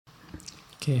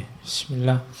Oke,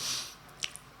 bismillah.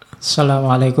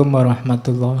 Assalamualaikum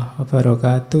warahmatullahi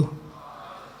wabarakatuh.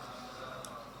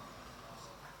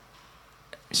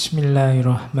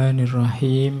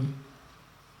 Bismillahirrahmanirrahim.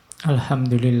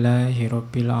 Alhamdulillahi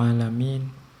rabbil alamin.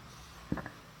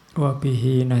 Wa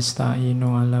bihi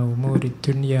nasta'inu ala umurid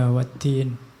dunya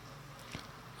waddin.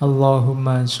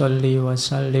 Allahumma sholli wa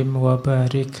sallim wa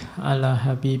barik ala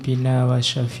habibina wa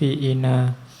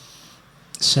syafi'ina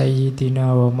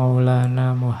Sayyidina wa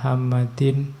maulana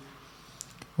Muhammadin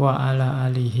wa ala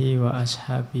alihi wa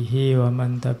ashabihi wa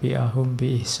man tabi'ahum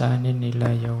bi ihsanin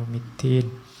ila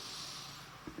yaumiddin.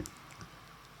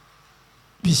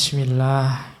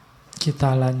 Bismillah,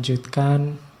 kita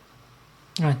lanjutkan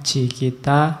ngaji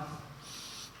kita.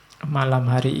 Malam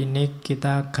hari ini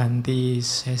kita ganti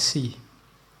sesi.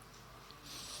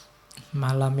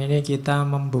 Malam ini kita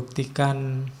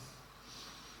membuktikan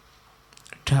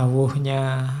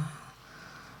dawuhnya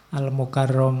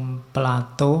Al-Mukarram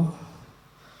Plato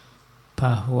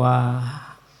bahwa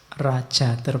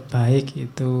raja terbaik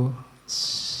itu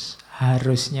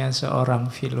harusnya seorang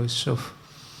filosof.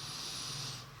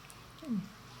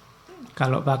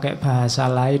 Kalau pakai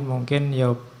bahasa lain mungkin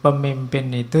ya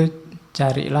pemimpin itu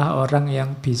carilah orang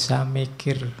yang bisa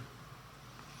mikir.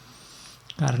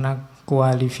 Karena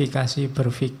kualifikasi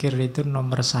berpikir itu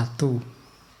nomor satu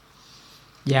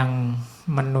yang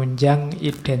menunjang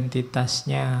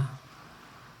identitasnya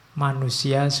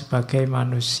manusia sebagai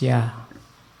manusia.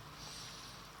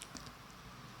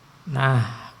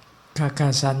 Nah,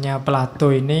 gagasannya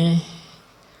Plato ini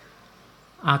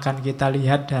akan kita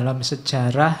lihat dalam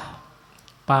sejarah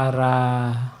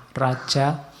para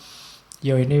raja.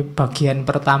 Yo, ini bagian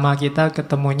pertama kita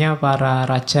ketemunya para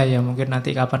raja ya. Mungkin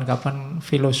nanti kapan-kapan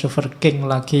Philosopher King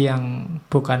lagi yang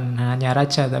bukan hanya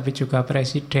raja tapi juga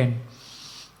presiden.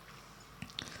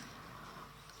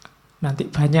 Nanti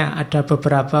banyak ada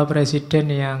beberapa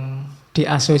presiden yang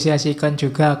diasosiasikan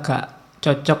juga agak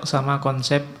cocok sama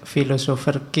konsep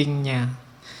Philosopher King-nya.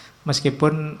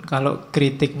 Meskipun kalau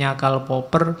kritiknya Karl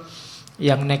Popper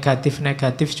yang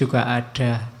negatif-negatif juga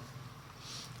ada.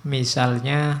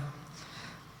 Misalnya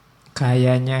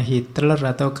gayanya Hitler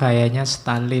atau gayanya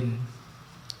Stalin.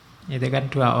 Itu kan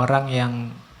dua orang yang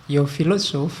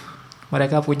filosof.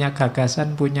 Mereka punya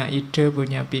gagasan, punya ide,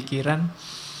 punya pikiran.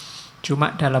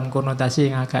 Cuma dalam konotasi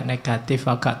yang agak negatif,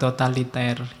 agak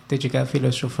totaliter. Itu juga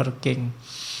Philosopher King.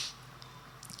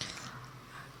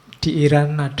 Di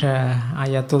Iran ada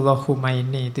Ayatullah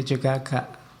Khomeini. Itu juga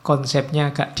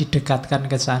konsepnya agak didekatkan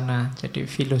ke sana. Jadi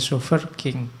Philosopher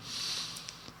King.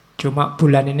 Cuma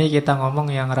bulan ini kita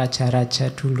ngomong yang raja-raja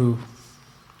dulu.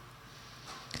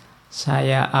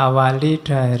 Saya awali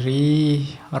dari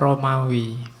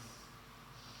Romawi.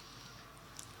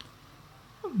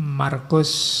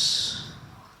 Marcus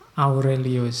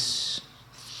Aurelius.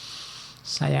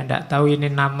 Saya tidak tahu ini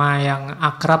nama yang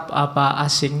akrab apa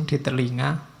asing di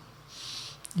telinga.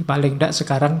 Paling tidak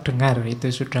sekarang dengar, itu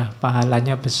sudah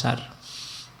pahalanya besar.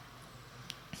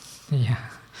 Ya,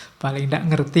 paling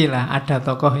tidak ngerti lah ada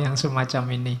tokoh yang semacam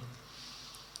ini.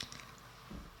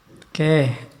 Oke,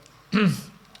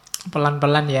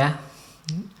 pelan-pelan ya.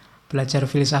 Belajar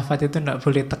filsafat itu tidak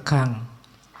boleh tegang.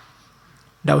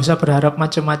 Nggak usah berharap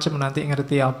macam-macam nanti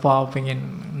ngerti apa, pengen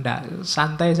nggak,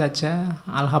 santai saja.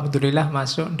 Alhamdulillah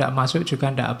masuk, nggak masuk juga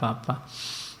nggak apa-apa.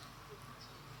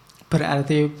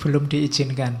 Berarti belum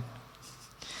diizinkan.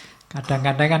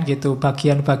 Kadang-kadang kan gitu,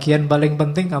 bagian-bagian paling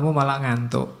penting kamu malah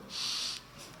ngantuk.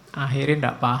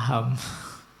 Akhirnya nggak paham.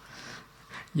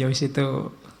 Ya wis,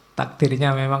 itu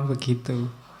takdirnya memang begitu.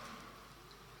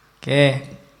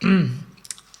 Oke.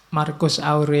 Marcus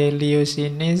Aurelius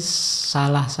ini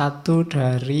salah satu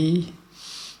dari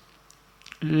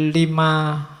 5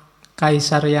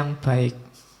 kaisar yang baik.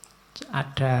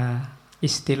 Ada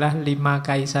istilah 5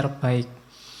 kaisar baik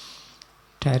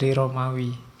dari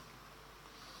Romawi.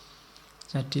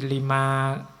 Jadi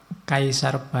 5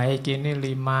 kaisar baik ini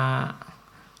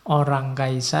 5 orang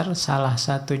kaisar. Salah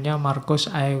satunya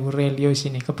Marcus Aurelius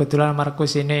ini. Kebetulan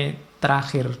Marcus ini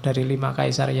terakhir dari 5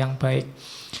 kaisar yang baik.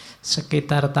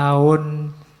 Sekitar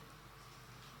tahun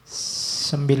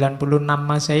 96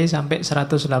 Masehi sampai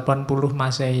 180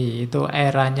 Masehi. Itu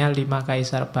eranya 5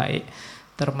 kaisar baik.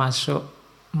 Termasuk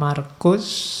Marcus,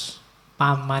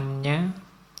 pamannya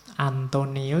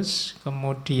Antonius,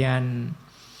 kemudian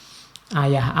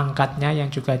ayah angkatnya yang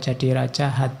juga jadi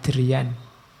raja, Hadrian.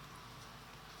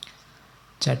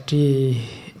 Jadi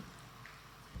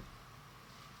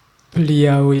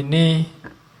beliau ini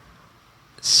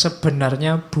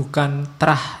sebenarnya bukan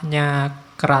terahnya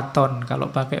keraton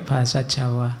kalau pakai bahasa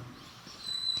Jawa.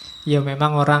 Ya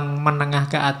memang orang menengah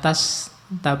ke atas,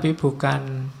 tapi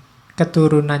bukan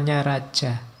keturunannya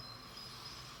raja.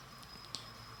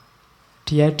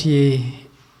 Dia disukai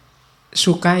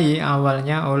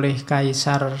awalnya oleh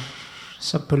kaisar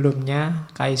sebelumnya,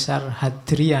 Kaisar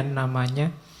Hadrian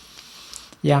namanya,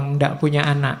 yang tidak punya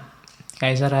anak.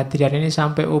 Kaisar Hadrian ini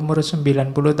sampai umur 90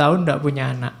 tahun tidak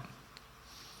punya anak.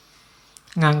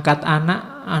 Ngangkat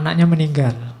anak, anaknya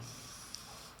meninggal.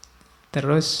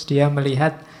 Terus dia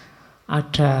melihat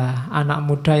ada anak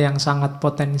muda yang sangat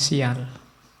potensial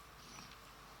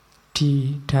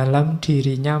di dalam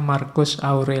dirinya Marcus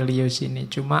Aurelius ini.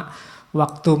 Cuma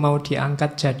waktu mau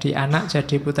diangkat jadi anak,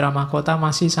 jadi putra mahkota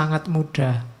masih sangat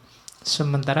muda.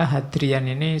 Sementara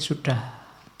Hadrian ini sudah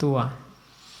tua.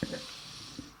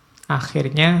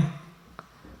 Akhirnya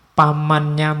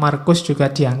pamannya Marcus juga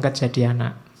diangkat jadi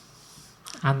anak,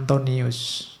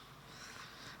 Antonius.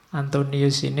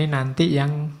 Antonius ini nanti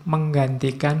yang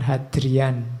menggantikan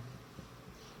Hadrian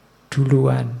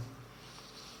duluan.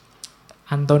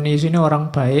 Antonius ini orang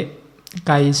baik,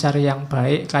 kaisar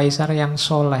yang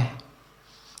soleh.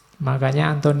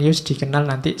 Makanya Antonius dikenal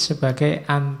nanti sebagai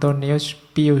Antonius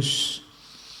Pius.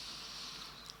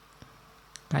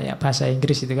 Kayak bahasa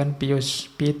Inggris itu kan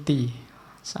Pius, piety,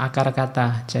 akar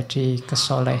kata, jadi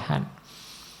kesolehan.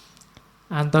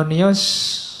 Antonius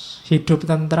hidup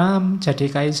tentram, jadi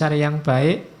kaisar yang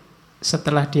baik.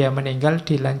 Setelah dia meninggal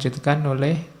dilanjutkan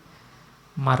oleh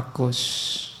Marcus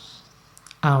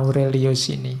Aurelius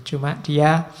ini. Cuma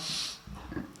dia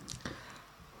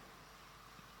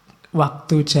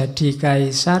waktu jadi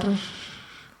kaisar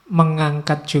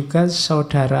mengangkat juga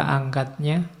saudara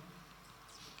angkatnya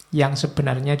yang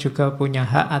sebenarnya juga punya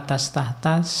hak atas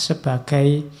tahta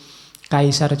sebagai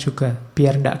kaisar juga,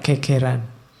 biar tidak gegeran.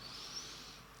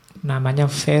 Namanya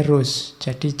Verus.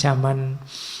 Jadi zaman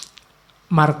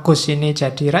Marcus ini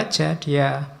jadi raja,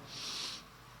 dia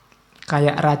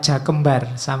kayak raja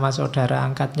kembar sama saudara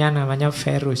angkatnya namanya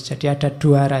Verus. Jadi ada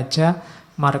dua raja,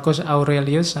 Marcus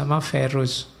Aurelius sama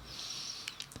Verus.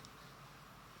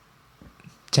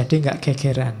 Jadi nggak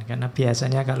gegeran, karena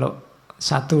biasanya kalau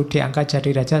satu diangkat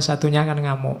jadi raja, satunya kan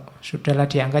ngamuk. Sudahlah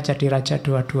diangkat jadi raja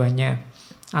dua-duanya,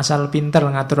 asal pinter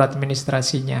ngatur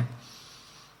administrasinya.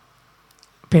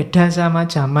 Beda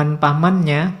sama zaman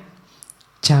pamannya,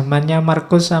 zamannya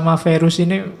Marcus sama Verus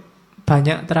ini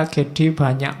banyak tragedi,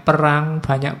 banyak perang,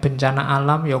 banyak bencana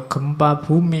alam, ya gempa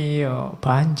bumi, ya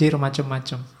banjir,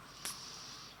 macam-macam.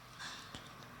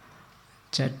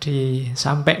 Jadi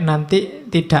sampai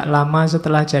nanti tidak lama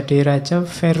setelah jadi raja,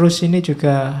 Verus ini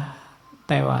juga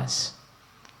tewas.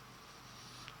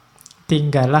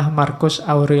 Tinggallah Marcus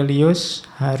Aurelius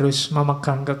harus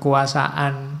memegang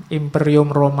kekuasaan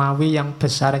Imperium Romawi yang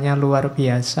besarnya luar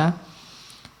biasa.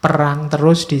 Perang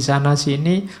terus di sana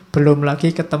sini, belum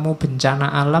lagi ketemu bencana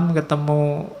alam,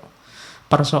 ketemu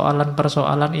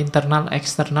persoalan-persoalan internal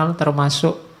eksternal,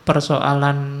 termasuk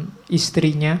persoalan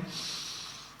istrinya,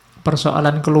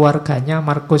 persoalan keluarganya.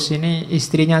 Marcus ini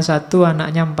istrinya 1,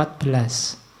 anaknya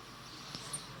 14.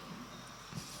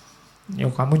 Ya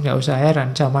kamu nggak usah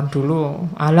heran, zaman dulu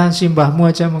ala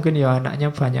simbahmu aja mungkin ya anaknya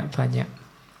banyak-banyak.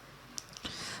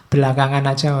 Belakangan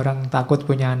aja orang takut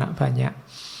punya anak banyak.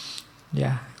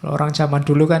 Ya, kalau orang zaman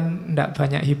dulu kan nggak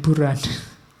banyak hiburan.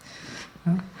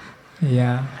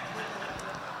 Ya,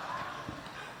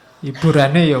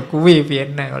 hiburannya ya kuwi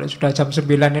piene. Kalau sudah jam 9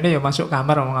 ini ya masuk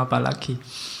kamar, mau apa lagi.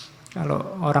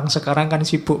 Kalau orang sekarang kan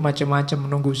sibuk macam-macam,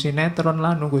 menunggu sinetron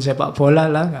lah, nunggu sepak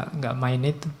bola lah, nggak main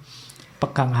itu.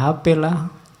 Pegang HP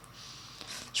lah.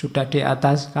 Sudah di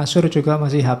atas kasur juga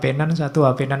masih HP-nan, satu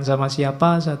HP-nan sama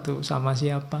siapa, satu sama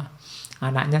siapa.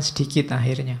 Anaknya sedikit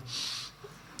akhirnya.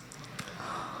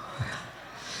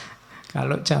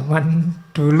 Kalau zaman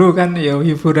dulu kan ya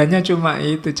hiburannya cuma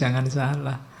itu, jangan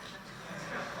salah.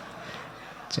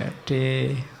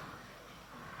 Jadi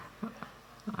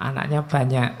anaknya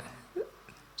banyak.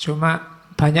 Cuma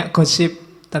banyak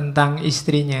gosip tentang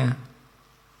istrinya.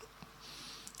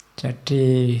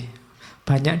 Jadi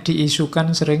banyak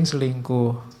diisukan sering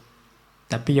selingkuh.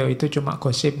 Tapi ya itu cuma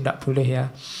gosip, tidak boleh ya.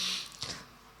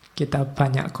 Kita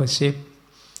banyak gosip.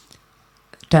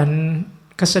 Dan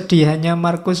kesedihannya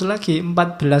Marcus lagi,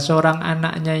 14 orang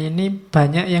anaknya ini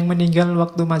banyak yang meninggal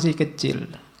waktu masih kecil.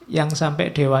 Yang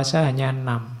sampai dewasa hanya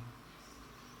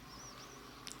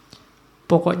 6.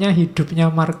 Pokoknya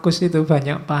hidupnya Marcus itu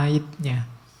banyak pahitnya.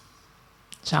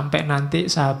 Sampai nanti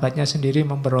sahabatnya sendiri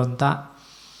memberontak.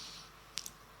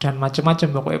 Dan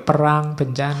macam-macam, pokoknya perang,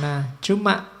 bencana.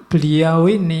 Cuma beliau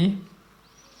ini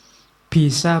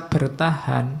bisa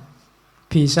bertahan,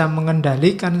 bisa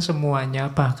mengendalikan semuanya,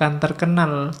 bahkan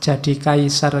terkenal jadi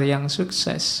kaisar yang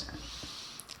sukses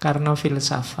karena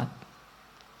filsafat.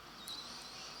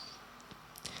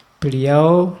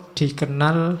 Beliau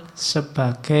dikenal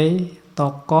sebagai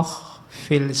tokoh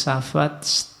filsafat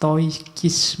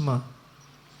stoikisme.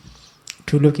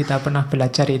 Dulu kita pernah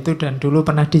belajar itu dan dulu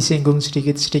pernah disinggung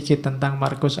sedikit-sedikit tentang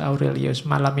Marcus Aurelius.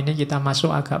 Malam ini kita masuk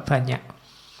agak banyak.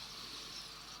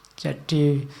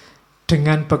 Jadi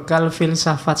dengan bekal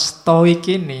filsafat stoik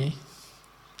ini,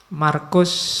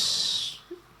 Marcus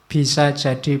bisa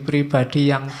jadi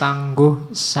pribadi yang tangguh,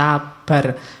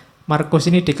 sabar. Marcus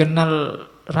ini dikenal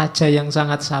raja yang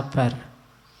sangat sabar,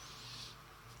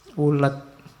 ulet,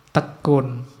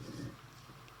 tekun,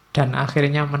 dan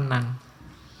akhirnya menang.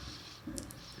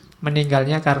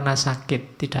 Meninggalnya karena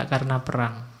sakit, tidak karena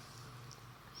perang.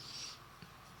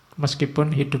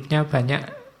 Meskipun hidupnya banyak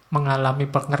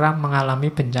mengalami pengeram, mengalami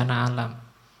bencana alam.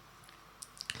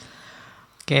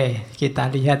 Oke, kita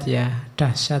lihat ya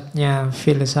dahsyatnya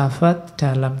filsafat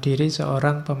dalam diri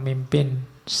seorang pemimpin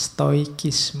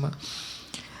stoikisme.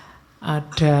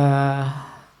 Ada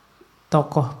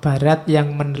tokoh barat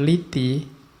yang meneliti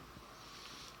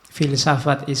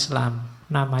filsafat Islam,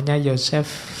 namanya Joseph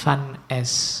van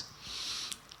Es.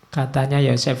 Katanya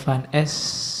Joseph van Es,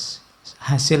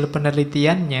 hasil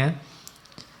penelitiannya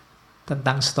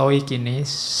tentang stoik ini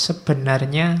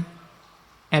sebenarnya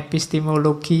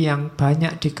epistemologi yang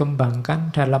banyak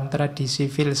dikembangkan dalam tradisi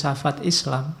filsafat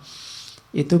Islam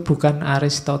itu bukan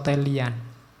Aristotelian,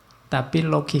 tapi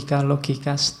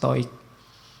logika-logika stoik.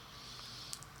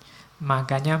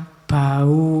 Makanya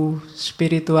bau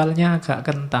spiritualnya agak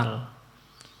kental.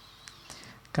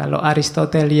 Kalau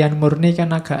Aristotelian murni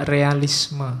kan agak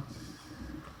realisme.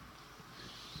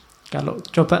 Kalau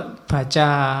coba baca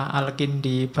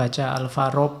Al-Kindi, baca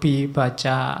Al-Farabi,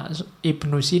 baca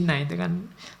Ibnu Sina, itu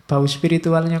kan bau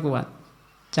spiritualnya kuat.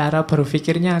 Cara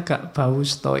berpikirnya agak bau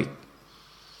stoik.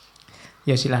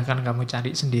 Ya silahkan kamu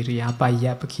cari sendiri apa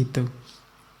ya begitu.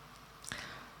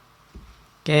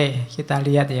 Oke, kita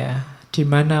lihat ya. Di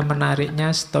mana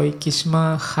menariknya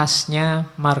stoikisme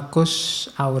khasnya Marcus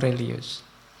Aurelius.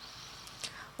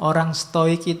 Orang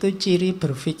stoik itu ciri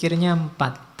berpikirnya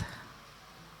 4.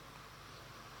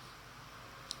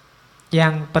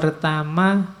 Yang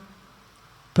pertama,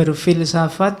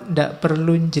 berfilsafat tidak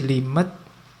perlu jelimet,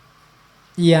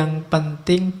 yang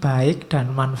penting baik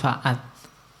dan manfaat.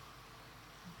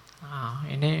 Nah,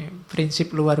 ini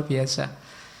prinsip luar biasa.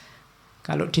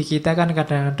 Kalau di kita kan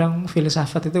kadang-kadang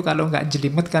filsafat itu kalau nggak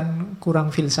jelimet kan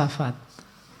kurang filsafat.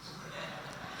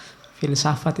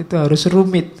 Filsafat itu harus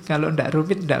rumit. Kalau tidak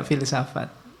rumit, tidak filsafat.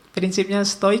 Prinsipnya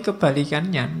stoik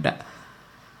kebalikannya.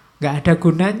 Nggak ada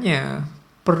gunanya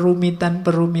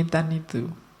perumitan-perumitan itu.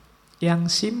 Yang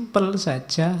simpel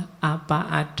saja, apa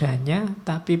adanya,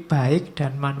 tapi baik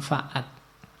dan manfaat.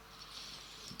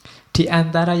 Di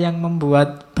antara yang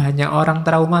membuat banyak orang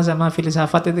trauma sama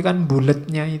filsafat itu kan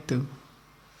buletnya itu.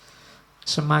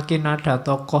 Semakin ada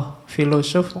tokoh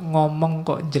filosof ngomong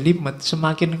kok jelimet,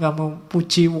 semakin kamu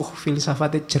puji,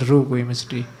 filsafatnya jeru gue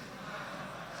mesti.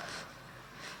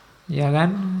 Ya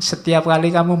kan, setiap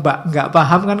kali kamu nggak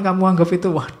paham kan kamu anggap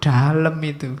itu wah dalam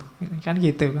itu, kan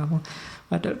gitu kamu.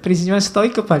 Padahal prinsipnya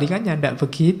stoik kebalikannya, tidak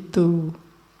begitu.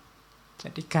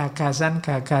 Jadi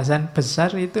gagasan-gagasan besar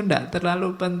itu tidak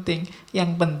terlalu penting.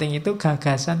 Yang penting itu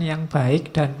gagasan yang baik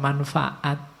dan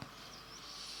manfaat.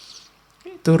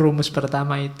 Itu rumus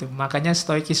pertama itu. Makanya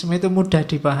stoikisme itu mudah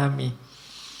dipahami.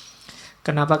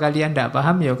 Kenapa kalian tidak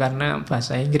paham? Ya karena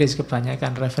bahasa Inggris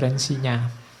kebanyakan referensinya.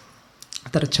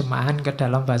 Terjemahan ke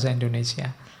dalam bahasa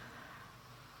Indonesia.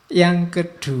 Yang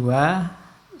kedua,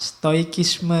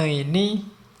 stoikisme ini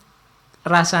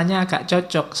rasanya agak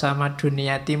cocok sama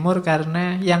dunia timur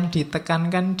karena yang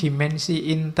ditekankan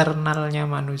dimensi internalnya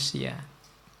manusia.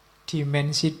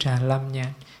 Dimensi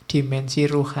dalamnya, dimensi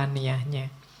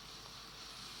ruhaniyahnya.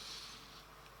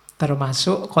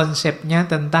 Termasuk konsepnya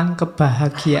tentang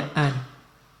kebahagiaan.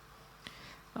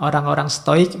 Orang-orang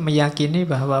stoik meyakini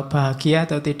bahwa bahagia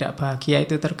atau tidak bahagia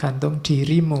itu tergantung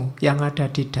dirimu yang ada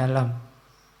di dalam,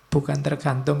 bukan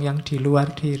tergantung yang di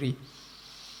luar diri.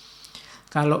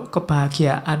 Kalau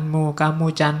kebahagiaanmu kamu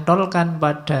cantolkan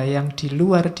pada yang di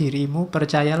luar dirimu,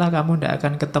 percayalah kamu tidak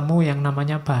akan ketemu yang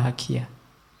namanya bahagia.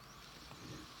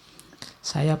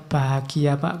 Saya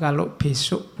bahagia Pak kalau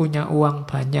besok punya uang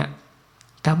banyak.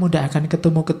 Kamu tidak akan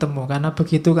ketemu-ketemu, karena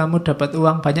begitu kamu dapat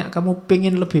uang banyak, kamu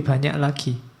pengen lebih banyak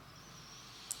lagi.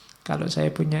 Kalau saya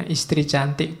punya istri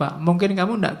cantik Pak, mungkin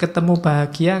kamu tidak ketemu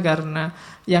bahagia karena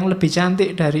yang lebih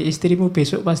cantik dari istrimu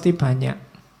besok pasti banyak.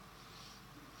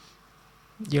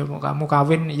 Ya mau kamu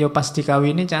kawin, ya pas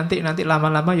dikawini cantik, nanti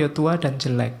lama-lama ya tua dan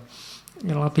jelek.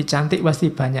 Yang lebih cantik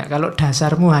pasti banyak. Kalau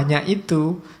dasarmu hanya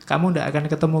itu, kamu tidak akan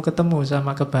ketemu-ketemu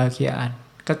sama kebahagiaan.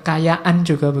 Kekayaan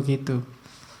juga begitu.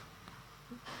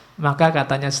 Maka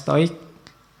katanya Stoik,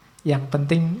 yang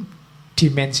penting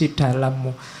dimensi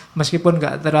dalammu. Meskipun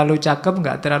nggak terlalu cakep,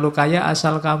 nggak terlalu kaya,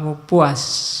 asal kamu puas,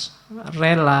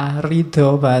 rela,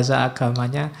 ridho, bahasa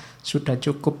agamanya, sudah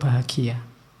cukup bahagia.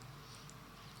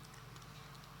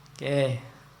 Oke.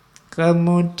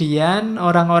 Kemudian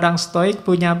orang-orang Stoik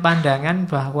punya pandangan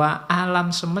bahwa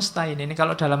alam semesta ini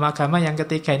kalau dalam agama yang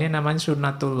ketiga ini namanya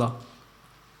sunnatullah.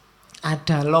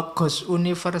 Ada logos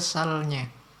universalnya.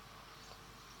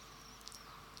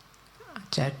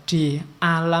 Jadi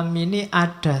alam ini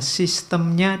ada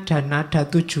sistemnya dan ada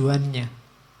tujuannya.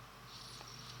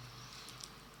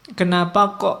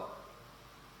 Kenapa kok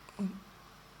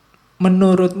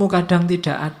menurutmu kadang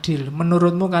tidak adil,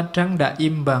 menurutmu kadang tidak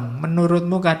imbang,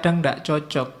 menurutmu kadang tidak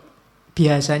cocok?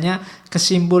 Biasanya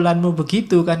kesimpulanmu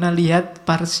begitu karena lihat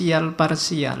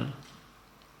parsial-parsial.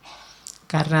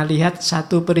 Karena lihat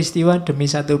satu peristiwa demi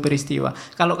satu peristiwa.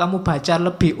 Kalau kamu baca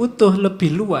lebih utuh,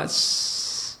 lebih luas,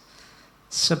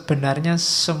 sebenarnya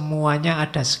semuanya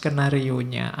ada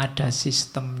skenarionya, ada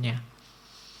sistemnya.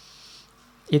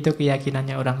 Itu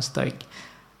keyakinannya orang Stoik.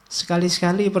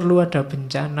 Sekali-sekali perlu ada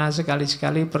bencana,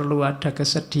 sekali-sekali perlu ada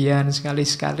kesedihan,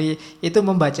 sekali-sekali itu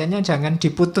membacanya jangan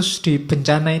diputus di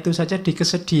bencana itu saja, di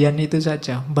kesedihan itu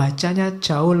saja. Bacanya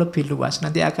jauh lebih luas,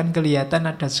 nanti akan kelihatan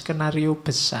ada skenario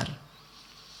besar.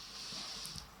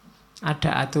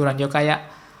 Ada aturan, ya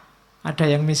kayak ada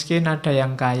yang miskin, ada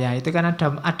yang kaya. Itu kan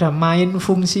ada main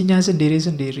fungsinya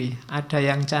sendiri-sendiri. Ada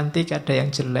yang cantik, ada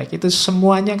yang jelek. Itu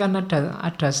semuanya kan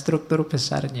ada struktur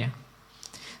besarnya.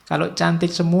 Kalau cantik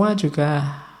semua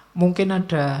juga mungkin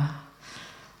ada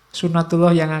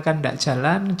sunatullah yang akan tidak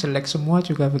jalan, jelek semua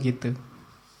juga begitu.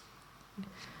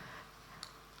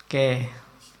 Oke,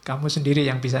 kamu sendiri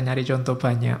yang bisa nyari contoh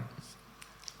banyak.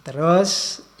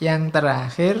 Terus yang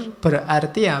terakhir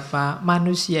berarti apa?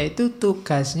 Manusia itu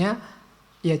tugasnya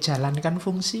ya jalankan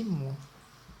fungsimu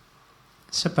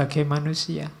sebagai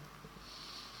manusia.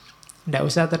 Tidak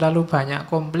usah terlalu banyak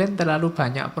komplain, terlalu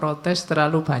banyak protes,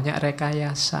 terlalu banyak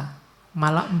rekayasa.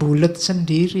 Malah bulet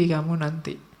sendiri kamu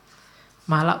nanti.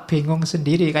 Malah bingung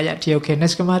sendiri. Kayak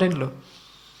Diogenes kemarin loh.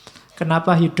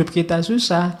 Kenapa hidup kita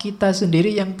susah? Kita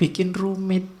sendiri yang bikin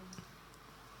rumit.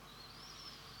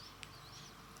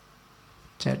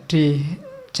 Jadi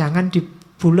jangan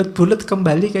dibulet-bulet,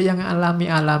 kembali ke yang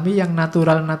alami-alami, yang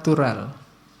natural-natural.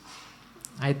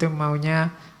 Nah, itu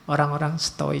maunya orang-orang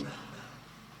Stoik.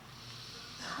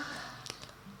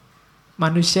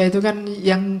 Manusia itu kan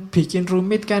yang bikin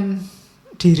rumit kan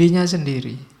dirinya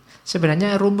sendiri.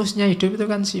 Sebenarnya rumusnya hidup itu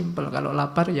kan simpel. Kalau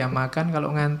lapar ya makan, kalau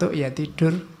ngantuk ya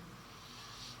tidur.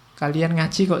 Kalian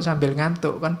ngaji kok sambil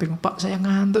ngantuk? Kan bingung, Pak saya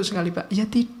ngantuk sekali Pak. Ya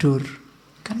tidur.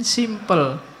 Kan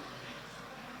simpel.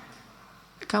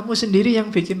 Kamu sendiri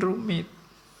yang bikin rumit.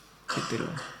 Gitu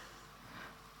loh.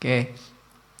 Oke.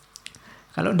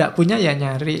 Kalau enggak punya ya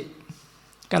nyari.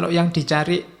 Kalau yang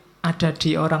dicari ada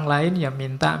di orang lain ya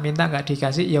minta nggak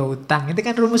dikasih ya utang. Itu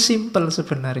kan rumus simpel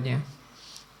sebenarnya.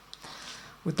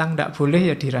 Utang nggak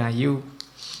boleh ya dirayu.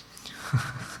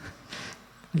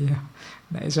 Ya,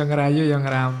 nggak bisa ngerayu yang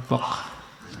ngerampok.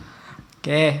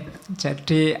 Oke,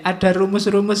 jadi ada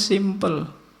rumus-rumus simpel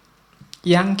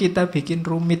yang kita bikin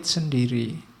rumit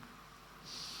sendiri.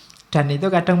 Dan itu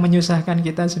kadang menyusahkan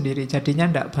kita sendiri. Jadinya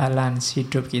nggak balance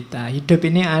hidup kita. Hidup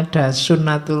ini ada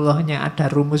sunnatullahnya, ada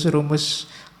rumus-rumus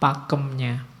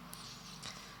pakemnya.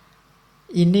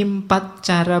 Ini 4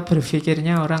 cara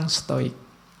berpikirnya orang Stoik.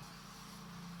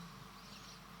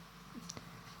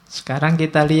 Sekarang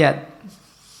kita lihat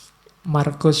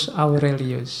Marcus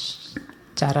Aurelius.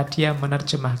 Cara dia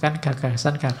menerjemahkan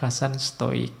gagasan-gagasan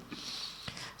Stoik.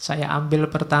 Saya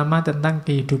ambil pertama tentang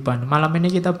kehidupan. Malam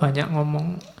ini kita banyak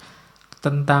ngomong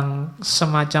tentang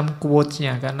semacam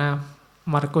quotes-nya, karena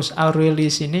Marcus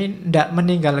Aurelius ini tidak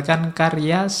meninggalkan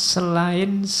karya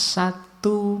selain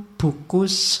satu buku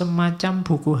semacam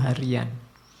buku harian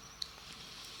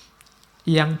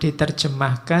yang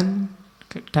diterjemahkan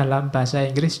dalam bahasa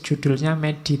Inggris, judulnya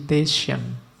Meditation.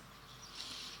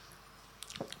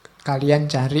 Kalian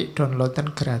cari,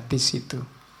 downloadan gratis itu.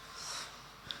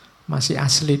 Masih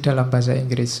asli dalam bahasa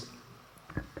Inggris.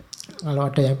 Kalau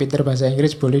ada yang pintar bahasa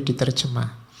Inggris boleh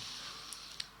diterjemah.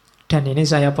 Dan ini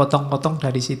saya potong-potong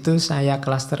dari situ, saya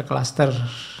klaster-klaster.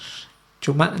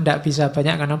 Cuma tidak bisa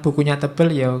banyak karena bukunya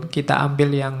tebal, ya kita ambil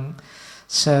yang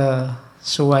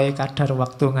sesuai kadar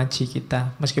waktu ngaji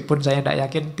kita. Meskipun saya tidak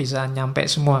yakin bisa nyampe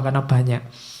semua karena banyak.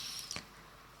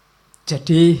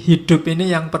 Jadi hidup ini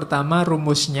yang pertama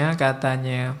rumusnya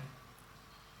katanya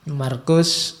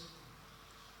Marcus,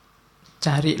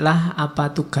 carilah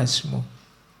apa tugasmu.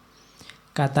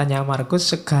 Katanya Marcus,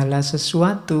 segala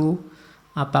sesuatu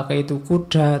apakah itu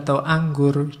kuda atau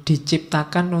anggur,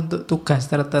 diciptakan untuk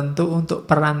tugas tertentu, untuk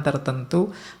peran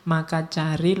tertentu, maka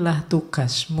carilah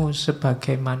tugasmu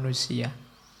sebagai manusia.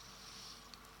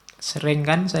 Sering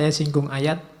kan saya singgung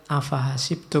ayat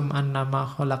afahasibtum annama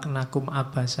khalaqnakum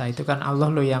abasa. Itu kan Allah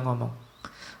loh yang ngomong.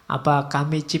 Apa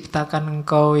kami ciptakan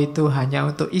engkau itu hanya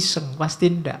untuk iseng?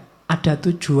 Pasti tidak. Ada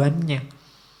tujuannya.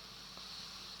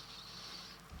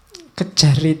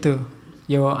 Kejar itu.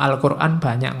 Yo, Al-Quran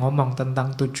banyak ngomong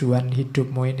tentang tujuan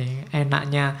hidupmu ini.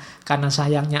 Enaknya karena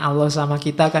sayangnya Allah sama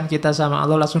kita, kan kita sama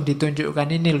Allah langsung ditunjukkan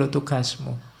ini loh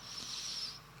tugasmu.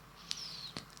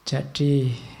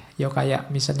 Jadi yo kayak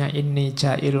misalnya ini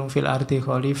ja'ilun fil ardi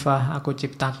khalifah, aku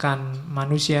ciptakan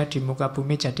manusia di muka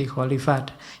bumi jadi khalifah.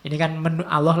 Ini kan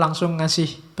Allah langsung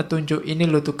ngasih petunjuk, ini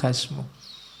loh tugasmu.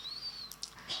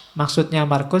 Maksudnya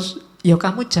Marcus, yo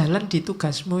kamu jalan di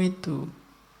tugasmu itu.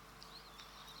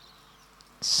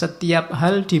 Setiap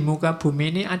hal di muka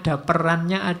bumi ini ada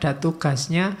perannya, ada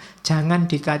tugasnya. Jangan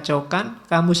dikacaukan,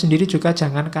 kamu sendiri juga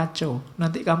jangan kacau.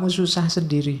 Nanti kamu susah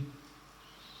sendiri.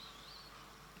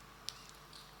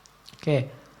 Oke.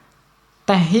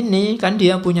 Teh ini kan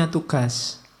dia punya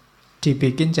tugas.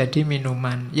 Dibikin jadi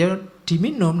minuman. Ya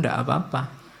diminum, enggak apa-apa.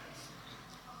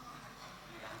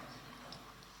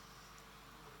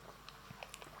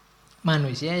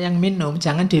 Manusia yang minum,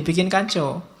 jangan dibikin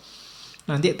kacau.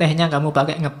 Nanti tehnya kamu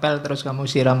pakai ngepel terus kamu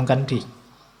siramkan di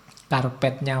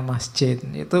karpetnya masjid.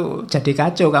 Itu jadi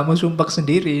kacau, kamu sumpek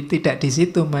sendiri. Tidak di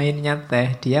situ mainnya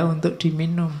teh, dia untuk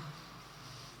diminum.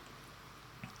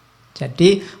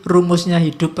 Jadi rumusnya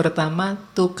hidup pertama,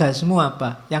 tugasmu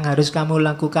apa? Yang harus kamu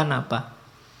lakukan apa?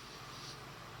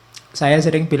 Saya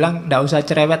sering bilang, enggak usah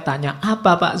cerewet tanya,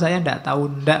 apa Pak? Saya enggak tahu.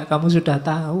 Enggak, kamu sudah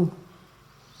tahu.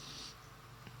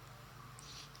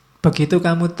 Begitu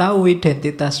kamu tahu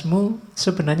identitasmu,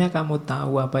 sebenarnya kamu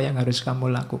tahu apa yang harus kamu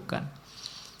lakukan.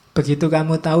 Begitu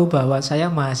kamu tahu bahwa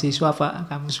saya mahasiswa Pak,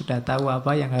 kamu sudah tahu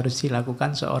apa yang harus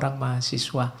dilakukan seorang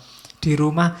mahasiswa. Di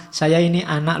rumah, saya ini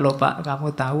anak loh Pak,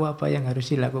 kamu tahu apa yang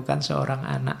harus dilakukan seorang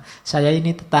anak. Saya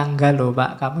ini tetangga loh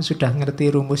Pak, kamu sudah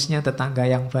ngerti rumusnya tetangga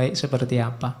yang baik seperti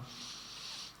apa.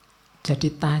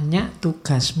 Jadi tanya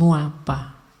tugasmu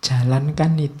apa,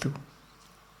 jalankan itu.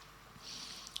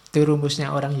 Itu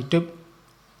rumusnya orang hidup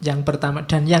yang pertama.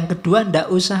 Dan yang kedua,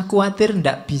 ndak usah khawatir,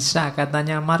 ndak bisa.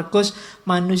 Katanya Marcus,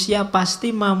 manusia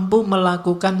pasti mampu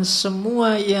melakukan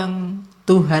semua yang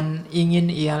Tuhan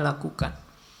ingin ia lakukan.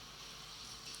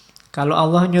 Kalau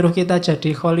Allah nyuruh kita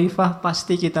jadi khalifah,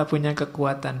 pasti kita punya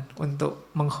kekuatan untuk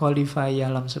mengkhalifahi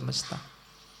alam semesta.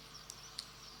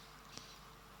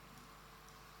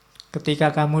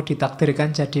 Ketika kamu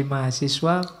ditakdirkan jadi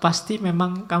mahasiswa, pasti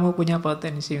memang kamu punya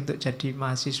potensi untuk jadi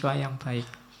mahasiswa yang baik.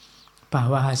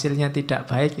 Bahwa hasilnya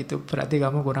tidak baik, itu berarti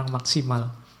kamu kurang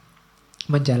maksimal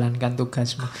menjalankan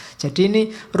tugasmu. Jadi ini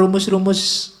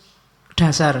rumus-rumus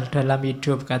dasar dalam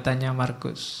hidup, katanya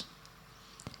Marcus.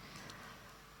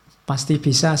 Pasti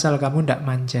bisa asal kamu tidak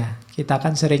manja. Kita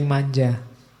kan sering manja,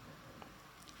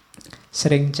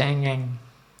 sering cengeng,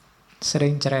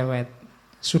 sering cerewet.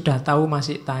 Sudah tahu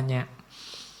masih tanya.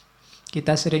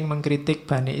 Kita sering mengkritik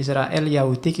Bani Israel,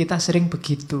 Yahudi, kita sering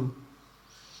begitu.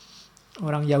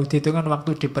 Orang Yahudi itu kan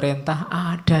waktu diperintah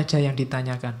ada aja yang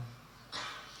ditanyakan.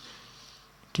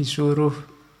 Disuruh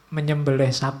menyembelih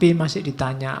sapi masih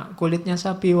ditanya, kulitnya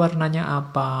sapi warnanya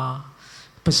apa,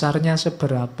 besarnya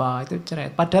seberapa, itu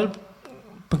cerewet. Padahal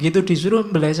begitu disuruh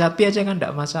membelih sapi aja kan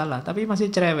tidak masalah, tapi masih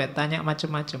cerewet, tanya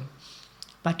macam-macam.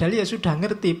 Padahal ya sudah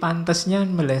ngerti pantasnya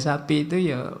membelih sapi itu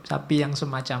ya sapi yang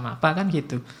semacam apa kan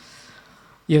gitu.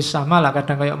 Ya sama lah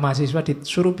kadang kayak mahasiswa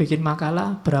disuruh bikin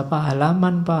makalah berapa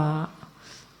halaman Pak.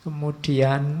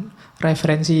 Kemudian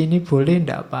referensi ini boleh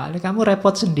enggak Pak? Kamu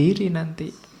repot sendiri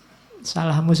nanti.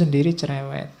 Salahmu sendiri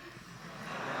cerewet.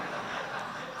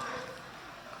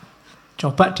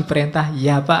 Coba diperintah,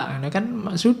 ya Pak. Nah, kan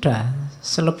sudah.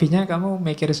 Selebihnya kamu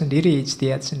mikir sendiri,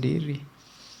 ijtihad sendiri.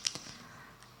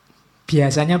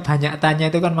 Biasanya banyak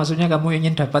tanya itu kan maksudnya kamu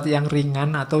ingin dapat yang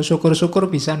ringan atau syukur-syukur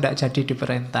bisa ndak jadi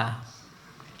diperintah.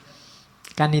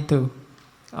 Kan itu.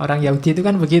 Orang Yahudi itu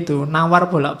kan begitu. Nawar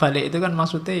bolak-balik itu kan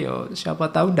maksudnya yo siapa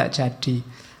tahu ndak jadi.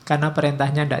 Karena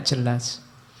perintahnya ndak jelas.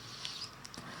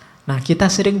 Nah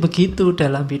kita sering begitu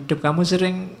dalam hidup. Kamu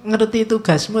sering ngerti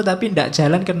tugasmu tapi ndak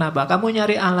jalan kenapa? Kamu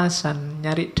nyari alasan,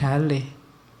 nyari dalih.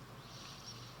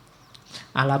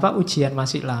 Alah Pak ujian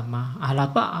masih lama.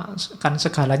 Alah Pak kan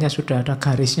segalanya sudah ada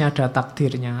garisnya, ada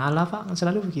takdirnya. Alah Pak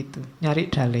selalu begitu, nyari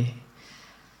dalih.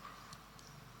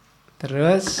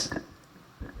 Terus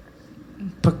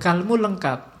bekalmu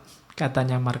lengkap,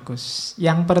 katanya Marcus.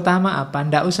 Yang pertama apa?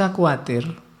 Ndak usah khawatir.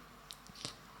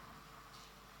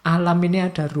 Alam ini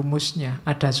ada rumusnya,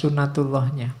 ada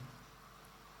sunatullahnya.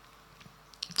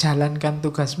 Jalankan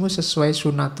tugasmu sesuai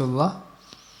sunatullah.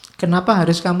 Kenapa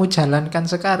harus kamu jalankan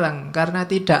sekarang? Karena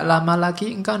tidak lama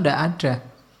lagi engkau tidak ada.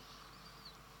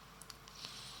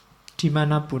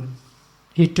 Dimanapun.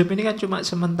 Hidup ini kan cuma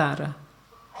sementara.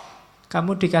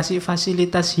 Kamu dikasih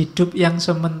fasilitas hidup yang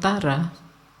sementara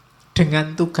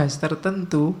dengan tugas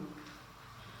tertentu.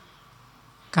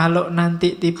 Kalau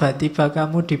nanti tiba-tiba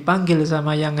kamu dipanggil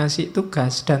sama yang ngasih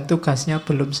tugas dan tugasnya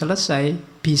belum selesai,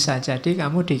 bisa jadi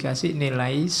kamu dikasih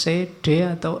nilai C, D,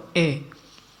 atau E.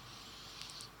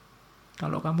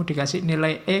 Kalau kamu dikasih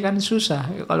nilai E kan susah.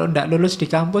 Kalau tidak lulus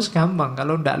di kampus gampang.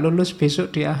 Kalau tidak lulus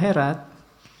besok di akhirat,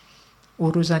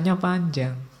 urusannya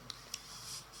panjang.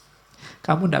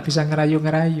 Kamu tidak bisa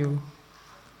ngerayu-ngerayu.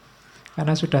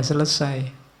 Karena sudah selesai.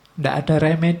 Tidak ada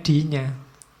remedinya.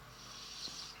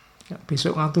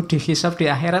 Besok waktu dihisab di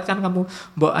akhirat kan kamu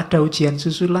mbok ada ujian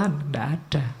susulan. Tidak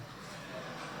ada.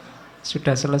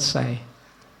 Sudah selesai.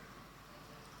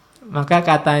 Maka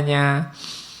katanya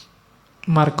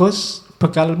Marcus,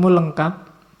 bekalmu lengkap.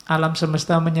 Alam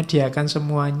semesta menyediakan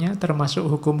semuanya, termasuk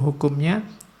hukum-hukumnya.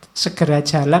 Segera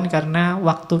jalan karena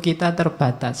waktu kita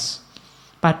terbatas.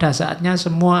 Pada saatnya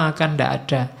semua akan tidak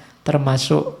ada.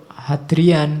 Termasuk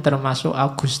Hadrian, termasuk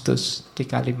Agustus di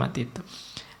kalimat itu.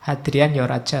 Hadrian ya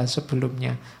raja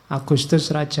sebelumnya.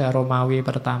 Agustus raja Romawi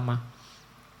pertama.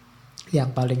 Yang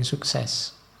paling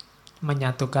sukses.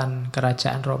 Menyatukan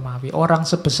kerajaan Romawi. Orang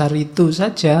sebesar itu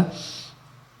saja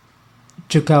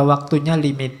juga waktunya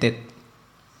limited.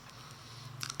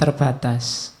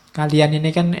 Terbatas. Kalian ini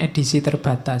kan edisi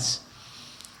terbatas.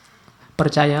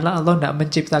 Percayalah Allah tidak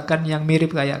menciptakan yang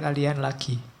mirip kayak kalian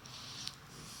lagi.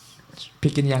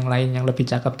 Bikin yang lain yang lebih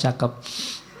cakep-cakep.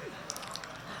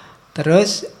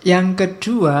 Terus yang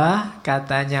kedua,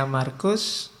 katanya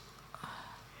Marcus,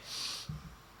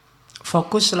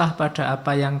 fokuslah pada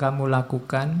apa yang kamu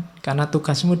lakukan, karena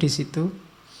tugasmu di situ.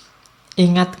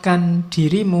 Ingatkan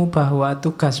dirimu bahwa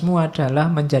tugasmu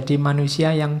adalah menjadi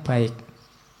manusia yang baik.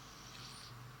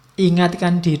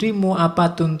 Ingatkan dirimu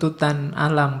apa tuntutan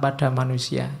alam pada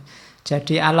manusia.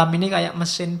 Jadi alam ini kayak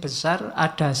mesin besar,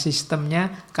 ada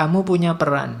sistemnya, kamu punya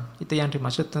peran. Itu yang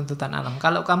dimaksud tuntutan alam.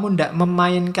 Kalau kamu tidak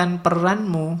memainkan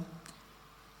peranmu,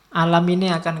 alam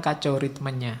ini akan kacau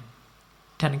ritmenya.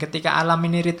 Dan ketika alam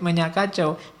ini ritmenya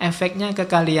kacau, efeknya ke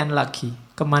kalian lagi,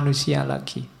 ke manusia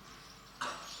lagi.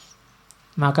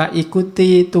 Maka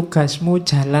ikuti tugasmu,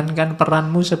 jalankan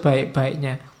peranmu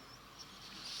sebaik-baiknya.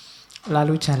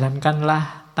 Lalu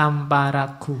jalankanlah tanpa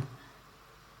ragu.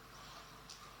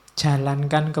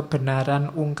 Jalankan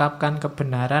kebenaran, ungkapkan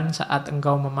kebenaran saat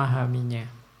engkau memahaminya.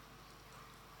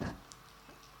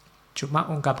 Cuma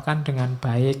ungkapkan dengan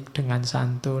baik, dengan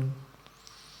santun,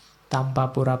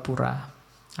 tanpa pura-pura.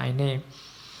 Nah ini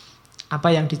apa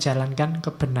yang dijalankan?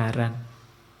 Kebenaran.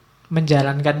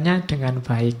 Menjalankannya dengan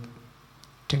baik,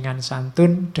 dengan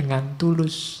santun, dengan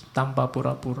tulus, tanpa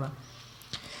pura-pura.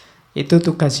 Itu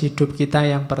tugas hidup kita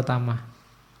yang pertama.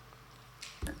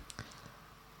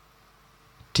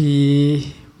 Di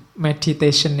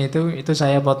meditation itu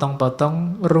saya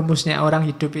potong-potong rumusnya orang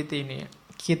hidup itu ini.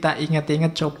 Kita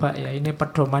ingat-ingat coba ya, ini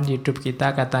pedoman hidup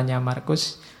kita katanya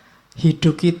Marcus.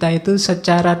 Hidup kita itu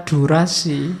secara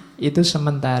durasi itu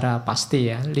sementara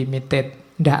pasti ya,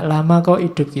 limited. Tidak lama kok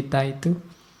hidup kita itu.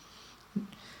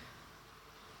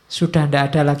 Sudah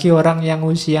tidak ada lagi orang yang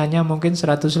usianya mungkin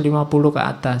 150 ke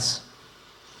atas.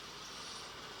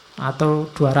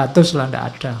 Atau 200 lah tidak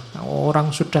ada.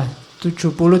 Orang sudah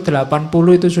 70,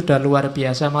 80 itu sudah luar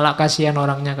biasa. Malah kasihan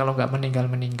orangnya kalau nggak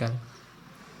meninggal-meninggal.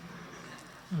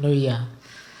 Loh iya,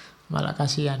 malah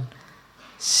kasihan.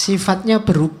 Sifatnya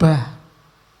berubah.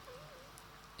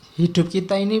 Hidup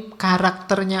kita ini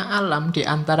karakternya alam di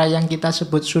antara yang kita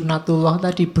sebut sunatullah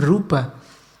tadi berubah.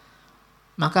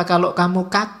 Maka kalau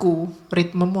kamu kaku,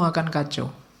 ritmemu akan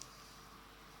kacau.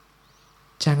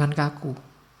 Jangan kaku.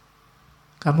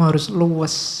 Kamu harus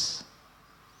luwes.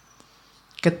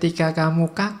 Ketika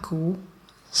kamu kaku,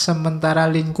 sementara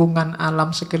lingkungan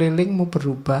alam sekelilingmu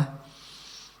berubah,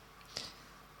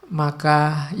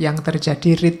 maka yang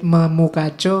terjadi ritmemu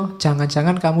kacau,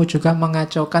 jangan-jangan kamu juga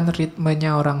mengacaukan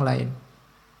ritmenya orang lain.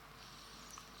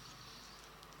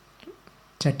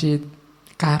 Jadi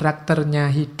karakternya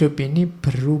hidup ini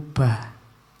berubah.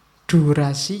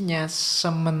 Durasinya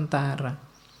sementara.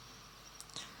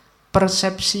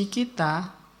 Persepsi kita,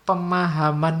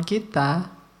 pemahaman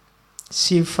kita,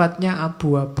 sifatnya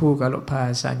abu-abu kalau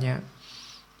bahasanya.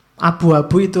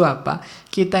 Abu-abu itu apa?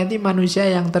 Kita ini manusia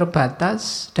yang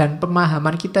terbatas dan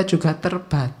pemahaman kita juga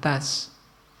terbatas.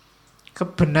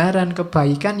 Kebenaran,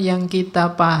 kebaikan yang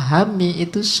kita pahami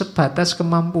itu sebatas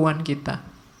kemampuan kita.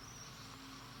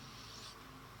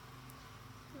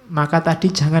 Maka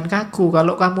tadi jangan kaku.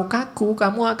 Kalau kamu kaku,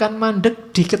 kamu akan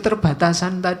mandek di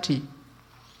keterbatasan tadi.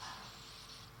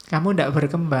 Kamu tidak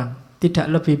berkembang, tidak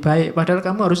lebih baik. Padahal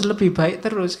kamu harus lebih baik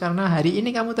terus. Karena hari ini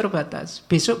kamu terbatas.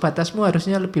 Besok batasmu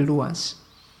harusnya lebih luas.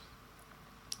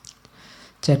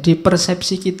 Jadi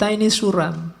persepsi kita ini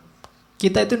suram.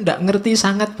 Kita itu tidak ngerti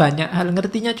sangat banyak hal,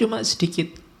 ngertinya cuma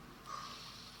sedikit.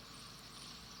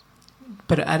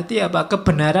 Berarti apa?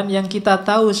 Kebenaran yang kita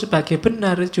tahu sebagai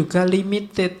benar juga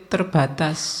limited,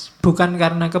 terbatas. Bukan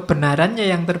karena kebenarannya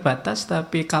yang terbatas,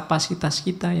 tapi kapasitas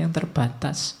kita yang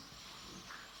terbatas.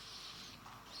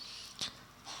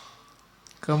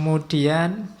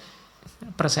 Kemudian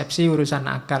persepsi urusan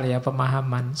akal ya,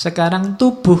 pemahaman. Sekarang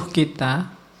tubuh kita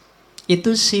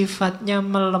itu sifatnya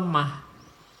melemah.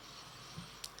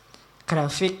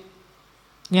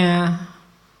 Grafiknya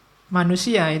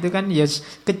manusia itu kan ya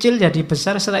kecil jadi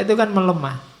besar, setelah itu kan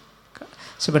melemah.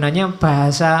 Sebenarnya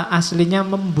bahasa aslinya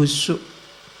membusuk.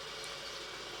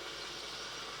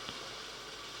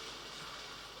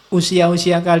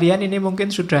 Usia-usia kalian ini mungkin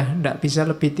sudah tidak bisa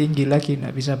lebih tinggi lagi,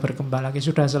 tidak bisa berkembang lagi,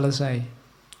 sudah selesai.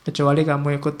 Kecuali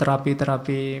kamu ikut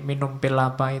terapi-terapi minum pil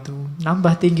apa itu,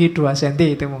 nambah tinggi 2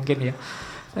 cm itu mungkin ya.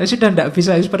 Sudah tidak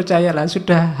bisa, percayalah,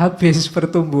 sudah habis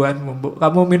pertumbuhanmu.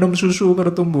 Kamu minum susu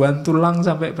pertumbuhan tulang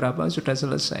sampai berapa, sudah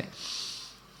selesai.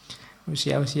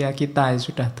 Usia-usia kita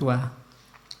sudah tua.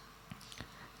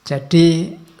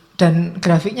 Jadi, dan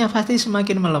grafiknya pasti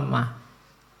semakin melemah.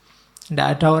 Tidak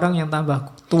ada orang yang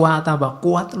tambah tua, tambah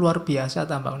kuat, luar biasa,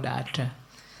 tambah tidak ada.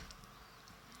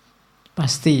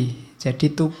 Pasti.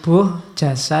 Jadi tubuh,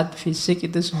 jasad, fisik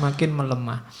itu semakin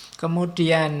melemah.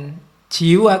 Kemudian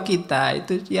jiwa kita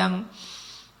itu yang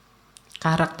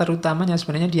karakter utamanya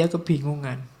sebenarnya dia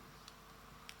kebingungan.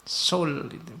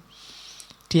 Soul itu.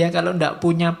 Dia kalau tidak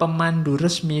punya pemandu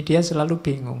resmi, dia selalu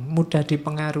bingung, mudah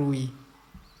dipengaruhi.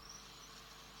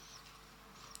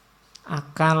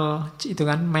 Akal itu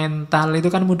kan, mental itu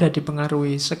kan mudah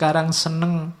dipengaruhi. Sekarang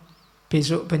seneng,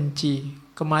 besok benci.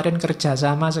 Kemarin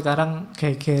kerjasama, sekarang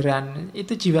gegeran.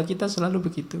 Itu jiwa kita selalu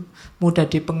begitu. Mudah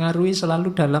dipengaruhi,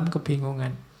 selalu dalam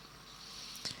kebingungan.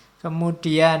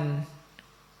 Kemudian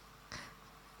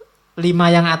 5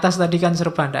 yang atas tadi kan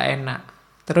serba tidak enak.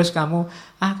 Terus kamu,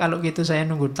 kalau gitu saya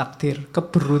nunggu takdir,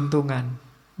 keberuntungan.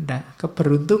 Tidak,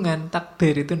 keberuntungan,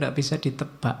 takdir itu tidak bisa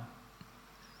ditebak.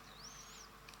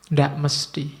 Tidak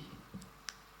mesti.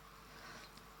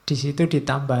 Di situ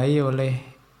ditambahi oleh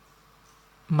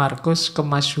Marcus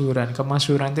kemasyhuran.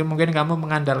 Kemasyhuran itu mungkin kamu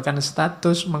mengandalkan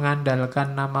status,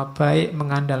 mengandalkan nama baik,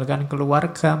 mengandalkan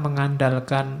keluarga,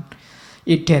 mengandalkan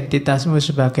identitasmu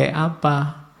sebagai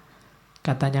apa.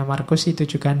 Katanya Marcus itu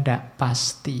juga tidak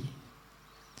pasti.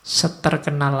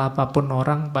 Seterkenal apapun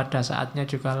orang pada saatnya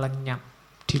juga lenyap,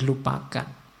 dilupakan.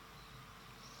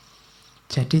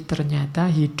 Jadi ternyata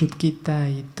hidup kita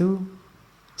itu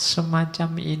semacam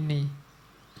ini.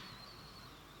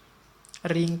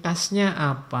 Ringkasnya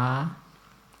apa?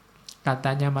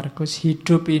 Katanya Marcus,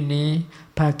 hidup ini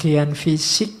bagian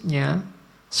fisiknya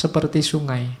seperti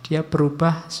sungai. Dia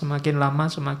berubah semakin lama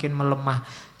semakin melemah.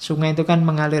 Sungai itu kan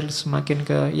mengalir semakin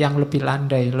ke yang lebih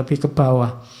landai, lebih ke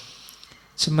bawah.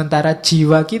 Sementara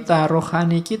jiwa kita,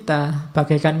 rohani kita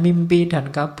bagaikan mimpi dan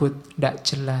kabut, tidak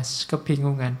jelas,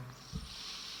 kebingungan.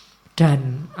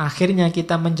 Dan akhirnya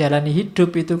kita menjalani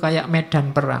hidup itu kayak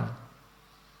medan perang.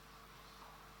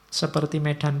 Seperti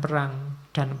medan perang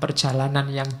dan perjalanan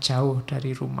yang jauh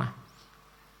dari rumah.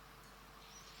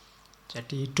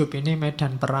 Jadi hidup ini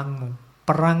medan perangmu.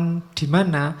 Perang di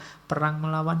mana? Perang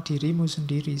melawan dirimu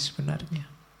sendiri sebenarnya.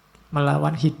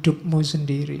 Melawan hidupmu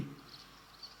sendiri.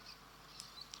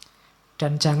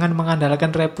 Dan jangan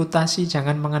mengandalkan reputasi,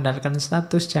 jangan mengandalkan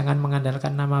status, jangan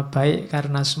mengandalkan nama baik,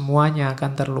 karena semuanya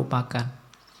akan terlupakan.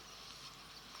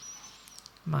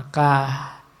 Maka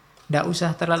tidak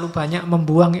usah terlalu banyak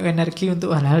membuang energi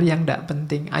untuk hal-hal yang tidak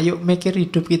penting. Ayo mikir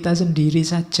hidup kita sendiri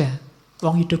saja.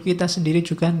 Wong hidup kita sendiri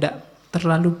juga tidak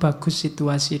terlalu bagus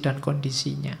situasi dan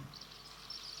kondisinya.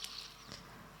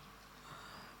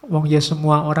 Wong ya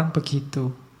semua orang begitu.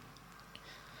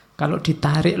 Kalau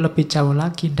ditarik lebih jauh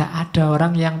lagi, tidak ada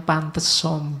orang yang pantas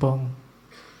sombong.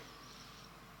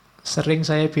 Sering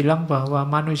saya bilang bahwa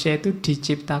manusia itu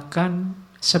diciptakan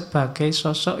sebagai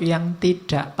sosok yang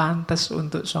tidak pantas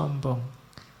untuk sombong.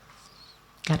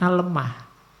 Karena lemah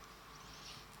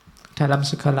dalam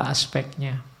segala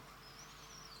aspeknya.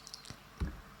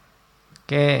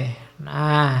 Oke,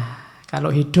 nah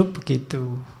kalau hidup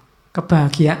begitu.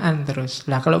 Kebahagiaan terus.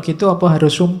 Lah kalau gitu apa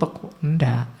harus sumpek?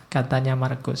 Enggak, katanya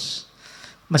Marcus.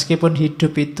 Meskipun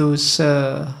hidup itu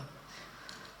selemah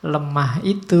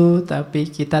itu,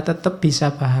 tapi kita tetap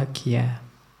bisa bahagia.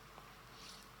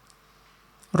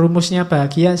 Rumusnya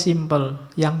bahagia simple.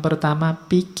 Yang pertama,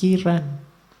 pikiran.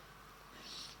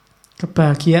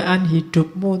 Kebahagiaan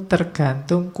hidupmu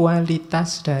tergantung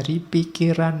kualitas dari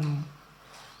pikiranmu.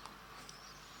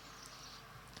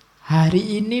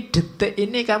 Hari ini, detik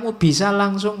ini kamu bisa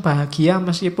langsung bahagia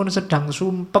meskipun sedang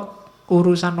sumpek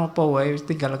urusan apa wae,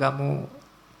 tinggal kamu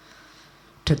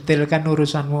detailkan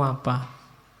urusanmu apa.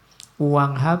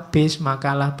 Uang habis,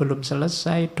 makalah belum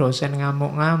selesai, dosen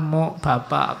ngamuk-ngamuk,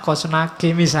 bapak kos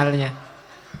nagih misalnya.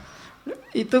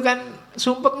 Itu kan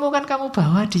sumpekmu kan kamu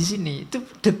bawa di sini. Itu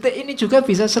detik ini juga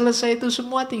bisa selesai itu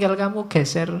semua, tinggal kamu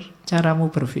geser caramu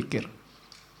berpikir.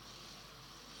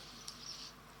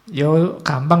 Yo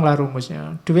gampang lah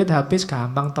rumusnya. Duit habis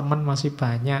gampang, teman masih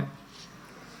banyak.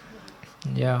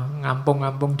 Ya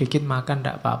ngampung-ngampung dikit makan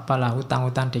ndak apa-apa lah,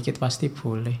 utang-utang dikit pasti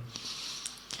boleh.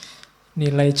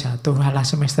 Nilai jatuh, alah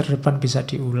semester depan bisa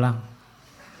diulang.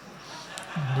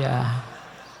 Ya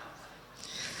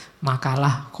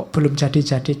makalah kok belum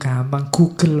jadi-jadi gampang,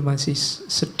 Google masih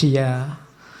sedia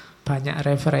banyak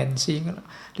referensi.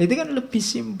 Itu kan lebih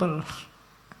simpel.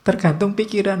 Tergantung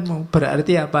pikiranmu.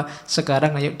 Berarti apa?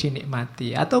 Sekarang ayo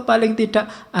dinikmati. Atau paling tidak,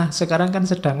 sekarang kan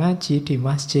sedang ngaji di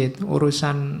masjid.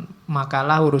 Urusan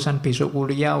makalah, urusan besok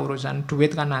kuliah, urusan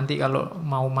duit kan nanti kalau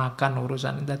mau makan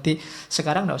urusan. Jadi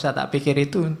sekarang nggak usah tak pikir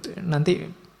itu, nanti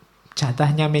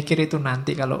jatahnya mikir itu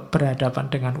nanti kalau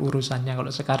berhadapan dengan urusannya. Kalau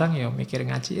sekarang ya mikir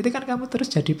ngaji. Itu kan kamu terus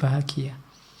jadi bahagia.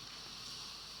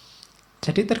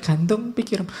 Jadi tergantung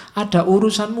pikir. Ada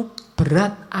urusanmu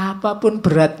berat, apapun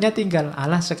beratnya, tinggal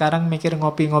alah sekarang mikir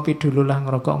ngopi-ngopi dulu lah,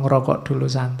 ngerokok-ngerokok dulu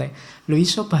santai. Lu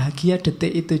iso bahagia detik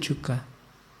itu juga.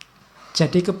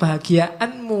 Jadi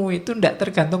kebahagiaanmu itu tidak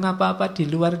tergantung apa-apa di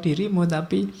luar dirimu,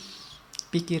 tapi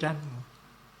pikiranmu.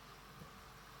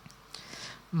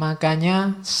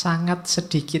 Makanya sangat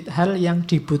sedikit hal yang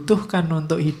dibutuhkan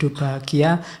untuk hidup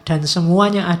bahagia, dan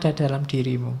semuanya ada dalam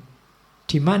dirimu.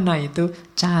 Di mana itu?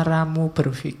 Caramu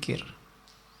berpikir.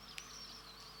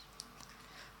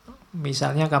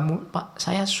 Misalnya kamu, Pak,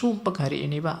 saya sumpek hari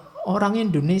ini, Pak. Orang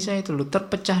Indonesia itu loh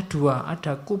terpecah dua.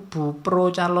 Ada kubu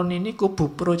pro calon ini,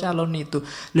 kubu pro calon itu.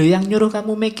 Loh yang nyuruh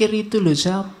kamu mikir itu loh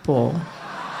siapa?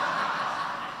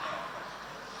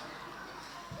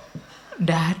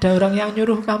 Nggak ada orang yang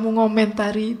nyuruh kamu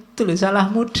ngomentari itu loh.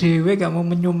 Salahmu dewe kamu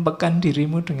menyumpekkan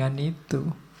dirimu dengan itu.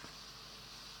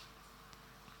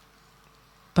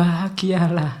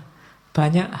 Bahagialah.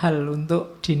 Banyak hal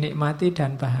untuk dinikmati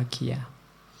dan bahagia.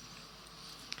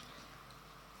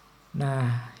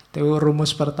 Nah, itu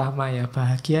rumus pertama ya,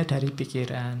 bahagia dari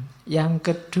pikiran. Yang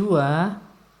kedua,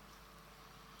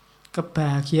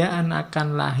 kebahagiaan akan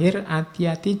lahir,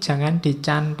 hati-hati jangan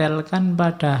dicantelkan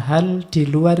pada hal di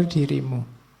luar dirimu.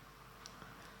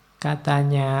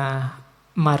 Katanya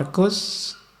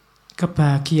Marcus,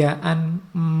 kebahagiaan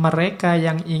mereka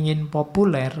yang ingin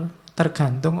populer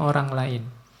tergantung orang lain.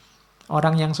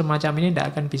 Orang yang semacam ini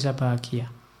tidak akan bisa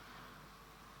bahagia.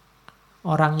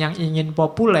 Orang yang ingin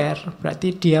populer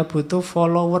berarti dia butuh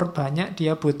follower banyak,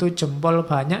 dia butuh jempol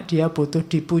banyak, dia butuh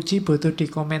dipuji, butuh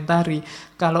dikomentari.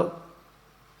 Kalau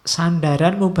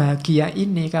sandaranmu bahagia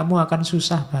ini, kamu akan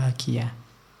susah bahagia.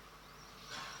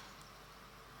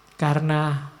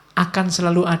 Karena akan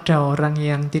selalu ada orang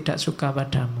yang tidak suka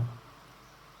padamu.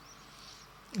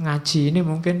 Ngaji ini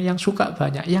mungkin yang suka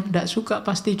banyak, yang tidak suka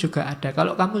pasti juga ada.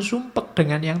 Kalau kamu sumpek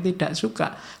dengan yang tidak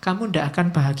suka, kamu tidak akan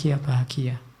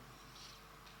bahagia-bahagia.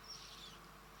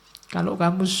 Kalau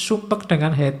kamu sumpek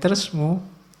dengan hatersmu,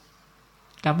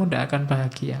 kamu tidak akan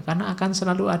bahagia. Karena akan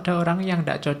selalu ada orang yang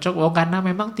tidak cocok. Karena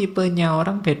memang tipenya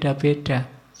orang beda-beda.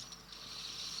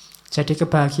 Jadi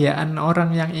kebahagiaan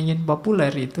orang yang ingin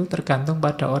populer itu tergantung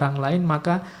pada orang lain.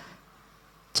 Maka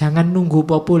jangan nunggu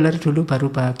populer dulu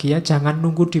baru bahagia. Jangan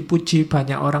nunggu dipuji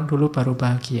banyak orang dulu baru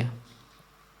bahagia.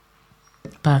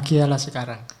 Bahagialah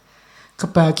sekarang.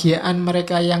 Kebahagiaan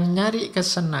mereka yang nyari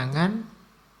kesenangan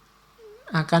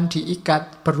akan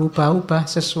diikat, berubah-ubah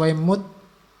sesuai mood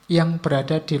yang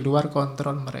berada di luar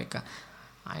kontrol mereka.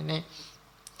 Nah, ini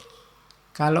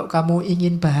kalau kamu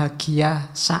ingin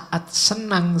bahagia saat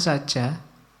senang saja,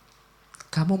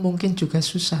 kamu mungkin juga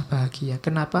susah bahagia.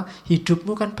 Kenapa?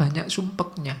 Hidupmu kan banyak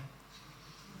sumpeknya,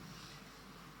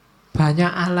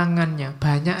 banyak alangannya,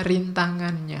 banyak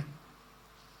rintangannya.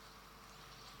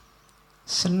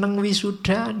 Seneng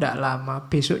wisuda ndak lama,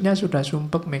 besoknya sudah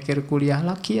sumpek mikir kuliah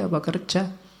lagi apa kerja,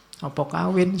 apa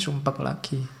kawin, sumpek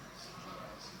lagi.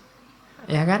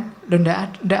 Ya kan?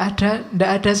 Ndak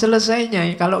ada selesainya.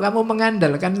 Kalau kamu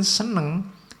mengandalkan seneng,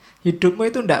 Hidupmu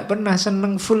itu tidak pernah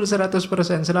seneng full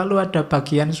 100%, selalu ada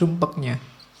bagian sumpeknya.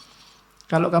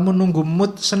 Kalau kamu nunggu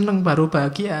mood seneng baru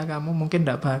bahagia, kamu mungkin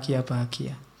tidak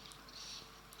bahagia-bahagia.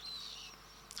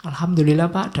 Alhamdulillah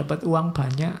Pak, dapat uang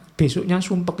banyak. Besoknya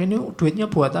sumpek, ini duitnya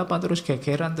buat apa? Terus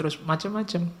gegeran, terus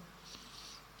macam-macam.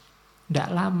 Tidak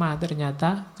lama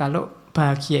ternyata kalau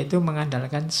bahagia itu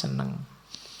mengandalkan seneng.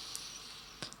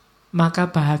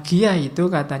 Maka bahagia itu,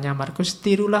 katanya Marcus,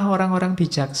 tirulah orang-orang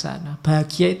bijaksana.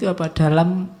 Bahagia itu apa?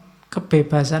 Dalam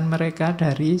kebebasan mereka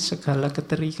dari segala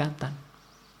keterikatan.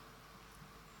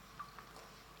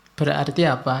 Berarti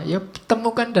apa? Ya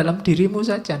temukan dalam dirimu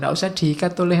saja. Tidak usah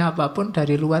diikat oleh apapun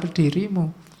dari luar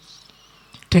dirimu.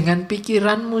 Dengan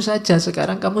pikiranmu saja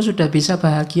sekarang kamu sudah bisa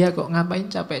bahagia kok. Ngapain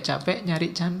capek-capek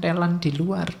nyari cantelan di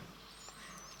luar?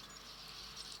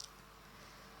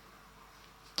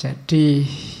 Jadi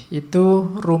itu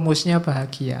rumusnya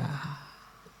bahagia.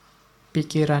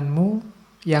 Pikiranmu.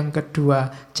 Yang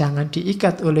kedua, jangan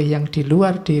diikat oleh yang di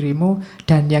luar dirimu.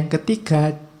 Dan yang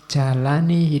ketiga,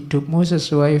 jalani hidupmu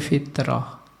sesuai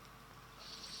fitrah.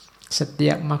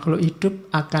 Setiap makhluk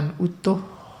hidup akan utuh.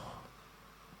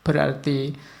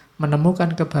 Berarti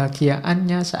menemukan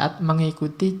kebahagiaannya saat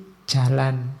mengikuti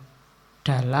jalan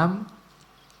dalam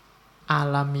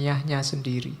alamiahnya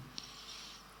sendiri.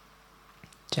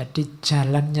 Jadi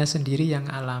jalannya sendiri yang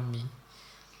alami.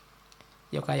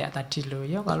 Ya kayak tadi loh,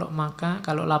 ya kalau makan,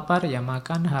 kalau lapar ya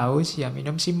makan, haus ya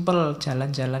minum, simple,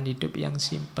 jalan-jalan hidup yang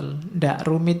simple, ndak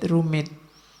rumit-rumit.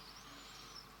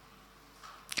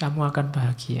 Kamu akan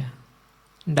bahagia.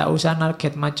 Ndak usah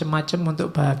target macem-macem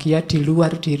untuk bahagia di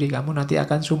luar diri kamu, nanti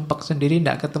akan sumpek sendiri,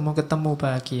 ndak ketemu-ketemu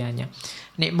bahagianya.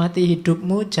 Nikmati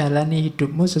hidupmu, jalani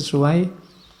hidupmu sesuai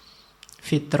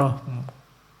fitrahmu.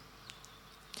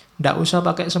 Ndak usah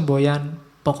pakai semboyan.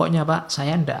 Pokoknya Pak,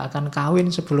 saya ndak akan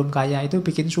kawin sebelum kaya, itu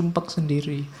bikin sumpek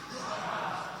sendiri.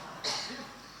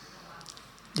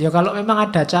 Ya kalau memang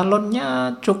ada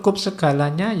calonnya, cukup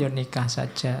segalanya, ya nikah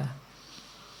saja.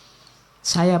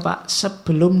 Saya Pak,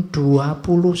 sebelum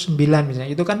 29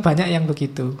 misalnya, itu kan banyak yang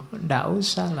begitu. Ndak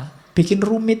usah lah. Bikin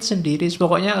rumit sendiri.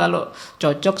 Pokoknya kalau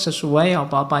cocok sesuai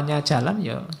apa-apanya jalan,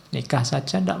 ya nikah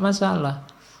saja, ndak masalah.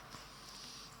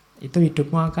 Itu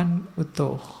hidupmu akan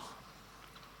utuh.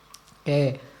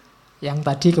 Oke, yang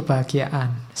tadi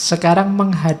kebahagiaan. Sekarang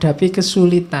menghadapi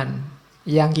kesulitan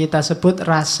yang kita sebut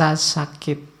rasa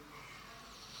sakit.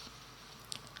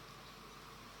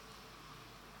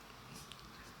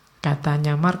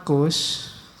 Katanya Marcus,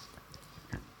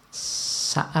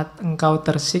 saat engkau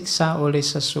tersiksa oleh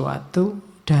sesuatu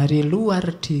dari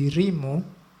luar dirimu,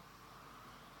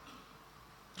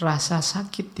 rasa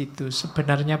sakit itu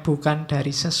sebenarnya bukan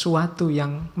dari sesuatu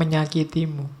yang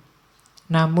menyakitimu,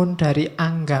 namun dari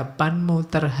anggapanmu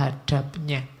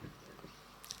terhadapnya.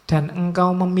 Dan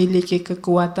engkau memiliki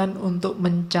kekuatan untuk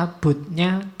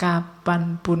mencabutnya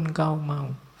kapanpun kau mau.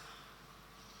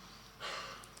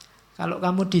 Kalau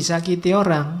kamu disakiti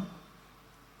orang,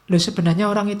 sebenarnya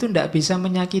orang itu tidak bisa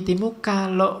menyakitimu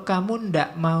kalau kamu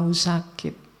tidak mau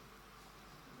sakit.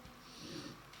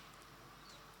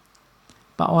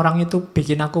 Pak, orang itu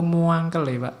bikin aku mangkel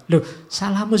ya Pak.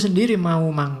 Salahmu sendiri mau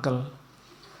mangkel.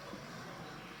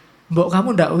 Mbok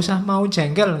kamu ndak usah mau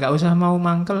jengkel, nggak usah mau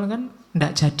mangkel kan,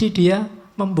 ndak jadi dia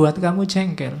membuat kamu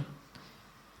jengkel.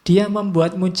 Dia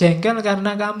membuatmu jengkel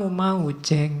karena kamu mau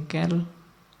jengkel.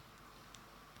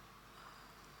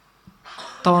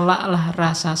 Tolaklah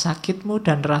rasa sakitmu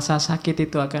dan rasa sakit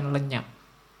itu akan lenyap.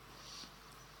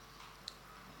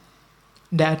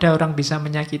 Ndak ada orang bisa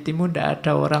menyakitimu, ndak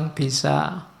ada orang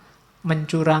bisa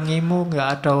mencurangimu,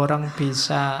 nggak ada orang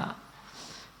bisa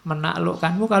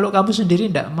menaklukkanmu kalau kamu sendiri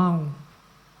tidak mau.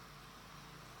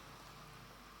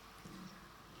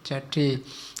 Jadi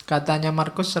katanya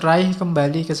Marcus, raih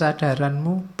kembali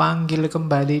kesadaranmu, panggil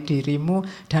kembali dirimu,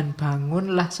 dan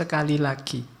bangunlah sekali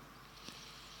lagi.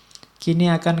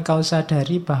 Kini akan kau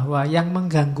sadari bahwa yang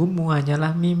mengganggumu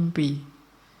hanyalah mimpi.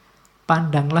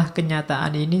 Pandanglah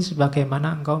kenyataan ini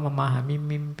sebagaimana engkau memahami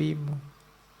mimpimu.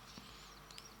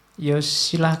 Ya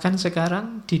silahkan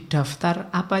sekarang didaftar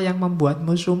apa yang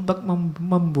membuatmu sumpek,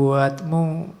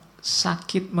 membuatmu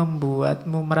sakit,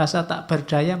 membuatmu merasa tak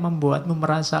berdaya, membuatmu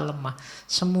merasa lemah.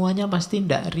 Semuanya pasti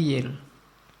tidak real.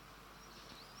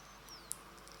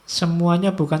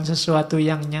 Semuanya bukan sesuatu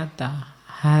yang nyata.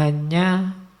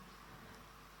 Hanya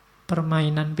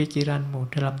permainan pikiranmu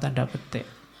dalam tanda petik.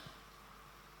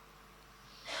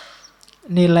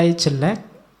 Nilai jelek,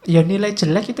 ya nilai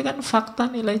jelek itu kan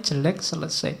fakta, nilai jelek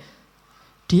selesai.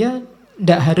 Dia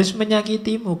tidak harus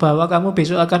menyakitimu bahwa kamu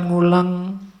besok akan ngulang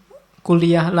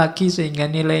kuliah lagi sehingga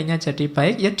nilainya jadi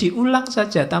baik. Ya diulang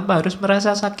saja tanpa harus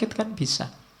merasa sakit kan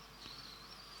bisa.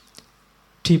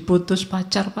 Diputus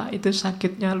pacar, Pak, itu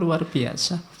sakitnya luar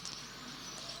biasa.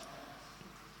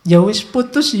 Ya wis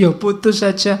putus, ya putus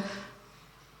saja.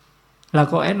 Lah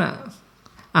kok enak?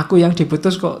 Aku yang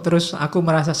diputus kok terus aku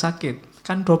merasa sakit.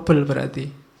 Kan double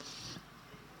berarti.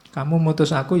 Kamu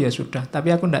mutus aku ya sudah, tapi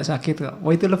aku ndak sakit kok.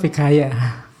 Wah, itu lebih gaya.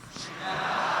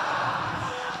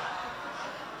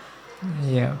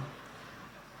 Iya.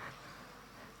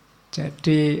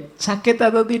 Jadi sakit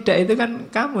atau tidak itu kan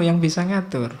kamu yang bisa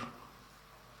ngatur.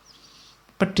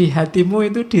 Pedih hatimu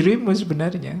itu dirimu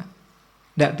sebenarnya.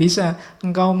 Tidak bisa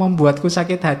engkau membuatku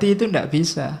sakit hati, itu tidak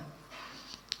bisa.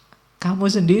 Kamu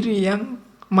sendiri yang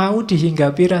mau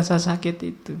dihinggapi rasa sakit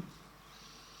itu.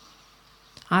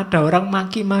 Ada orang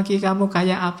maki-maki kamu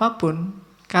kayak apapun,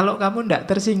 kalau kamu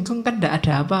tidak tersinggung kan tidak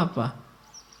ada apa-apa.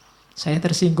 Saya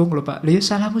tersinggung loh Pak. Lihat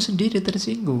salahmu sendiri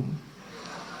tersinggung.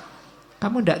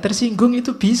 Kamu tidak tersinggung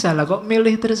itu bisa lah, kok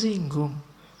milih tersinggung.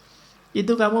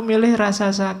 Itu kamu milih rasa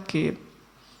sakit.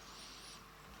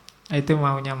 Itu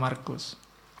maunya Marcus.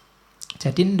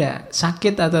 Jadi ndak,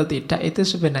 sakit atau tidak itu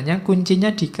sebenarnya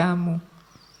kuncinya di kamu.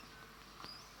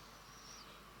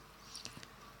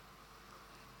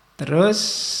 Terus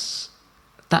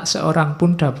tak seorang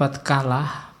pun dapat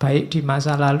kalah, baik di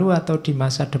masa lalu atau di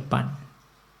masa depan.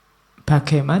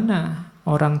 Bagaimana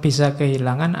orang bisa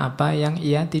kehilangan apa yang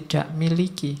ia tidak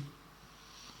miliki?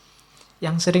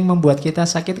 Yang sering membuat kita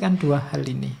sakit kan dua hal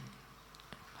ini.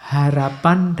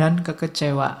 Harapan dan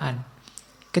kekecewaan.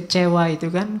 Kecewa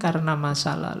itu kan karena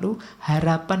masa lalu,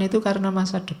 harapan itu karena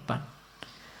masa depan.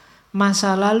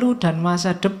 Masa lalu dan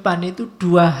masa depan itu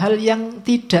dua hal yang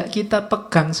tidak kita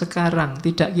pegang sekarang,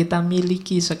 tidak kita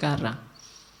miliki sekarang.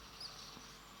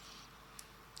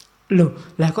 Loh,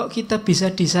 lah kok kita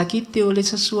bisa disakiti oleh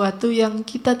sesuatu yang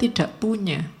kita tidak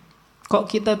punya? Kok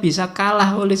kita bisa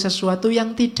kalah oleh sesuatu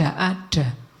yang tidak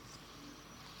ada?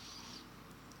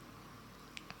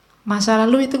 Masa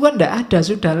lalu itu kan tidak ada,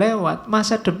 sudah lewat.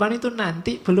 Masa depan itu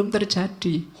nanti, belum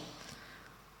terjadi.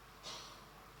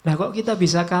 Lah kok kita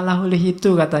bisa kalah oleh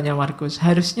itu, katanya Marcus?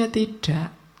 Harusnya tidak.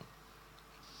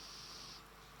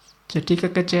 Jadi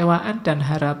kekecewaan dan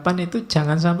harapan itu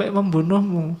jangan sampai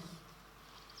membunuhmu.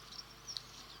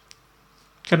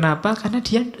 Kenapa? Karena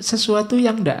dia sesuatu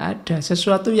yang tidak ada.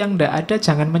 Sesuatu yang tidak ada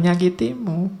jangan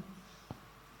menyakitimu.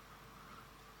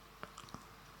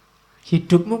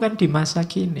 Hidupmu kan di masa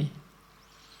kini.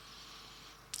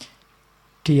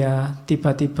 Dia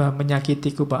tiba-tiba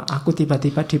menyakitiku, Pak. Aku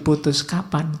tiba-tiba diputus.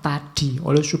 Kapan? Tadi.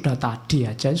 Oleh sudah tadi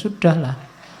aja, sudahlah.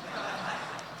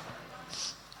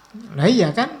 Nah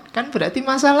iya kan? Kan berarti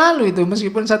masa lalu itu.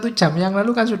 Meskipun 1 jam yang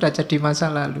lalu kan sudah jadi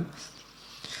masa lalu.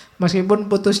 Meskipun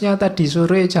putusnya tadi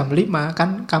sore jam 5,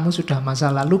 kan kamu sudah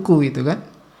masa laluku itu kan?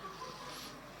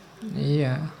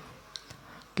 Iya.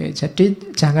 Oke, jadi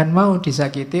jangan mau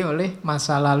disakiti oleh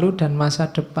masa lalu dan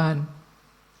masa depan.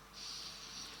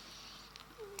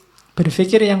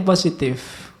 Berpikir yang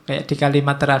positif. Kayak di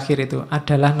kalimat terakhir itu,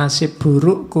 adalah nasib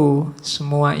burukku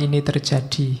semua ini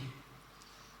terjadi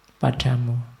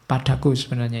padamu. Padaku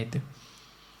sebenarnya itu.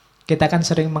 Kita kan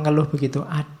sering mengeluh begitu.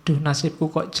 Aduh,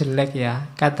 nasibku kok jelek ya.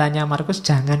 Katanya Marcus,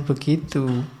 jangan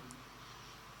begitu.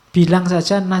 Bilang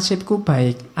saja nasibku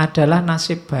baik, adalah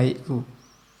nasib baikku.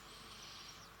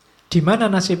 Di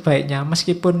mana nasib baiknya?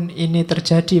 Meskipun ini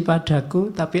terjadi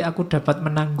padaku, tapi aku dapat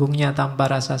menanggungnya tanpa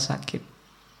rasa sakit.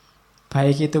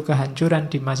 Baik itu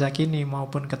kehancuran di masa kini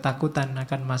maupun ketakutan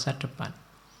akan masa depan.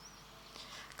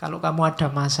 Kalau kamu ada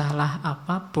masalah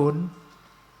apapun,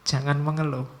 jangan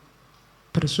mengeluh.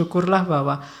 Bersyukurlah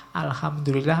bahwa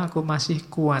alhamdulillah aku masih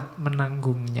kuat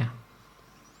menanggungnya.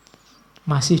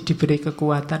 Masih diberi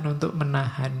kekuatan untuk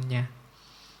menahannya.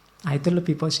 Nah, itu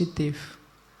lebih positif.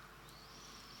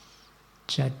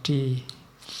 Jadi,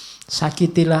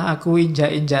 sakitilah aku,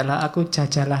 injak-injaklah aku,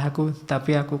 jajalah aku,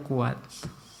 tapi aku kuat.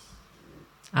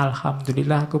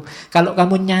 Alhamdulillah aku. Kalau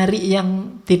kamu nyari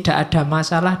yang tidak ada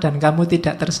masalah dan kamu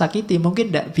tidak tersakiti,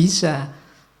 mungkin tidak bisa.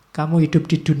 Kamu hidup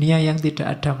di dunia yang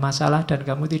tidak ada masalah dan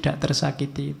kamu tidak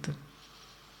tersakiti itu.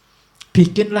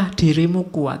 Bikinlah dirimu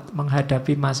kuat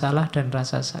menghadapi masalah dan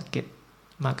rasa sakit.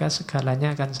 Maka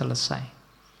segalanya akan selesai.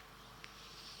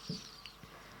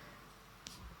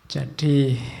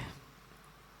 Jadi,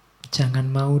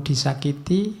 jangan mau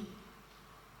disakiti.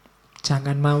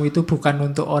 Jangan mau itu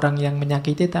bukan untuk orang yang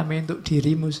menyakiti, tapi untuk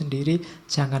dirimu sendiri.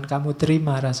 Jangan kamu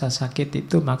terima rasa sakit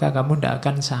itu, maka kamu tidak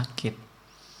akan sakit.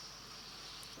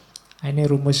 Nah, ini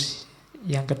rumus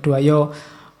yang kedua. Yo,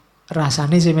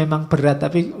 rasanya sih memang berat,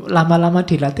 tapi lama-lama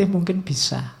dilatih mungkin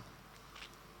bisa.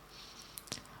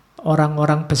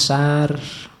 Orang-orang besar,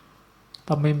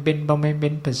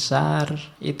 pemimpin-pemimpin besar,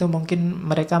 itu mungkin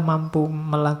mereka mampu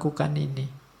melakukan ini.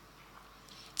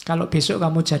 Kalau besok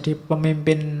kamu jadi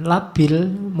pemimpin labil,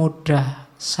 mudah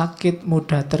sakit,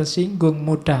 mudah tersinggung,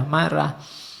 mudah marah,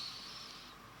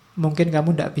 mungkin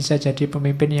kamu tidak bisa jadi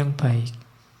pemimpin yang baik.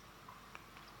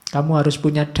 Kamu harus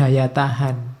punya daya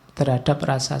tahan terhadap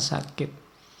rasa sakit.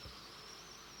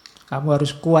 Kamu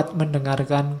harus kuat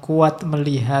mendengarkan, kuat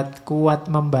melihat, kuat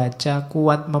membaca,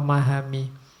 kuat memahami,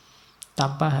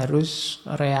 tanpa harus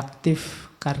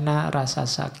reaktif karena rasa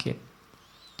sakit.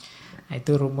 Nah,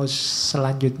 itu rumus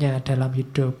selanjutnya dalam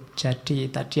hidup.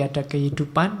 Jadi tadi ada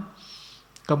kehidupan,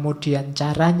 kemudian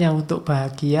caranya untuk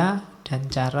bahagia, dan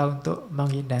cara untuk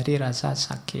menghindari rasa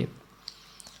sakit.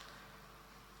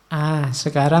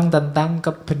 Sekarang tentang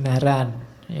kebenaran.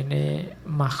 Ini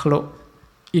makhluk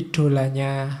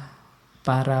idolanya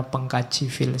para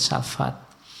pengkaji filsafat.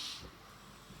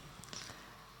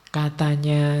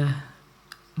 Katanya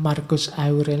Marcus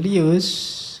Aurelius,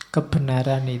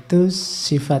 kebenaran itu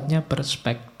sifatnya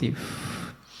perspektif.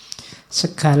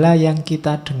 Segala yang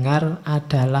kita dengar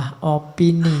adalah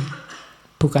opini,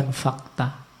 bukan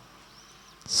fakta.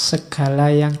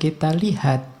 Segala yang kita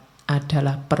lihat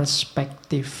adalah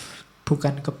perspektif,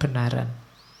 bukan kebenaran.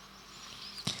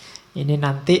 Ini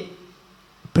nanti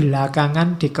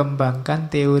belakangan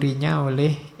dikembangkan teorinya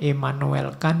oleh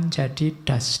Immanuel Kant, jadi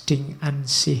das Ding an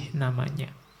sich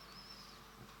namanya.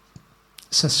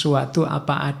 Sesuatu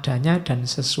apa adanya dan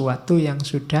sesuatu yang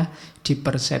sudah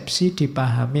dipersepsi,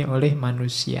 dipahami oleh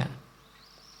manusia.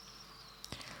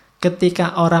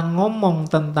 Ketika orang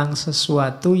ngomong tentang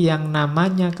sesuatu yang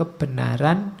namanya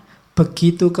kebenaran,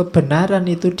 begitu kebenaran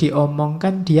itu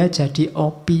diomongkan, dia jadi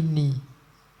opini.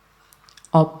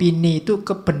 Opini itu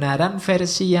kebenaran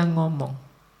versi yang ngomong.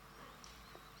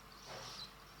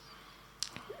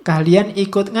 Kalian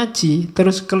ikut ngaji,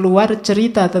 terus keluar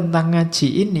cerita tentang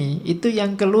ngaji ini, itu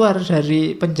yang keluar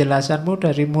dari penjelasanmu,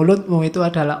 dari mulutmu, itu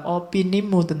adalah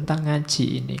opinimu tentang ngaji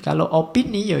ini. Kalau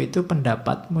opini, yaitu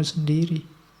pendapatmu sendiri.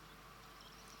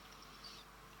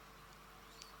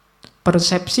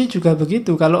 Persepsi juga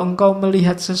begitu. Kalau engkau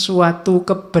melihat sesuatu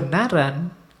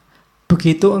kebenaran,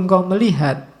 begitu engkau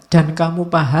melihat dan kamu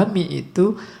pahami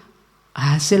itu,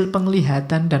 hasil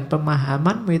penglihatan dan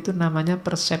pemahamanmu itu namanya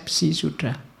persepsi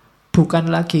sudah.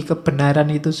 Bukan lagi kebenaran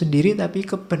itu sendiri, tapi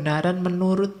kebenaran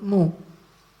menurutmu.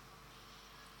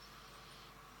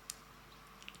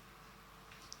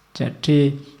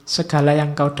 Jadi segala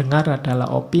yang kau dengar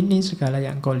adalah opini, segala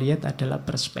yang kau lihat adalah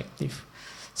perspektif.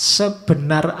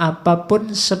 Sebenar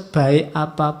apapun, sebaik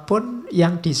apapun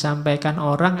yang disampaikan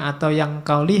orang atau yang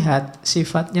kau lihat,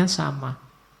 sifatnya sama.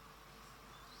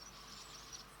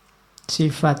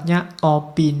 Sifatnya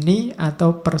opini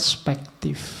atau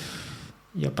perspektif.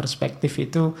 Ya, perspektif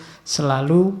itu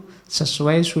selalu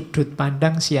sesuai sudut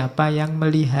pandang siapa yang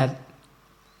melihat.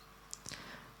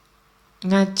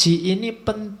 Ngaji ini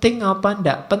penting apa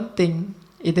enggak penting?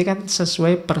 Itu kan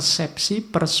sesuai persepsi,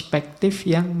 perspektif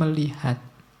yang melihat.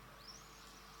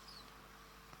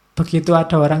 Begitu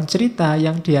ada orang cerita,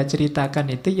 yang dia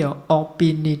ceritakan itu ya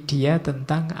opini dia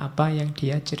tentang apa yang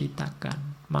dia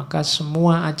ceritakan. Maka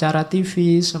semua acara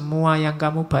TV, semua yang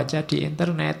kamu baca di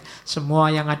internet,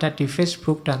 semua yang ada di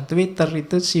Facebook dan Twitter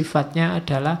itu sifatnya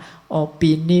adalah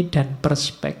opini dan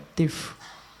perspektif.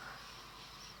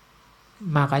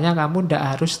 Makanya kamu tidak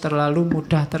harus terlalu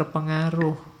mudah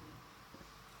terpengaruh.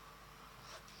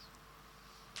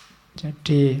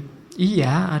 Jadi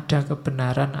iya, ada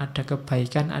kebenaran, ada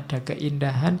kebaikan, ada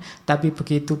keindahan, tapi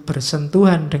begitu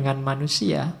bersentuhan dengan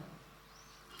manusia,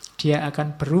 dia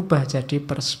akan berubah jadi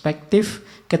perspektif.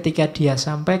 Ketika dia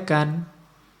sampaikan,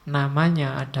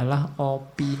 namanya adalah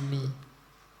opini.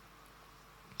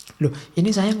 Loh,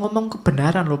 ini saya ngomong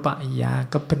kebenaran loh Pak. Iya,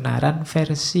 kebenaran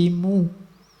versimu.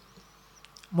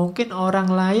 Mungkin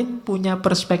orang lain punya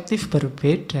perspektif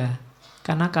berbeda.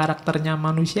 Karena karakternya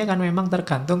manusia kan memang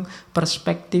tergantung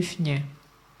perspektifnya.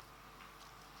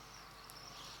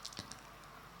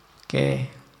 Oke.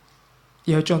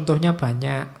 Ya contohnya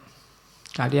banyak.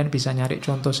 Kalian bisa nyari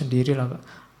contoh sendiri lah Pak.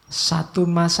 Satu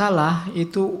masalah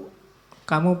itu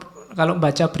kamu kalau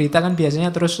baca berita kan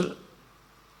biasanya terus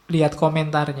lihat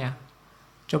komentarnya.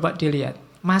 Coba dilihat.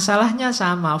 Masalahnya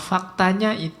sama,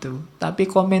 faktanya itu, tapi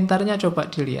komentarnya coba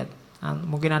dilihat.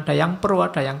 Mungkin ada yang pro,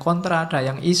 ada yang kontra, ada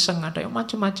yang iseng, ada yang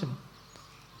macam-macam.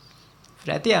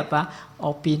 Berarti apa?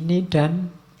 Opini dan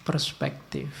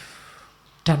perspektif.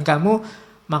 Dan kamu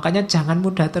makanya jangan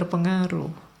mudah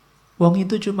terpengaruh. Wong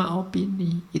itu cuma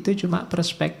opini, itu cuma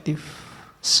perspektif.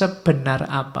 Sebenar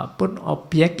apapun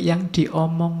objek yang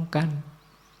diomongkan.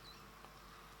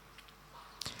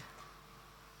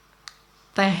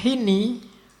 Teh ini,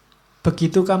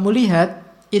 begitu kamu lihat,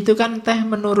 itu kan teh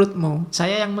menurutmu.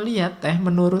 Saya yang melihat teh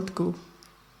menurutku.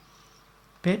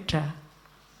 Beda.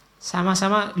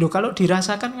 Sama-sama, loh kalau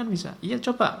dirasakan kan bisa. Iya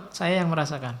coba, saya yang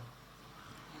merasakan.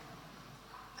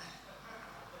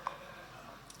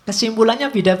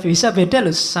 Kesimpulannya bisa beda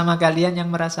loh sama kalian yang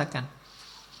merasakan.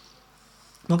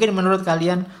 Mungkin menurut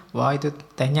kalian, wah itu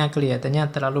tehnya kelihatannya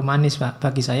terlalu manis Pak.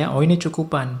 Bagi saya, oh ini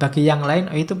cukupan. Bagi yang lain,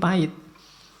 oh itu pahit.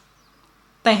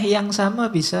 Teh yang sama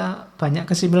bisa banyak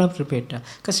kesimpulan berbeda.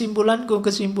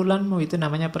 Kesimpulanmu itu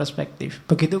namanya perspektif.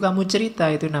 Begitu kamu cerita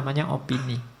itu namanya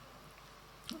opini.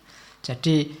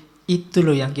 Jadi itu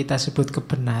loh yang kita sebut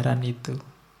kebenaran itu.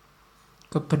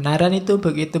 Kebenaran itu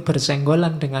begitu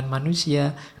bersenggolan dengan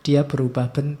manusia, dia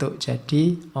berubah bentuk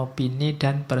jadi opini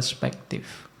dan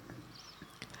perspektif.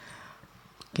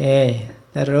 Oke,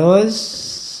 terus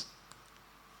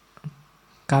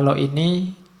kalau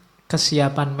ini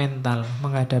kesiapan mental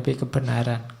menghadapi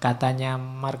kebenaran. Katanya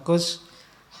Marcus,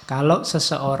 kalau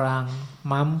seseorang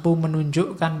mampu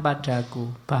menunjukkan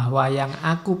padaku bahwa yang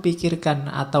aku pikirkan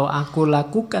atau aku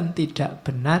lakukan tidak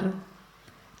benar,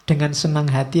 dengan senang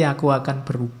hati aku akan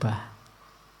berubah.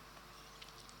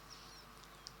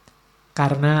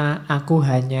 Karena aku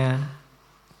hanya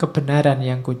kebenaran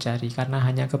yang kucari, karena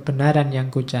hanya kebenaran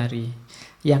yang kucari,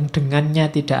 yang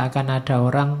dengannya tidak akan ada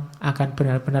orang akan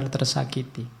benar-benar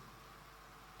tersakiti.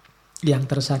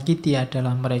 Yang tersakiti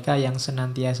adalah mereka yang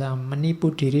senantiasa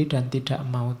menipu diri dan tidak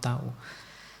mau tahu.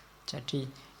 Jadi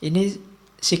ini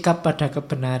sikap pada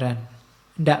kebenaran.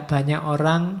 Tidak banyak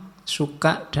orang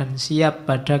suka dan siap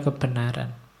pada kebenaran.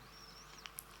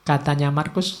 Katanya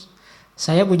Marcus,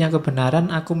 saya punya kebenaran,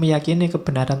 aku meyakini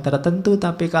kebenaran tertentu,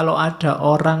 tapi kalau ada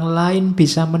orang lain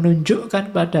bisa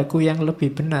menunjukkan padaku yang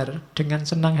lebih benar, dengan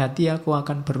senang hati aku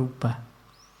akan berubah.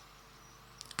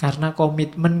 Karena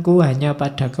komitmenku hanya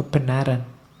pada kebenaran.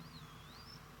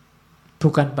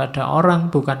 Bukan pada orang,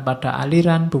 bukan pada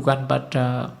aliran, bukan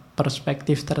pada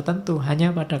perspektif tertentu, hanya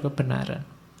pada kebenaran.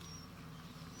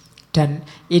 Dan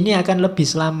ini akan lebih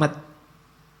selamat.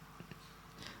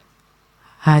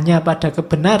 Hanya pada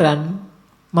kebenaran,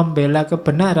 membela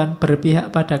kebenaran,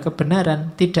 berpihak pada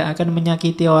kebenaran, tidak akan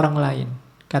menyakiti orang lain,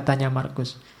 katanya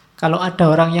Marcus. Kalau ada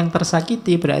orang yang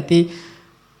tersakiti, berarti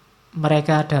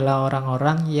mereka adalah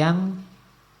orang-orang yang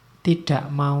tidak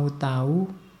mau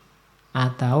tahu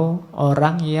atau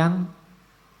orang yang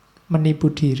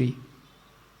menipu diri.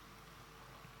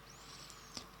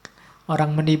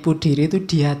 Orang menipu diri itu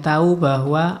dia tahu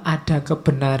bahwa ada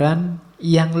kebenaran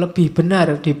yang lebih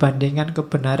benar dibandingkan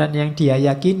kebenaran yang dia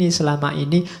yakini selama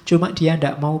ini, cuma dia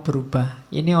tidak mau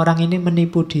berubah. Ini orang ini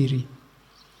menipu diri.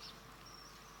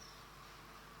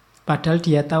 Padahal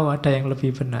dia tahu ada yang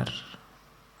lebih benar.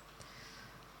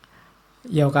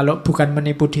 Ya kalau bukan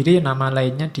menipu diri, nama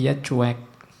lainnya dia cuek,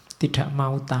 tidak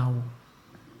mau tahu.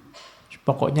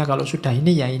 Pokoknya kalau sudah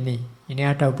ini ya ini. Ini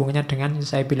ada hubungannya dengan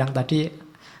saya bilang tadi,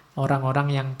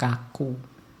 orang-orang yang kaku.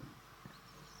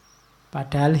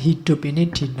 Padahal hidup ini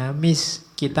dinamis,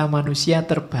 kita manusia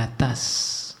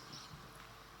terbatas.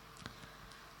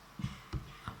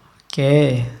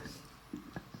 Oke,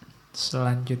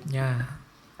 selanjutnya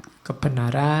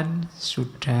kebenaran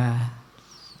sudah.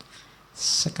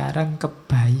 Sekarang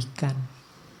kebaikan.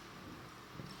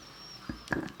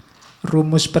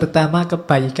 Rumus pertama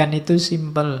kebaikan itu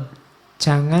simpel.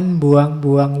 Jangan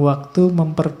buang-buang waktu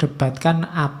memperdebatkan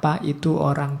apa itu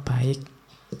orang baik.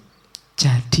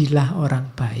 Jadilah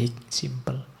orang baik,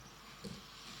 simpel.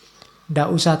 Tidak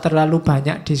usah terlalu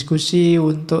banyak diskusi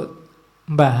untuk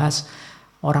membahas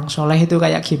orang soleh itu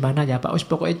kayak gimana ya Pak.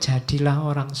 Pokoknya jadilah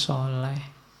orang soleh.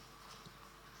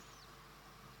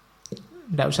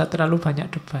 Tidak usah terlalu banyak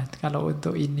debat kalau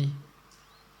untuk ini.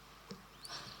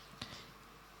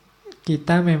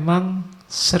 Kita memang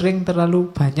sering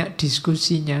terlalu banyak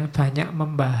diskusinya, banyak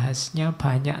membahasnya,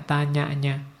 banyak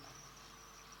tanyanya.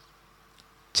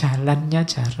 Jalannya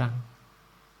jarang.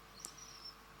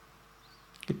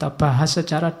 Kita bahas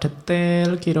secara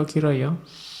detail kira-kira ya.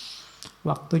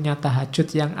 Waktunya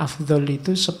tahajud yang afdol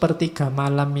itu sepertiga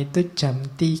malam itu jam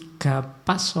 3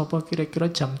 pas, apa kira-kira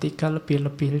jam 3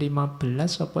 lebih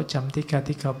 15, apa jam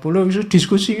 3.30. Itu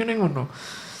diskusi ini ngono.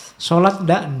 Sholat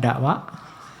ndak Pak.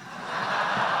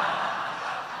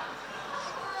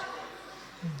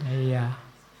 Iya.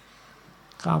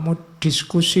 Kamu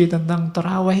diskusi tentang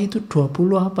tarawih itu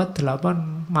 20 apa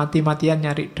 8, mati-matian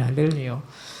nyari dalil ya.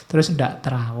 Terus ndak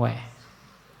tarawih.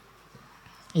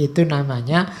 Itu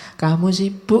namanya kamu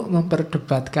sibuk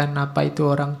memperdebatkan apa itu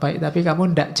orang baik, tapi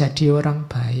kamu tidak jadi orang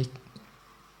baik.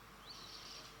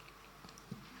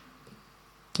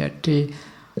 Jadi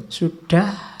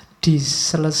sudah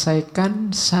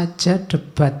diselesaikan saja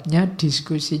debatnya,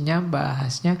 diskusinya,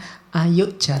 bahasnya.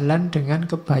 Ayo jalan dengan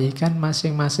kebaikan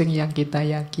masing-masing yang kita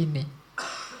yakini.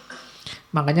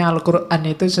 Makanya Al-Quran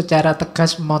itu secara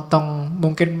tegas motong,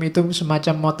 mungkin itu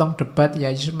semacam motong debat ya.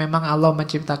 Memang Allah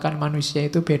menciptakan manusia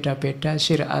itu beda-beda,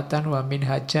 syir'atan wa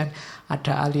minhajan,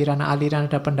 ada aliran-aliran,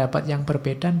 ada pendapat yang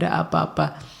berbeda, ndak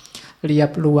apa-apa.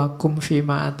 Liyabluwakum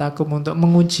fima atakum, untuk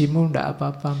mengujimu, ndak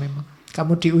apa-apa memang.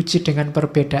 Kamu diuji dengan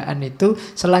perbedaan itu.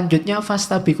 Selanjutnya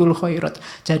fastabiqul khairat.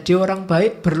 Jadi orang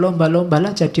baik,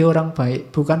 berlomba-lombalah jadi orang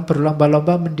baik, bukan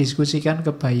berlomba-lomba mendiskusikan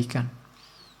kebaikan.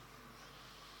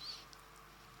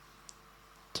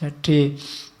 Jadi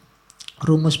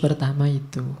rumus pertama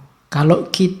itu, kalau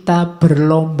kita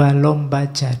berlomba-lomba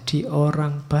jadi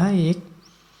orang baik,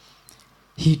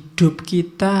 hidup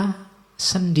kita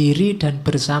sendiri dan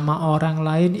bersama orang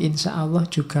lain insya Allah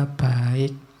juga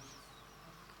baik.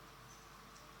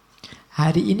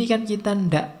 Hari ini kan kita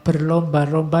tidak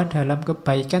berlomba-lomba dalam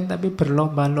kebaikan, tapi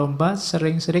berlomba-lomba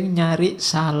sering-sering nyari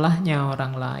salahnya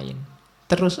orang lain.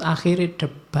 Terus akhirnya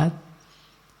debat,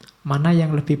 mana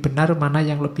yang lebih benar, mana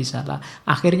yang lebih salah.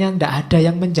 Akhirnya tidak ada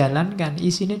yang menjalankan,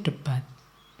 isinya debat.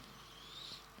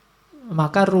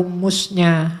 Maka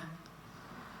rumusnya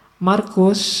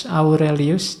Marcus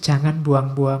Aurelius, jangan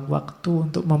buang-buang waktu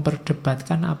untuk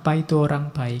memperdebatkan apa itu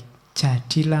orang baik.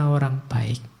 Jadilah orang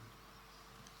baik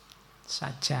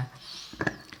saja.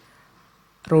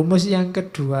 Rumus yang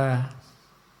kedua,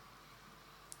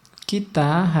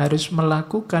 kita harus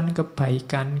melakukan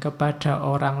kebaikan kepada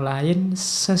orang lain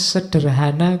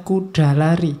sesederhana kuda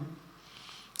lari.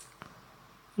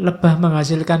 Lebah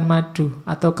menghasilkan madu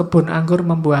atau kebun anggur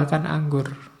membuahkan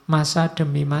anggur, masa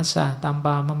demi masa,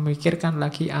 tanpa memikirkan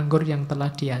lagi anggur yang telah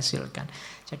dihasilkan.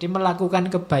 Jadi melakukan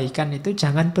kebaikan itu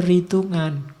jangan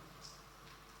perhitungan.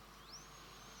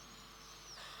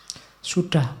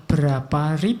 Sudah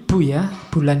berapa ribu ya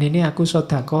bulan ini aku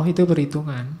sedekah, itu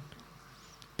perhitungan.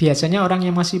 Biasanya orang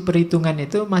yang masih perhitungan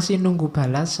itu masih nunggu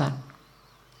balasan.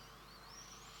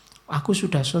 Aku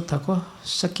sudah sedekah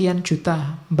sekian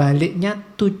juta, baliknya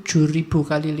 7.000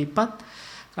 kali lipat.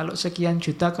 Kalau sekian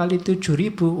juta kali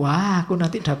 7.000, wah aku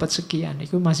nanti dapat sekian.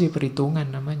 Itu masih perhitungan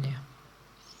namanya.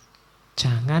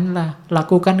 Janganlah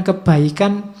lakukan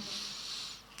kebaikan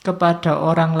kepada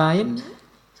orang lain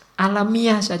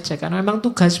alamiah saja, karena memang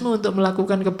tugasmu untuk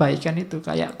melakukan kebaikan itu.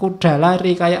 Kayak kuda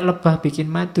lari, kayak lebah bikin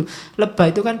madu. Lebah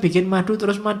itu kan bikin madu,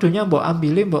 terus madunya mbok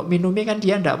ambilin, mbok minumi, kan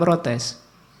dia ndak protes.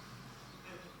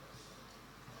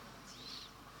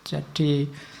 Jadi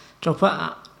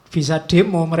coba bisa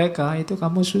demo mereka, itu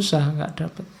kamu susah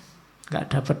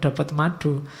nggak dapat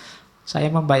madu.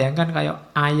 Saya membayangkan kayak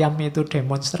ayam itu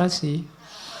demonstrasi,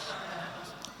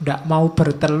 ndak mau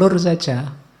bertelur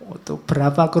saja. Untuk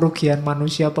berapa kerugian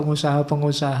manusia,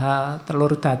 pengusaha-pengusaha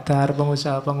telur dadar,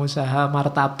 pengusaha-pengusaha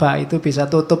martabak itu bisa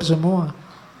tutup semua.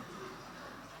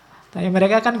 Tapi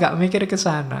mereka kan nggak mikir ke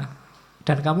sana.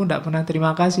 Dan kamu nggak pernah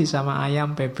terima kasih sama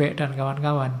ayam, bebek, dan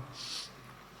kawan-kawan.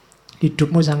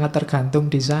 Hidupmu sangat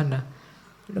tergantung di sana.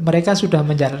 Mereka sudah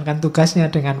menjalankan tugasnya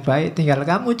dengan baik, tinggal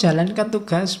kamu jalankan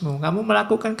tugasmu. Kamu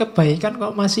melakukan kebaikan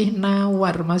kok masih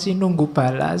nawar, masih nunggu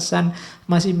balasan,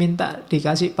 masih minta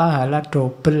dikasih pahala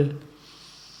double.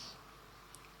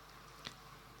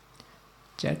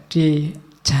 Jadi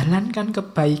jalankan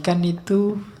kebaikan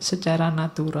itu secara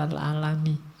natural,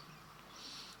 alami.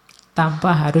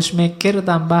 Tanpa harus mikir,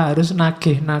 tanpa harus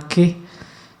nagih-nagih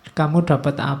kamu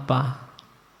dapat apa.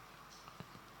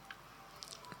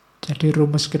 Jadi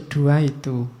rumus kedua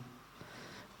itu.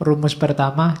 Rumus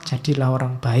pertama, jadilah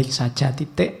orang baik saja,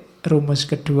 titik. Rumus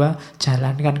kedua,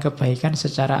 jalankan kebaikan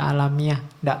secara alamiah.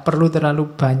 Tidak perlu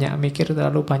terlalu banyak mikir,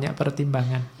 terlalu banyak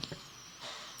pertimbangan.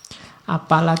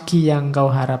 Apalagi yang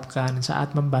engkau harapkan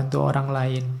saat membantu orang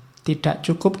lain? Tidak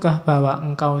cukupkah bahwa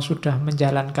engkau sudah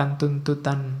menjalankan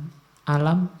tuntutan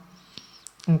alam?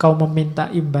 Engkau meminta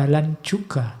imbalan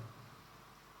juga?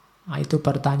 Nah, itu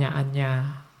pertanyaannya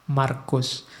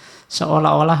Marcus.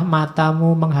 Seolah-olah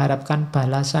matamu mengharapkan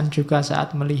balasan juga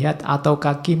saat melihat, atau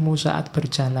kakimu saat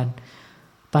berjalan.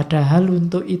 Padahal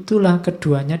untuk itulah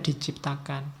keduanya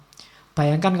diciptakan.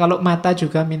 Bayangkan kalau mata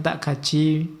juga minta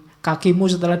gaji,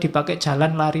 kakimu setelah dipakai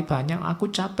jalan lari banyak, aku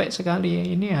capek sekali,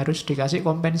 ini harus dikasih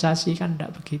kompensasi, kan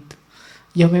tidak begitu.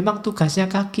 Ya memang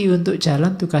tugasnya kaki untuk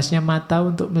jalan, tugasnya mata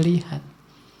untuk melihat.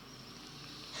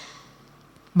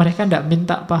 Mereka tidak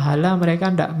minta pahala, mereka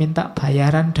tidak minta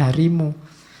bayaran darimu.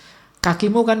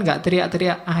 Kakimu kan nggak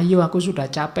teriak-teriak, ayo aku sudah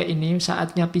capek ini,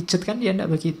 saatnya pijet, kan dia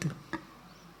tidak begitu.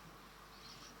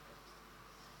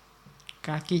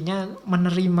 Kakinya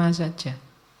menerima saja.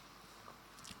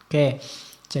 Oke,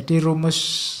 jadi rumus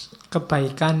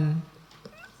kebaikan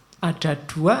ada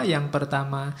dua. Yang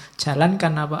pertama,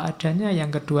 jalankan apa adanya.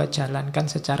 Yang kedua, jalankan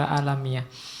secara alamiah.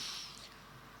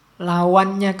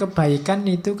 lawannya kebaikan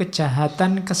itu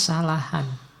kejahatan, kesalahan.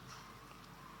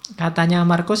 Katanya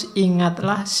Marcus,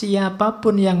 ingatlah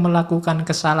siapapun yang melakukan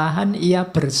kesalahan, ia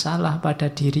bersalah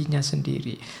pada dirinya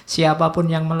sendiri.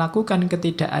 Siapapun yang melakukan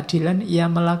ketidakadilan,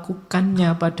 ia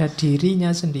melakukannya pada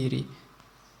dirinya sendiri.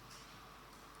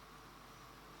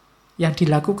 Yang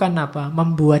dilakukan apa?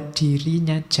 Membuat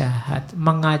dirinya jahat,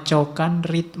 mengacaukan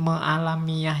ritme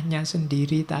alamiahnya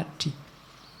sendiri tadi.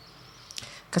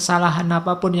 Kesalahan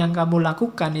apapun yang kamu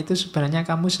lakukan itu sebenarnya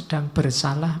kamu sedang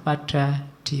bersalah pada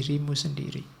dirimu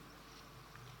sendiri.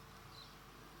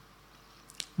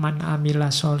 Man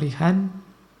amila solihan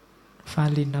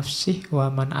fali nafsih wa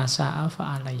man asa'a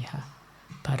fa'alaiha.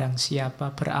 Barang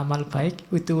siapa beramal baik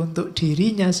itu untuk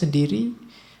dirinya sendiri,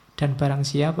 dan barang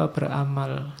siapa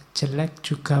beramal jelek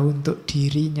juga untuk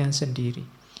dirinya sendiri.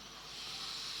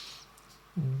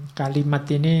 Kalimat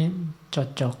ini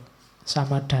cocok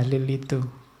sama dalil itu,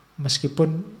 meskipun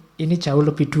ini jauh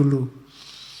lebih dulu,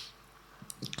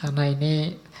 karena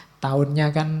ini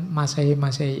tahunnya kan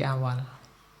Masehi awal.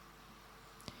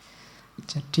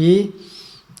 Jadi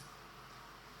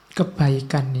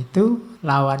kebaikan itu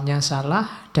lawannya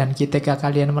salah, dan ketika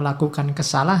kalian melakukan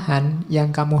kesalahan, yang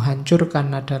kamu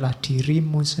hancurkan adalah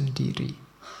dirimu sendiri,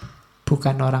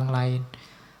 bukan orang lain.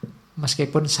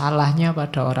 Meskipun salahnya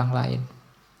pada orang lain.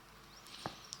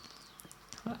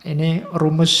 Ini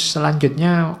rumus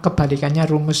selanjutnya, kebalikannya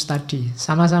rumus tadi.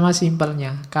 Sama-sama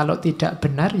simpelnya. Kalau tidak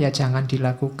benar ya jangan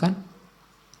dilakukan.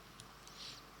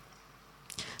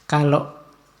 Kalau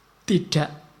tidak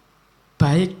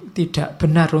baik, tidak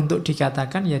benar untuk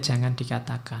dikatakan, ya jangan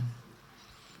dikatakan.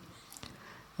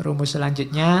 Rumus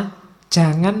selanjutnya,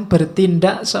 jangan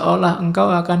bertindak seolah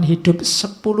engkau akan hidup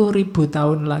 10.000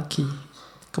 tahun lagi.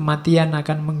 Kematian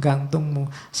akan menggantungmu.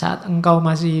 Saat engkau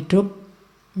masih hidup,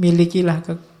 milikilah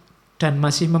dan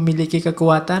masih memiliki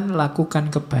kekuatan, lakukan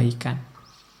kebaikan.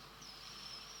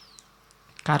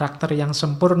 Karakter yang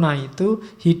sempurna itu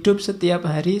hidup setiap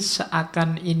hari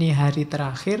seakan ini hari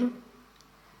terakhir,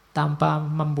 tanpa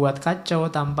membuat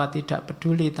kacau, tanpa tidak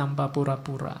peduli, tanpa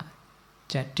pura-pura.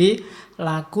 Jadi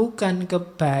lakukan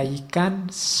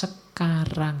kebaikan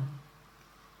sekarang.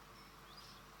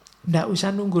 Tidak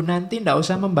usah nunggu nanti, tidak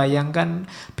usah membayangkan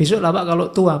besok lah Pak, kalau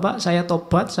tua Pak saya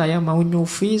tobat, saya mau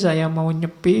nyufi, saya mau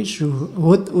nyepi,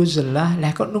 zuhud, uzlah.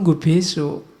 Lah kok nunggu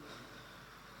besok?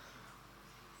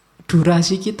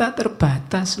 Durasi kita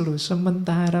terbatas loh,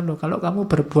 sementara loh. Kalau kamu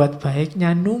berbuat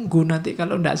baiknya nunggu, nanti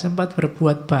kalau tidak sempat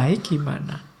berbuat baik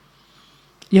gimana?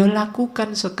 Ya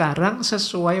lakukan sekarang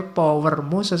sesuai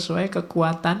powermu, sesuai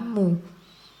kekuatanmu.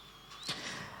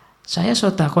 Saya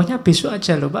sedekahnya besok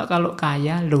aja loh Pak, kalau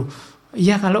kaya loh.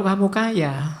 Iya kalau kamu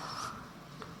kaya.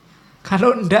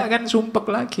 Kalau enggak kan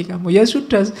sumpek lagi kamu. Ya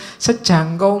sudah,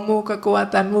 sejangkaumu,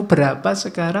 kekuatanmu berapa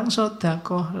sekarang,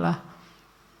 sedekahlah.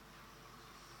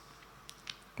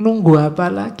 Nunggu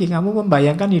apa lagi? Kamu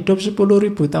membayangkan hidup 10.000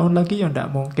 tahun lagi? Ya tidak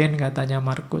mungkin, katanya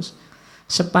Marcus.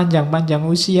 Sepanjang-panjang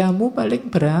usiamu paling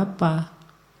berapa?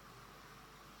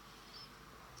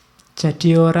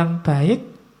 Jadi orang baik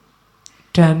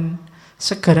dan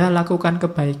segera lakukan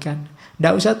kebaikan.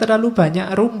 Tidak usah terlalu banyak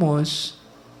rumus.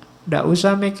 Tidak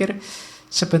usah mikir,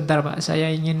 sebentar Pak, saya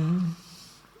ingin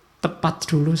tepat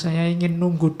dulu, saya ingin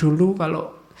nunggu dulu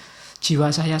kalau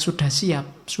jiwa saya sudah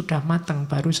siap, sudah matang,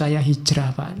 baru saya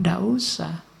hijrah Pak. Tidak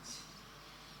usah.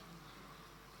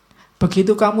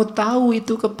 Begitu kamu tahu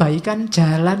itu kebaikan,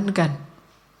 jalankan.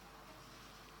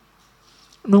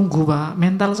 Nunggu Pak,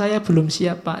 mental saya belum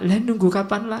siap Pak. Lah nunggu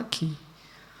kapan lagi?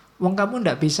 Wong kamu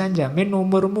tidak bisa jamin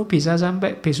umurmu bisa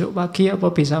sampai besok pagi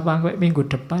apa bisa sampai minggu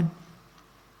depan.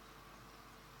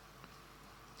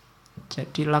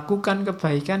 Jadi lakukan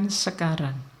kebaikan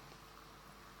sekarang.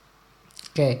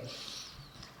 Oke.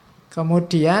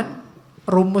 Kemudian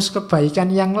rumus kebaikan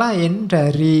yang lain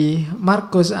dari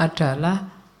Marcus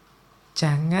adalah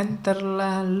jangan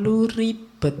terlalu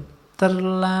ribet,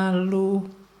 terlalu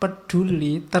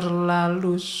peduli,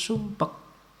 terlalu sumpek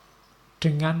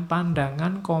dengan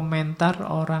pandangan komentar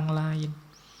orang lain,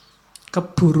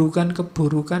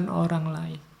 keburukan-keburukan orang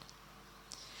lain.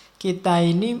 Kita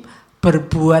ini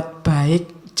berbuat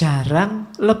baik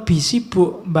jarang, lebih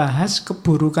sibuk bahas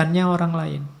keburukannya orang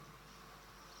lain.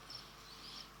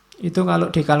 Itu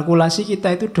kalau dikalkulasi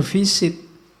kita itu defisit.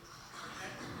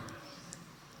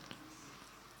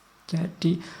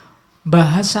 Jadi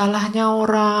bahas salahnya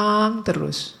orang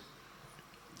terus.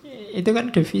 Itu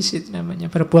kan defisit namanya.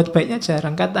 Berbuat baiknya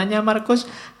jarang. Katanya Marcus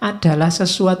adalah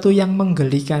sesuatu yang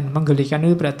menggelikan. Menggelikan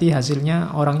itu berarti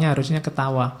hasilnya orangnya harusnya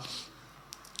ketawa.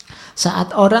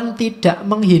 Saat orang tidak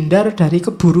menghindar dari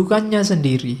keburukannya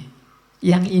sendiri.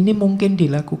 Yang ini mungkin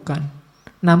dilakukan.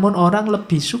 Namun orang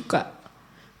lebih suka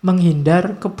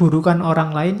menghindar keburukan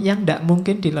orang lain yang tidak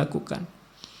mungkin dilakukan.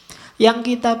 Yang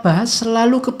kita bahas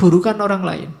selalu keburukan orang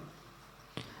lain.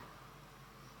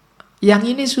 Yang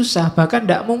ini susah, bahkan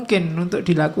tidak mungkin untuk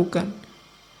dilakukan.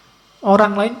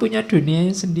 Orang lain punya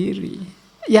dunianya sendiri.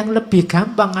 Yang lebih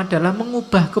gampang adalah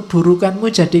mengubah keburukanmu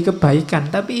jadi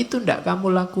kebaikan, tapi itu tidak kamu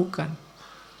lakukan.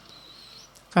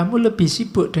 Kamu lebih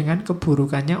sibuk dengan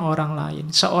keburukannya orang lain.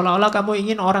 Seolah-olah kamu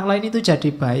ingin orang lain itu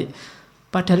jadi baik.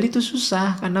 Padahal itu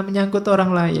susah karena menyangkut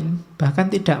orang lain.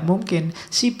 Bahkan tidak mungkin.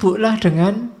 Sibuklah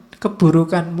dengan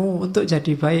keburukanmu untuk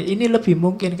jadi baik. Ini lebih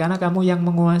mungkin karena kamu yang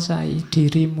menguasai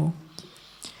dirimu.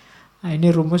 Nah, ini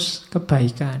rumus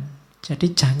kebaikan.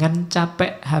 Jadi jangan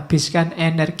capek habiskan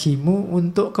energimu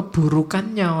untuk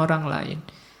keburukannya orang lain.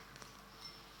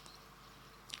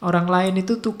 Orang lain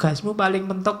itu tugasmu paling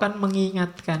mentok kan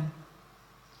mengingatkan.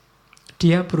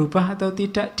 Dia berubah atau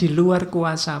tidak di luar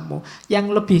kuasamu. Yang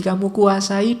lebih kamu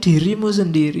kuasai dirimu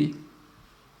sendiri.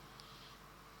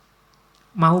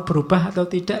 Mau berubah atau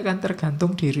tidak kan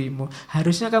tergantung dirimu.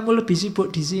 Harusnya kamu lebih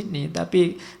sibuk di sini,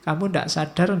 tapi kamu tidak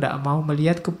sadar, tidak mau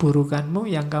melihat keburukanmu.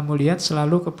 Yang kamu lihat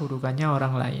selalu keburukannya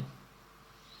orang lain.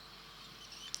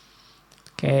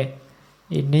 Oke,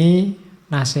 ini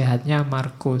nasihatnya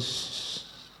Marcus.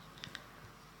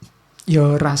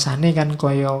 Yo rasane kan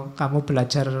koyo kamu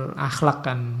belajar akhlak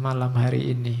kan malam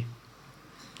hari ini.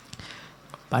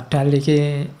 Padahal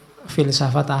ini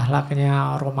filsafat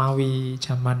akhlaknya Romawi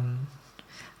zaman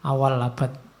awal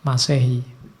abad Masehi,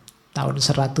 tahun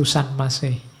 100-an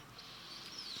Masehi.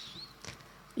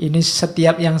 Ini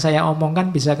setiap yang saya omongkan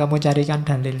bisa kamu carikan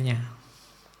dalilnya.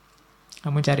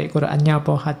 Kamu cari Qur'annya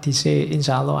apa hadisnya,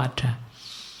 insya Allah ada.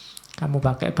 Kamu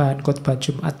pakai bahan khotbah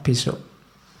Jumat besok.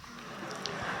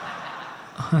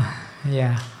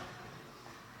 Ya,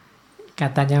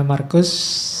 katanya Marcus,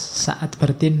 saat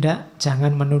bertindak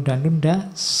jangan menunda-nunda,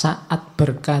 saat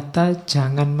berkata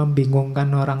jangan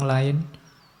membingungkan orang lain,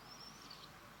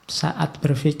 saat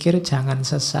berpikir jangan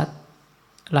sesat,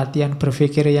 latihan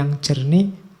berpikir yang jernih,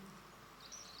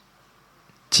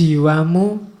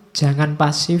 jiwamu jangan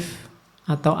pasif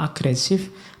atau agresif.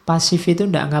 Pasif itu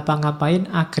tidak ngapa-ngapain,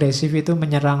 agresif itu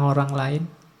menyerang orang lain.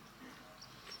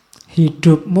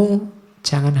 Hidupmu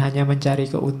jangan hanya mencari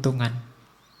keuntungan.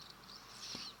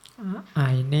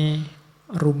 Nah, ini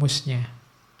rumusnya.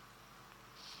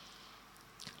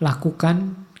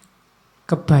 Lakukan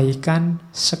kebaikan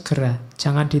segera,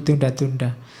 jangan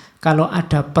ditunda-tunda. Kalau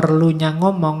ada perlunya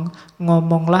ngomong,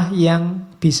 ngomonglah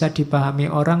yang bisa dipahami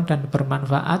orang dan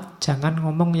bermanfaat. Jangan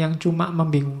ngomong yang cuma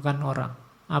membingungkan orang,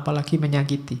 apalagi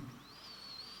menyakiti.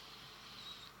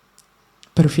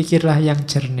 Berpikirlah yang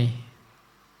jernih.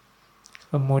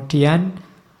 Kemudian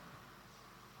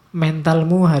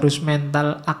mentalmu harus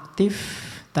mental aktif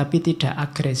tapi tidak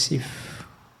agresif,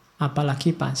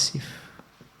 apalagi pasif.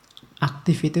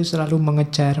 Aktif itu selalu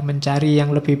mengejar, mencari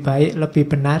yang lebih baik, lebih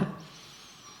benar.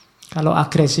 Kalau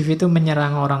agresif itu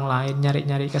menyerang orang lain,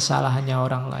 nyari-nyari kesalahannya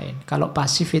orang lain. Kalau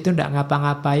pasif itu tidak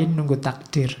ngapa-ngapain, nunggu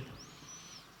takdir.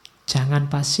 Jangan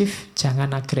pasif,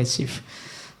 jangan agresif.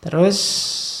 Terus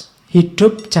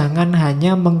hidup jangan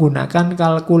hanya menggunakan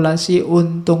kalkulasi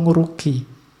untung rugi.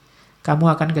 Kamu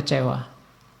akan kecewa.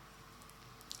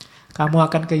 Kamu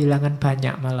akan kehilangan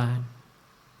banyak malahan.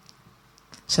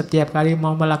 Setiap kali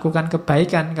mau melakukan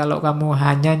kebaikan, kalau kamu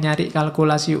hanya nyari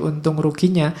kalkulasi untung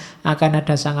ruginya, akan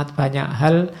ada sangat banyak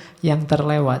hal yang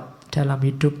terlewat dalam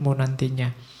hidupmu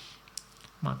nantinya.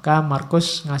 Maka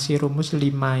Marcus ngasih rumus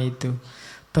 5 itu.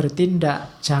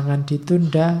 Bertindak jangan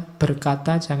ditunda,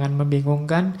 berkata jangan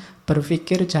membingungkan,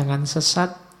 berpikir jangan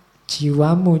sesat,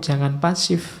 jiwamu jangan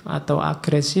pasif atau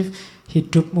agresif,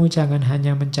 hidupmu jangan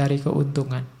hanya mencari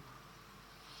keuntungan.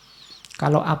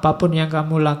 Kalau apapun yang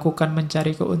kamu lakukan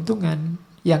mencari keuntungan,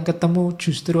 yang ketemu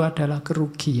justru adalah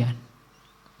kerugian.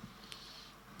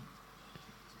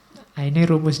 Nah, ini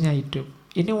rumusnya hidup.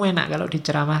 Ini enak kalau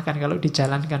diceramahkan, kalau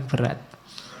dijalankan berat.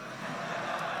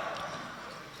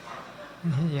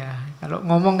 Ya, kalau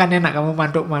ngomong kan enak, kamu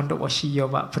mantuk-mantuk, oh iya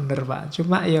Pak, bener Pak.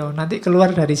 Cuma ya nanti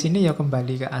keluar dari sini ya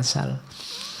kembali ke asal.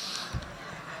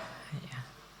 Ya.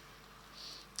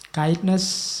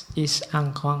 Kindness is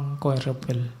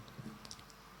unconquerable.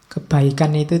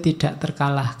 Kebaikan itu tidak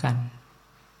terkalahkan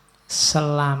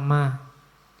selama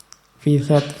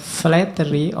without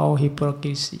flattery or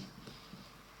hypocrisy.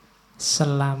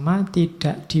 Selama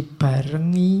tidak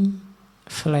dibarengi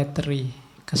flattery,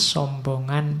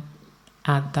 kesombongan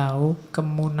atau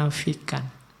kemunafikan.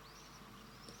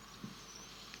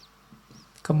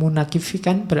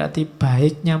 Kemunafikan berarti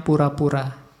baiknya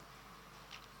pura-pura.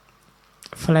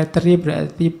 Flattery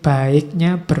berarti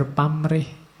baiknya berpamrih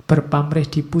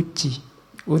dipuji.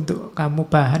 untuk kamu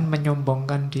bahan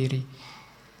menyombongkan diri.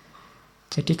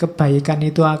 Jadi kebaikan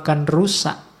itu akan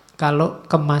rusak kalau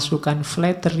kemasukan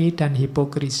flattery dan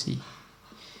hipokrisi.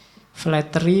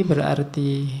 Flattery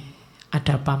berarti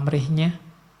ada pamrihnya,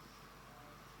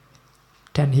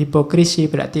 dan hipokrisi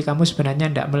berarti kamu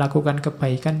sebenarnya tidak melakukan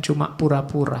kebaikan, cuma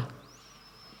pura-pura.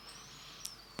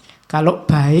 Kalau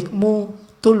baikmu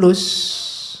tulus,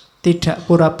 tidak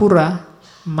pura-pura,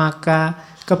 maka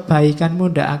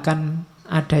kebaikanmu tidak akan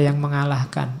ada yang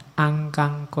mengalahkan.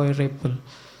 Unconquerable.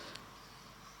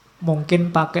 Mungkin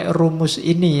pakai rumus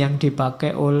ini yang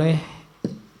dipakai oleh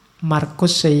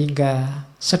Marcus, sehingga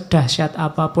sedahsyat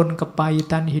apapun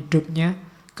kepahitan hidupnya,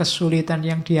 kesulitan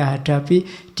yang dia hadapi,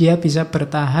 dia bisa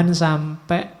bertahan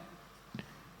sampai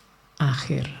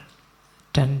akhir.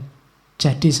 Dan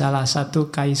jadi salah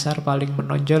satu kaisar paling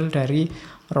menonjol dari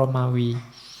Romawi.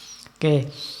 Oke,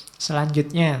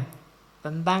 selanjutnya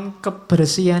tentang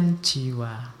kebersihan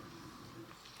jiwa.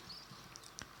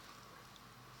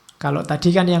 Kalau tadi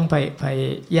kan yang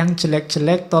baik-baik, yang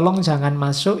jelek-jelek tolong jangan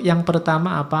masuk. Yang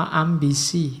pertama apa?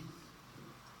 Ambisi.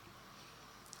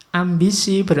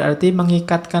 Ambisi berarti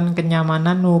mengikatkan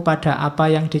kenyamananmu pada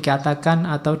apa yang dikatakan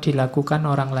atau dilakukan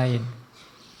orang lain.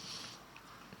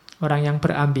 Orang yang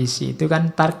berambisi itu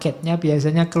kan targetnya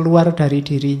biasanya keluar dari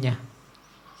dirinya.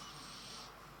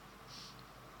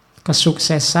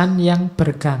 Kesuksesan yang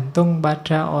bergantung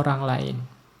pada orang lain.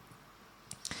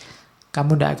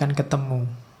 Kamu tidak akan ketemu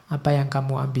apa yang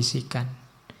kamu ambisikan.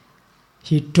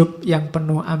 Hidup yang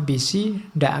penuh ambisi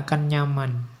tidak akan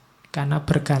nyaman, karena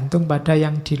bergantung pada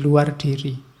yang di luar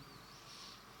diri.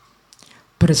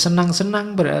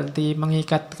 Bersenang-senang berarti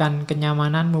mengikatkan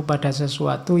kenyamananmu pada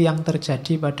sesuatu yang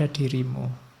terjadi pada dirimu.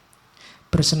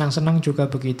 Bersenang-senang juga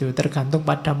begitu, tergantung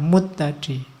pada mood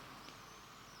tadi.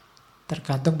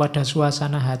 Tergantung pada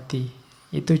suasana hati.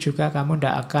 Itu juga kamu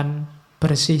tidak akan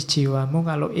bersih jiwamu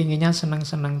kalau inginnya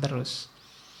senang-senang terus.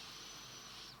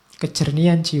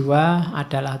 Kejernihan jiwa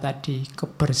adalah tadi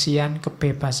kebersihan,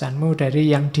 kebebasanmu dari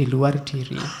yang di luar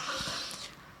diri.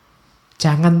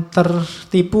 Jangan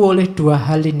tertipu oleh dua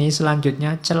hal ini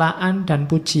selanjutnya. Celaan dan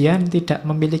pujian tidak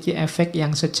memiliki efek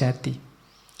yang sejati.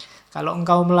 Kalau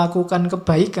engkau melakukan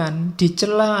kebaikan,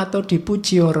 dicela atau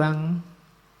dipuji orang,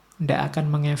 tidak akan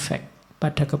mengefek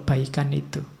pada kebaikan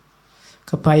itu.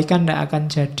 Kebaikan tidak akan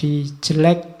jadi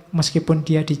jelek meskipun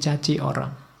dia dicaci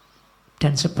orang.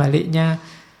 Dan sebaliknya,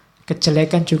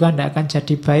 kejelekan juga tidak akan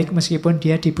jadi baik meskipun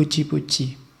dia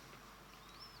dipuji-puji.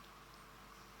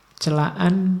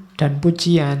 Celaan dan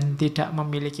pujian tidak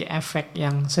memiliki efek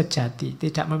yang sejati,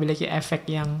 tidak memiliki efek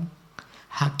yang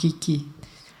hakiki.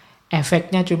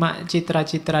 Efeknya cuma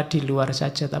citra-citra di luar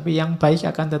saja, tapi yang baik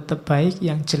akan tetap baik,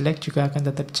 yang jelek juga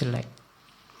akan tetap jelek.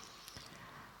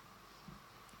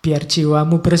 Biar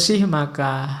jiwamu bersih,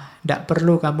 maka tidak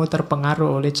perlu kamu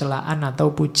terpengaruh oleh celaan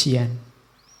atau pujian.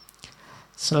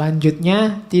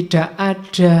 Selanjutnya, tidak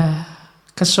ada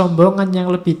kesombongan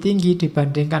yang lebih tinggi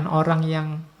dibandingkan orang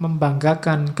yang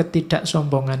membanggakan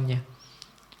ketidaksombongannya,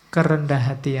 kerendah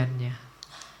hatiannya.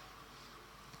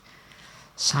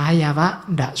 Saya pak,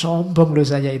 tidak sombong loh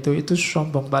saya itu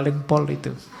sombong paling pol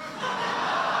itu.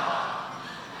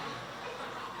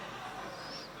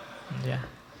 Ya.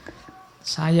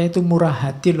 Saya itu murah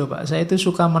hati loh pak, saya itu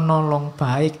suka menolong,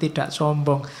 baik, tidak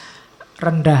sombong.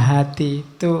 Rendah hati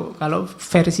itu kalau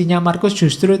versinya Marcus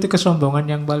justru itu kesombongan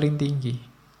yang paling tinggi.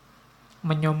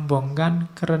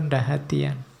 Menyombongkan kerendah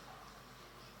hatian.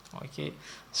 Oke,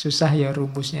 susah ya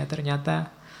rumusnya. Ternyata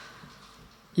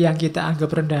yang kita anggap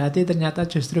rendah hati ternyata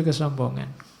justru kesombongan.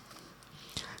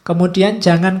 Kemudian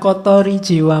jangan kotori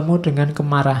jiwamu dengan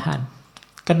kemarahan.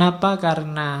 Kenapa?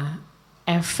 Karena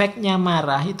efeknya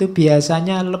marah itu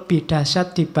biasanya lebih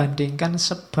dahsyat dibandingkan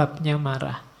sebabnya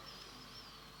marah.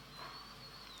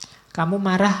 Kamu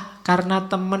marah karena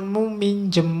temenmu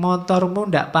minjem motormu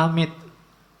ndak pamit.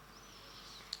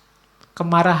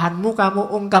 Kemarahanmu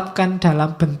kamu ungkapkan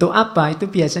dalam bentuk apa? Itu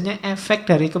biasanya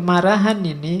efek dari kemarahan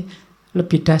ini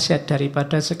lebih dahsyat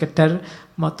daripada sekedar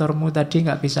motormu tadi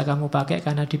nggak bisa kamu pakai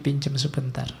karena dipinjam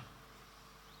sebentar.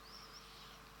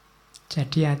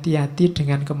 Jadi hati-hati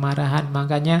dengan kemarahan.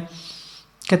 Makanya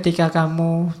ketika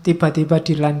kamu tiba-tiba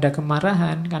dilanda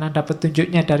kemarahan, karena dapat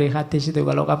tunjuknya dari hadis itu,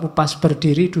 kalau kamu pas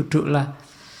berdiri, duduklah.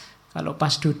 Kalau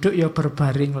pas duduk, ya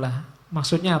berbaringlah.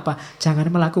 Maksudnya apa? Jangan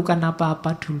melakukan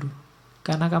apa-apa dulu,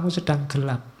 karena kamu sedang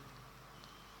gelap.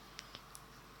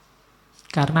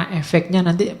 Karena efeknya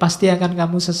nanti pasti akan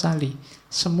kamu sesali.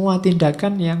 Semua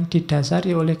tindakan yang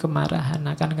didasari oleh kemarahan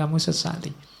akan kamu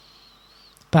sesali.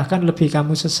 Bahkan lebih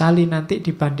kamu sesali nanti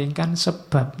dibandingkan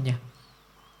sebabnya.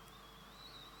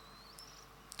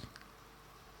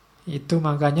 Itu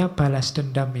makanya balas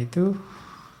dendam itu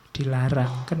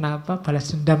dilarang. Kenapa?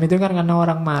 Balas dendam itu kan karena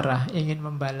orang marah, ingin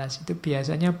membalas. Itu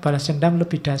biasanya balas dendam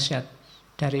lebih dahsyat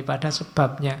daripada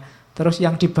sebabnya. Terus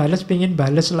yang dibalas ingin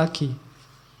balas lagi.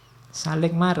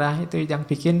 Saling marah itu yang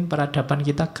bikin peradaban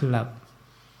kita gelap.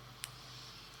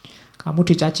 Kamu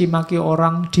dicaci maki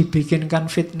orang, dibikinkan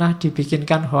fitnah,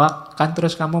 dibikinkan hoak, kan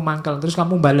terus kamu mangkel, terus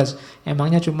kamu balas.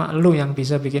 Emangnya cuma lu yang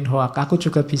bisa bikin hoak, aku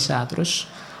juga bisa. Terus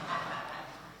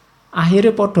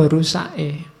akhirnya podo rusak.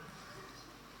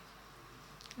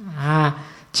 Nah,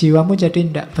 jiwamu jadi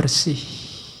tidak bersih.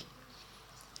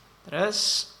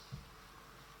 Terus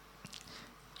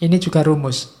ini juga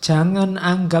rumus. Jangan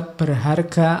anggap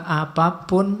berharga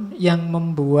apapun yang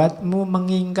membuatmu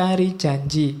mengingkari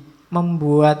janji,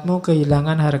 membuatmu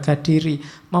kehilangan harga diri,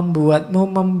 membuatmu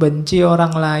membenci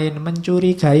orang lain,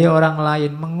 mencurigai orang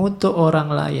lain, mengutuk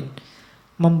orang lain,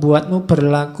 membuatmu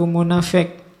berlaku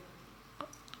munafik,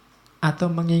 atau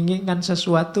menginginkan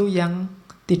sesuatu yang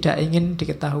tidak ingin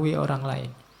diketahui orang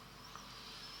lain.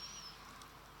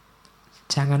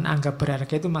 Jangan anggap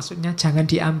berharga itu maksudnya jangan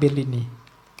diambil ini.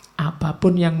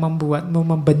 Apapun yang membuatmu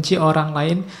membenci orang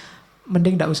lain,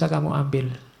 mending tidak usah kamu ambil.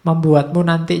 Membuatmu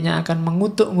nantinya akan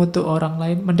mengutuk-ngutuk orang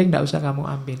lain, mending tidak usah kamu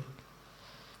ambil.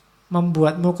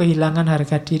 Membuatmu kehilangan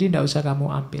harga diri, tidak usah kamu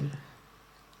ambil.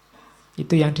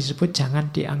 Itu yang disebut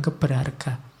jangan dianggap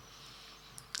berharga.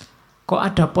 Kok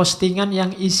ada postingan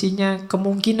yang isinya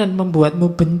kemungkinan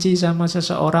membuatmu benci sama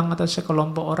seseorang atau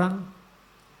sekelompok orang,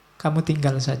 kamu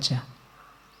tinggal saja.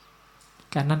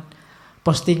 Karena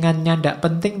postingannya tidak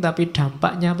penting tapi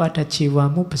dampaknya pada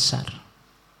jiwamu besar.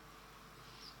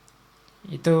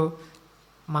 Itu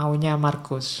maunya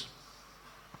Marcus.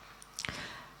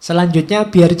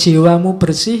 Selanjutnya, biar jiwamu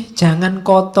bersih, jangan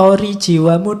kotori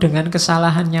jiwamu dengan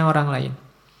kesalahannya orang lain.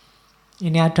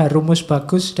 Ini ada rumus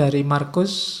bagus dari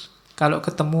Marcus. Kalau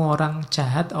ketemu orang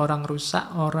jahat, orang rusak,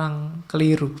 orang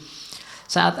keliru,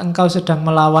 saat engkau sedang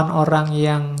melawan orang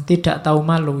yang tidak tahu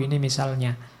malu, ini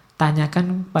misalnya,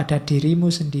 tanyakan pada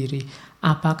dirimu sendiri,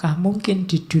 apakah mungkin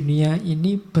di dunia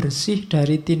ini bersih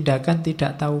dari tindakan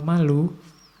tidak tahu malu?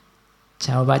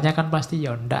 Jawabannya kan pasti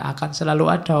ya, tidak. Akan selalu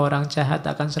ada orang jahat,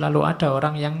 akan selalu ada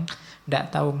orang yang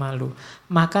tidak tahu malu.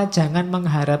 Maka jangan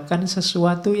mengharapkan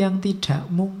sesuatu yang tidak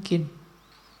mungkin.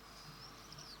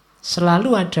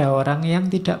 Selalu ada orang yang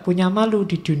tidak punya malu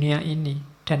di dunia ini.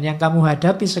 Dan yang kamu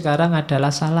hadapi sekarang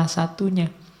adalah salah satunya.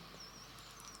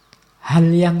 Hal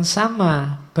yang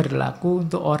sama berlaku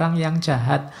untuk orang yang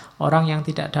jahat, orang yang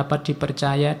tidak dapat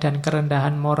dipercaya, dan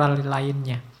kerendahan moral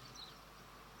lainnya.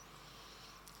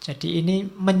 Jadi ini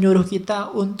menyuruh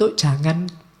kita untuk jangan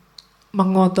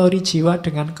mengotori jiwa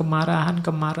dengan kemarahan,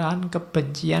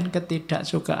 kebencian,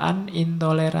 ketidaksukaan,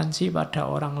 intoleransi pada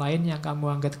orang lain yang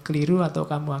kamu anggap keliru atau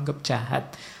kamu anggap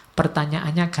jahat.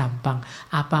 Pertanyaannya gampang,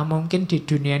 apa mungkin di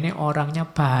dunia ini orangnya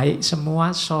baik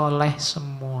semua, soleh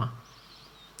semua?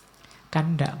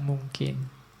 Kan tidak mungkin.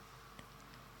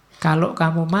 Kalau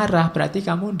kamu marah berarti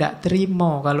kamu tidak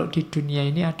terima kalau di dunia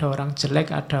ini ada orang jelek,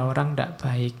 ada orang tidak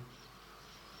baik.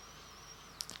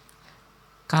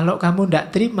 Kalau kamu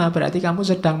tidak terima berarti kamu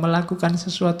sedang melakukan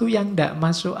sesuatu yang tidak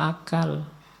masuk akal.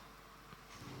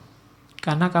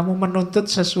 Karena kamu menuntut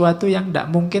sesuatu yang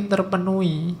tidak mungkin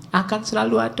terpenuhi. Akan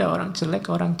selalu ada orang jelek,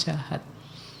 orang jahat.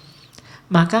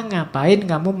 Maka ngapain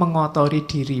kamu mengotori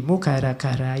dirimu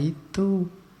gara-gara itu?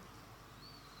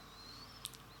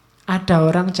 Ada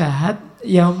orang jahat,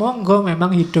 ya monggo,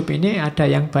 memang hidup ini ada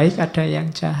yang baik, ada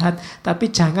yang jahat. Tapi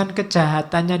jangan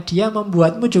kejahatannya dia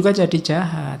membuatmu juga jadi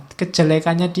jahat.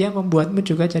 Kejelekannya dia membuatmu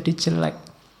juga jadi jelek.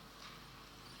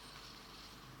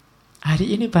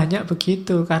 Hari ini banyak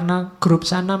begitu, karena grup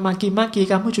sana maki-maki,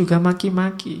 kamu juga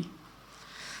maki-maki.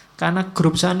 Karena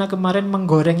grup sana kemarin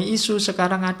menggoreng isu,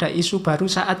 sekarang ada isu baru,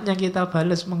 saatnya kita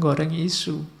balas menggoreng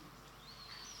isu.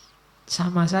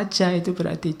 Sama saja, itu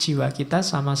berarti jiwa kita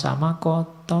sama-sama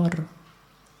kotor.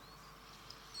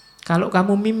 Kalau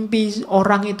kamu mimpi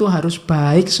orang itu harus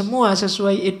baik semua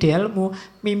sesuai idealmu,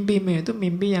 mimpimu itu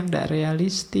mimpi yang tidak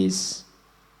realistis.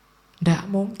 Tidak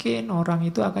mungkin orang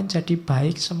itu akan jadi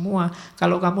baik semua.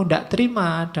 Kalau kamu tidak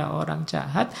terima ada orang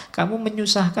jahat, kamu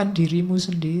menyusahkan dirimu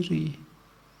sendiri.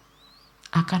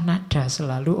 Akan ada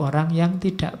selalu orang yang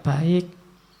tidak baik.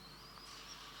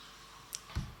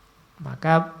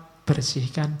 Maka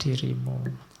bersihkan dirimu.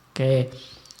 Oke.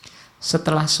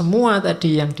 Setelah semua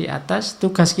tadi yang di atas,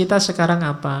 tugas kita sekarang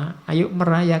apa? Ayo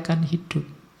merayakan hidup.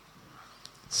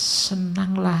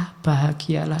 Senanglah,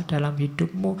 bahagialah dalam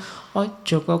hidupmu.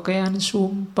 Ojo kokean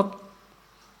sumpek.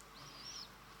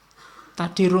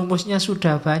 Tadi rumusnya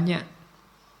sudah banyak.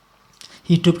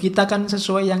 Hidup kita kan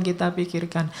sesuai yang kita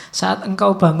pikirkan. Saat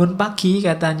engkau bangun pagi,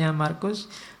 katanya Marcus,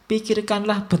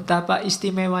 pikirkanlah betapa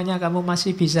istimewanya kamu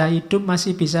masih bisa hidup,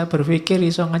 masih bisa berpikir,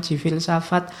 iso ngaji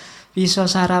filsafat, iso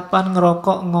sarapan,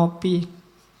 ngerokok, ngopi,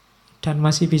 dan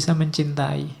masih bisa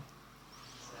mencintai.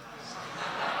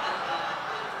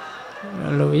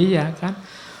 Loh iya kan?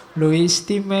 Loh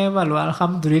istimewa, loh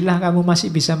alhamdulillah kamu masih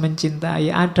bisa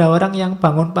mencintai. Ada orang yang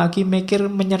bangun pagi mikir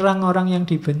menyerang orang yang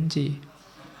dibenci.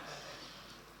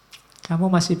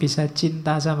 Kamu masih bisa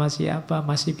cinta sama siapa,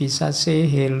 masih bisa say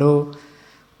hello,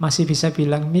 masih bisa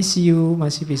bilang miss you,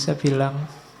 masih bisa bilang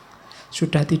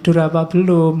sudah tidur apa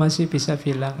belum, masih bisa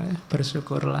bilang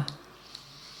bersyukurlah.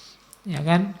 Ya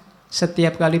kan?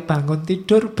 Setiap kali bangun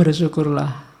tidur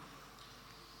bersyukurlah.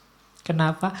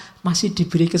 Kenapa? Masih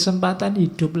diberi kesempatan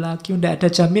hidup lagi. Tidak ada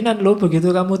jaminan loh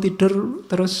begitu kamu tidur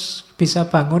terus bisa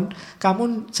bangun.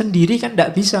 Kamu sendiri kan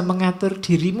tidak bisa mengatur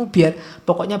dirimu biar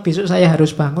pokoknya besok saya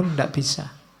harus bangun. Tidak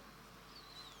bisa.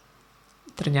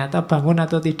 Ternyata bangun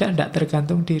atau tidak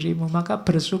tergantung dirimu. Maka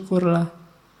bersyukurlah.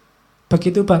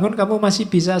 Begitu bangun kamu masih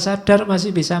bisa sadar, masih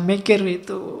bisa mikir,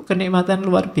 itu kenikmatan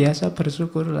luar biasa.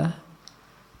 Bersyukurlah.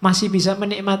 Masih bisa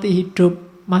menikmati hidup.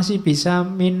 Masih bisa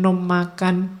minum,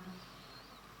 makan.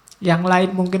 Yang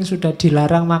lain mungkin sudah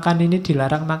dilarang makan ini,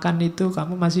 dilarang makan itu,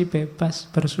 kamu masih bebas,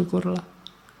 bersyukurlah.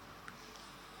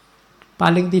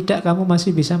 Paling tidak kamu masih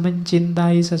bisa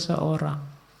mencintai seseorang.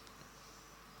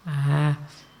 Nah,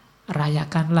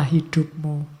 rayakanlah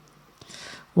hidupmu.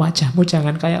 Wajahmu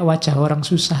jangan kayak wajah orang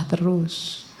susah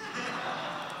terus.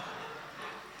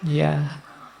 Ya,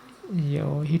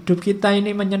 hidup kita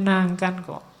ini menyenangkan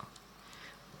kok.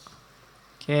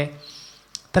 Oke.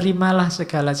 Terimalah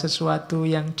segala sesuatu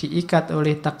yang diikat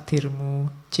oleh takdirmu.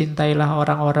 Cintailah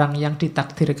orang-orang yang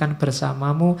ditakdirkan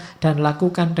bersamamu dan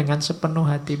lakukan dengan sepenuh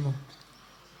hatimu.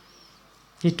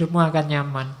 Hidupmu akan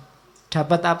nyaman.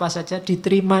 Dapat apa saja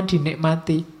diterima,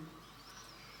 dinikmati.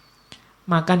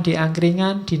 Makan di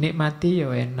angkringan, dinikmati,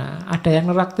 ya enak. Ada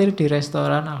yang neraktir di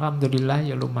restoran, alhamdulillah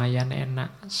ya lumayan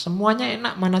enak. Semuanya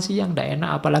enak, mana sih yang tidak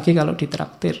enak, apalagi kalau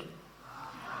ditraktir.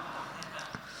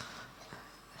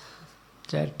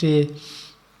 Jadi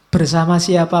bersama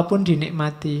siapapun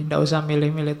dinikmati, tidak usah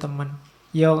milih-milih teman.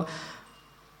 Yo,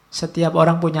 setiap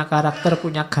orang punya karakter,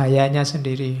 punya gayanya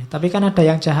sendiri. Tapi kan ada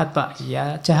yang jahat, Pak.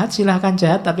 Ya, jahat silahkan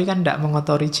jahat, tapi kan tidak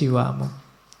mengotori jiwamu.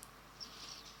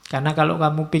 Karena kalau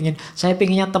kamu saya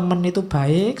pinginnya teman itu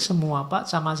baik semua, Pak,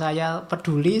 sama saya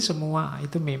peduli semua,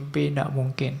 itu mimpi, tidak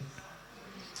mungkin.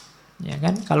 Ya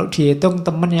kan? Kalau dihitung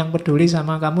teman yang peduli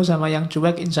sama kamu sama yang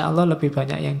cuek, insya Allah lebih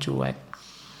banyak yang cuek.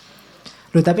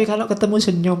 Loh, tapi kalau ketemu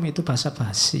senyum itu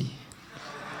basa-basi.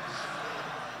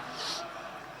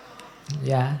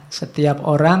 Ya, setiap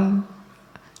orang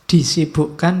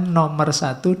disibukkan nomor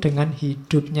satu dengan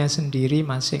hidupnya sendiri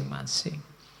masing-masing.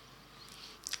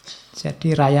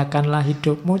 Jadi rayakanlah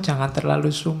hidupmu, jangan terlalu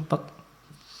sumpek.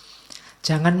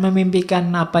 Jangan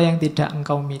memimpikan apa yang tidak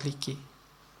engkau miliki.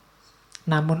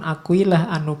 Namun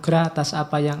akuilah anugerah atas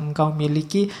apa yang engkau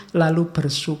miliki, lalu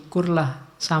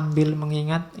bersyukurlah. Sambil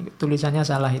mengingat, tulisannya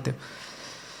salah itu.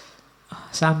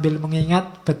 Sambil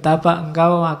mengingat betapa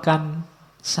engkau akan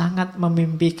sangat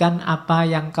memimpikan apa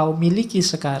yang kau miliki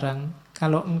sekarang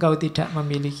kalau engkau tidak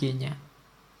memilikinya.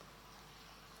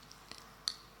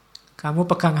 Kamu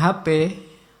pegang HP,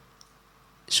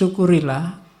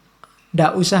 syukurilah.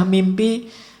 Tidak usah mimpi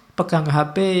pegang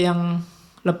HP yang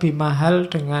lebih mahal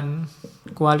dengan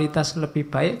kualitas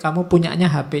lebih baik. Kamu punyanya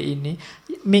HP ini,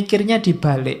 mikirnya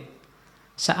dibalik.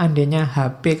 Seandainya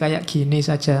HP kayak gini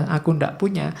saja aku ndak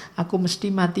punya, aku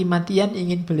mesti mati-matian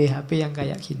ingin beli HP yang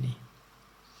kayak gini.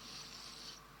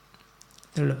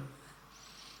 Itu loh.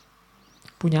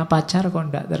 Punya pacar kok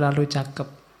ndak terlalu cakep.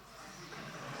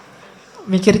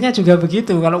 Mikirnya juga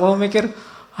begitu. Kalau kamu mikir,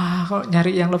 kok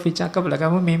nyari yang lebih cakep lah,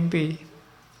 kamu mimpi.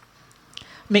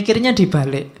 Mikirnya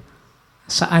dibalik.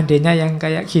 Seandainya yang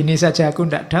kayak gini saja aku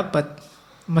ndak dapat,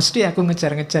 mesti aku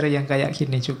ngejar-ngejar yang kayak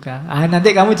gini juga. Nanti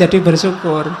kamu jadi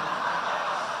bersyukur.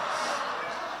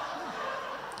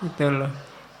 Gitu loh.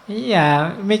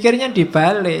 Iya, mikirnya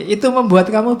dibalik. Itu membuat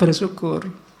kamu bersyukur.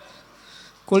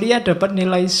 Kuliah dapat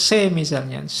nilai C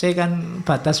misalnya. C kan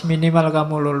batas minimal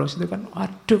kamu lulus. Itu kan,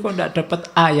 waduh kok enggak dapat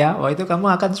A ya. Wah, itu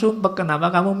kamu akan sumpek.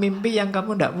 Kenapa? Kamu mimpi yang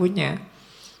kamu enggak punya.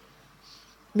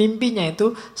 Mimpinya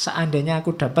itu seandainya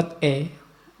aku dapat E,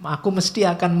 aku mesti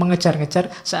akan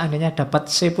mengejar-ngejar, seandainya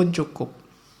dapat C pun cukup.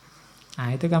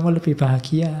 Nah, itu kamu lebih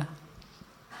bahagia.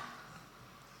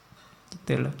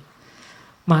 Gitu loh.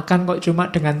 Makan kok cuma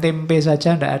dengan tempe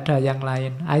saja, tidak ada yang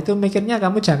lain. Nah, itu mikirnya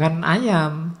kamu jangan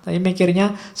ayam, tapi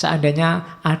mikirnya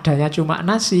seandainya adanya cuma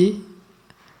nasi,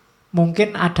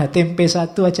 Mungkin ada tempe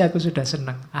satu aja aku sudah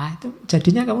senang. Itu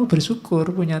jadinya kamu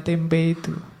bersyukur punya tempe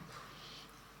itu.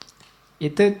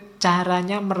 Itu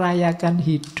caranya merayakan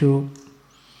hidup.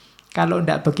 Kalau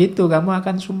tidak begitu, kamu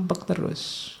akan sumpek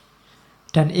terus.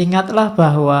 Dan ingatlah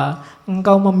bahwa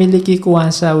engkau memiliki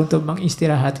kuasa untuk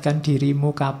mengistirahatkan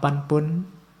dirimu kapanpun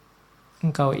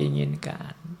engkau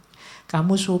inginkan.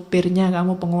 Kamu supirnya,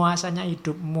 kamu penguasanya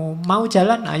hidupmu. Mau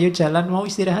jalan, ayo jalan. Mau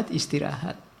istirahat,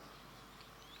 istirahat.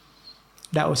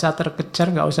 Tidak usah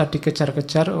terkejar, nggak usah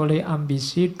dikejar-kejar oleh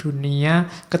ambisi,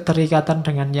 dunia, keterikatan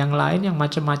dengan yang lain, yang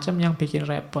macam-macam yang bikin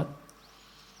repot.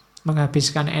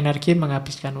 Menghabiskan energi,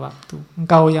 menghabiskan waktu.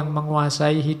 Engkau yang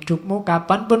menguasai hidupmu,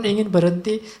 kapanpun ingin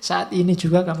berhenti, saat ini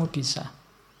juga kamu bisa.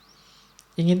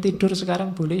 Ingin tidur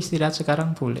sekarang boleh, istirahat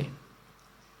sekarang boleh.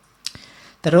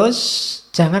 Terus,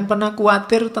 jangan pernah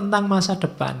khawatir tentang masa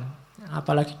depan.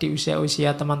 Apalagi di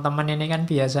usia-usia teman-teman ini kan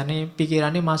biasanya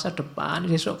pikirannya masa depan,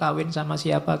 besok kawin sama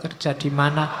siapa, kerja di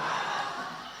mana.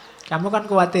 Kamu kan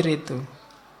khawatir itu.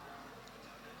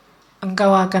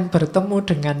 Engkau akan bertemu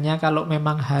dengannya kalau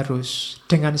memang harus.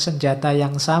 Dengan senjata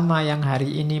yang sama yang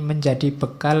hari ini menjadi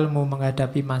bekalmu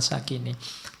menghadapi masa kini.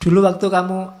 Dulu waktu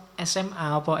kamu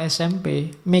SMA atau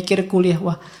SMP, mikir kuliah,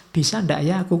 wah bisa ndak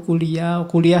ya aku kuliah?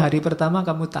 Kuliah hari pertama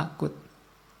kamu takut.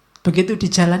 Begitu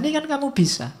dijalani kan kamu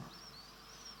bisa.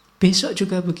 Besok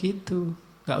juga begitu,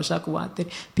 gak usah khawatir.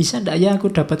 Bisa ndak ya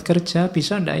aku dapat kerja,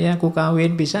 bisa ndak ya aku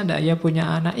kawin, bisa ndak ya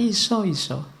punya anak, iso.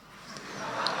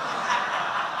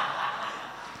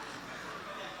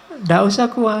 Ndak usah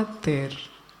khawatir,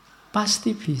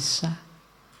 pasti bisa.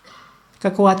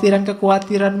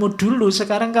 Kekhawatiranmu dulu,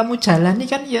 sekarang kamu jalani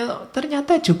kan ya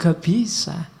ternyata juga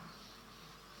bisa.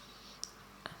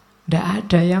 Ndak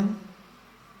ada yang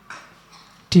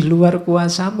di luar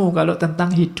kuasamu kalau tentang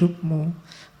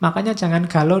hidupmu. Makanya jangan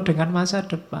galau dengan masa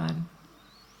depan.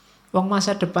 Wong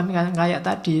masa depan kayak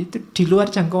tadi itu di luar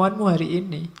jangkauanmu hari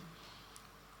ini.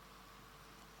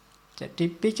 Jadi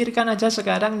pikirkan aja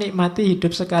sekarang, nikmati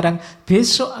hidup sekarang.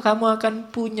 Besok kamu akan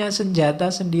punya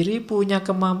senjata sendiri, punya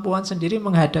kemampuan sendiri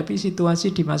menghadapi situasi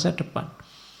di masa depan.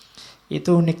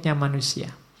 Itu uniknya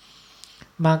manusia.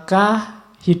 Maka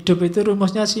hidup itu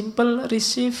rumusnya simple,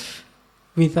 receive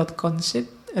without conceit,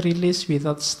 release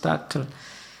without struggle.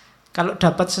 Kalau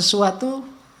dapat sesuatu,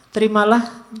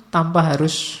 terimalah tanpa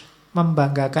harus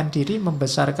membanggakan diri,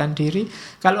 membesarkan diri.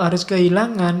 Kalau harus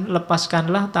kehilangan,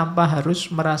 lepaskanlah tanpa harus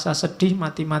merasa sedih,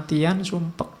 mati-matian,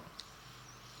 sumpek.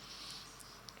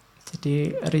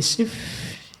 Jadi receive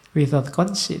without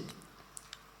conceit,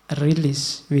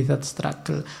 release without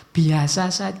struggle.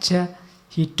 Biasa saja.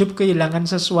 Hidup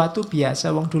kehilangan sesuatu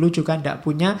biasa. Wong dulu juga tidak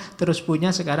punya, terus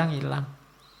punya, sekarang hilang.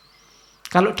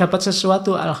 Kalau dapat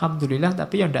sesuatu, alhamdulillah,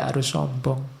 tapi ya tidak harus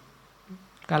sombong.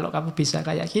 Kalau kamu bisa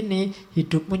kayak gini,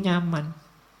 hidupmu nyaman.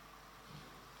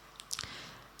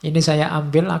 Ini saya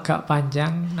ambil agak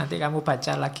panjang, nanti kamu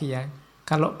baca lagi ya.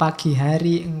 Kalau pagi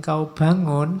hari engkau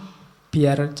bangun,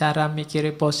 biar cara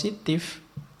mikirnya positif,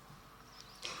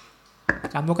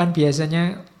 kamu kan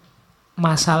biasanya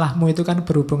masalahmu itu kan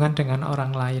berhubungan dengan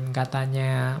orang lain.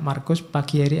 Katanya Marcus,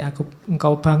 pagi hari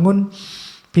engkau bangun,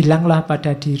 bilanglah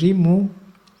pada dirimu,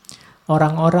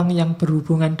 orang-orang yang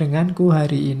berhubungan denganku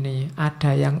hari ini,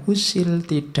 ada yang usil,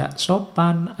 tidak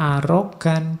sopan,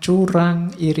 arogan,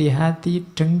 curang, iri hati,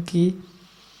 dengki.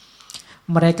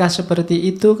 Mereka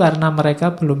seperti itu karena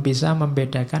mereka belum bisa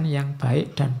membedakan yang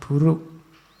baik dan buruk.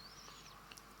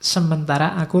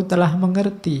 Sementara aku telah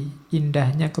mengerti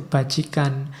indahnya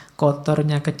kebajikan,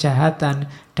 kotornya kejahatan,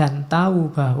 dan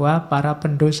tahu bahwa para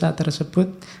pendosa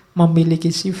tersebut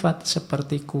memiliki sifat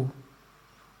sepertiku.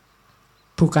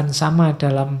 Bukan sama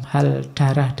dalam hal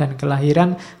darah dan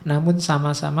kelahiran, namun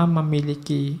sama-sama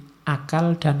memiliki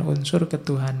akal dan unsur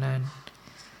ketuhanan.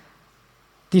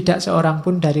 Tidak seorang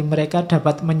pun dari mereka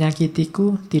dapat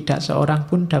menyakitiku, tidak seorang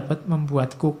pun dapat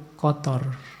membuatku kotor.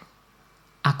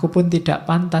 Aku pun tidak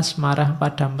pantas marah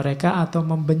pada mereka atau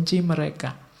membenci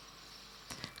mereka.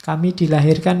 Kami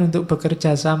dilahirkan untuk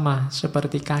bekerja sama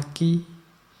seperti kaki,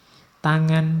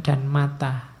 tangan, dan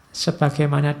mata.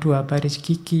 Sebagaimana dua baris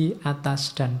gigi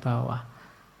atas dan bawah.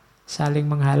 Saling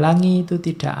menghalangi itu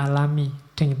tidak alami.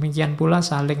 Demikian pula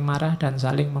saling marah dan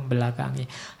saling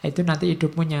membelakangi. Itu nanti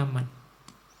hidupmu nyaman.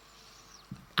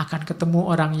 Akan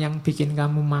ketemu orang yang bikin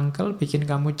kamu mangkel, bikin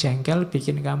kamu jengkel,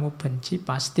 bikin kamu benci,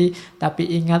 pasti. Tapi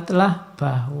ingatlah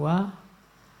bahwa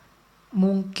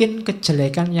mungkin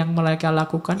kejelekan yang mereka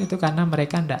lakukan itu karena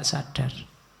mereka tidak sadar.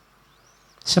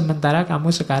 Sementara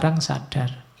kamu sekarang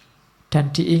sadar.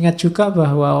 Dan diingat juga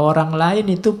bahwa orang lain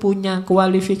itu punya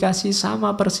kualifikasi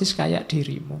sama persis kayak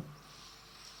dirimu.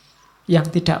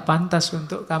 Yang tidak pantas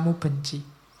untuk kamu benci.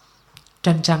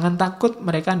 Dan jangan takut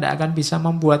mereka tidak akan bisa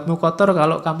membuatmu kotor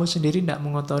kalau kamu sendiri tidak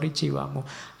mengotori jiwamu.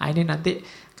 Nah, ini nanti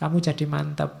kamu jadi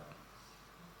mantap.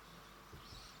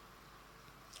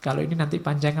 Kalau ini nanti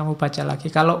panjang kamu baca lagi.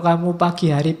 Kalau kamu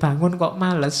pagi hari bangun kok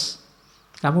males,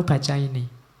 kamu baca ini.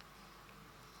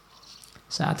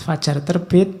 Saat fajar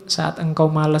terbit, saat engkau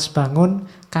malas bangun,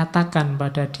 katakan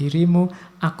pada dirimu,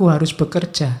 aku harus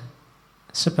bekerja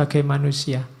sebagai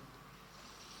manusia.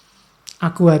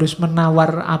 Aku harus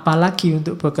menawar apa lagi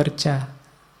untuk bekerja,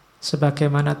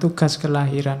 sebagaimana tugas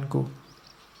kelahiranku.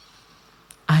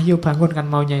 Ayo bangun, kan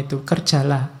maunya itu,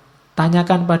 kerjalah.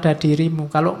 Tanyakan pada dirimu,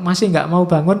 kalau masih nggak mau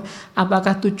bangun,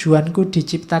 apakah tujuanku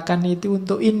diciptakan itu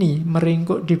untuk ini,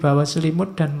 meringkuk di bawah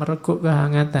selimut dan mereguk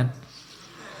kehangatan.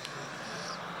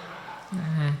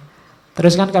 Nah,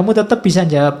 terus kan kamu tetap bisa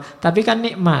jawab, tapi kan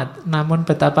nikmat, namun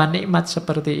betapa nikmat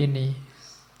seperti ini.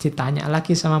 Ditanya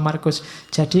lagi sama Marcus,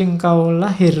 jadi engkau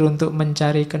lahir untuk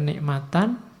mencari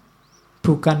kenikmatan,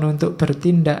 bukan untuk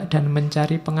bertindak dan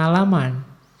mencari pengalaman.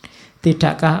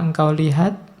 Tidakkah engkau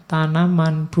lihat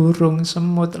tanaman, burung,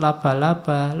 semut,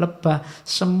 laba-laba, lebah,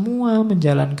 semua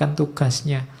menjalankan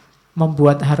tugasnya,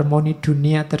 membuat harmoni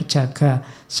dunia terjaga,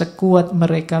 sekuat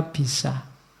mereka bisa.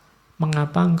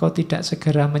 Mengapa engkau tidak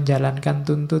segera menjalankan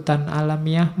tuntutan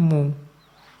alamiahmu?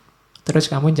 Terus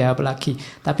kamu jawab lagi,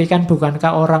 tapi kan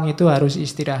bukankah orang itu harus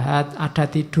istirahat, ada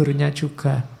tidurnya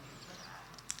juga?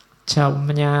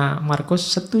 Jawabnya Marcus,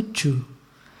 setuju.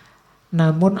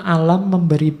 Namun alam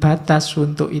memberi batas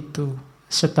untuk itu,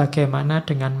 sebagaimana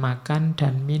dengan makan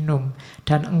dan minum.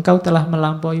 Dan engkau telah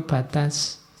melampaui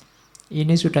batas.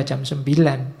 Ini sudah jam 9.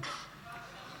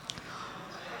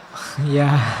 Ya.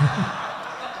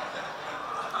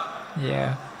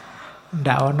 Ya.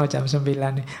 Ndak ono jam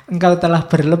 9. Engkau telah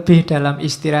berlebih dalam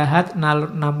istirahat,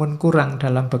 namun kurang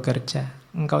dalam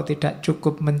bekerja. Engkau tidak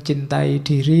cukup mencintai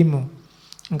dirimu.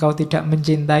 Engkau tidak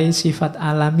mencintai sifat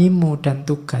alamimu dan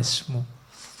tugasmu.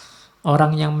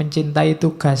 Orang yang mencintai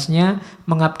tugasnya,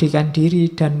 mengabdikan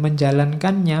diri dan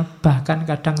menjalankannya, bahkan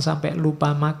kadang sampai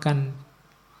lupa makan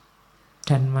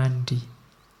dan mandi.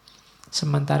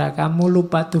 Sementara kamu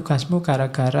lupa tugasmu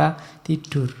gara-gara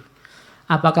tidur.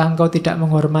 Apakah engkau tidak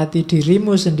menghormati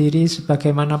dirimu sendiri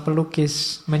sebagaimana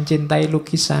pelukis mencintai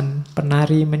lukisan,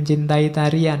 penari mencintai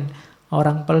tarian,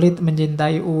 orang pelit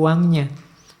mencintai uangnya,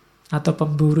 atau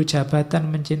pemburu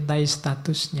jabatan mencintai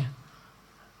statusnya?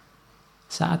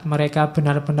 Saat mereka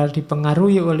benar-benar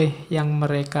dipengaruhi oleh yang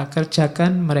mereka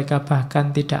kerjakan, mereka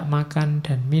bahkan tidak makan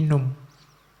dan minum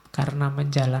karena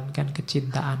menjalankan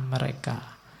kecintaan mereka.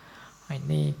 Nah,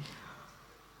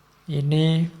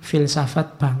 ini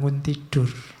filsafat bangun tidur.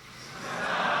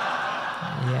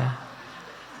 Ya,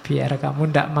 biar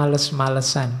kamu tidak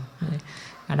males-malesan.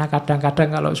 Karena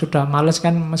kadang-kadang kalau sudah males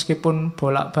kan, meskipun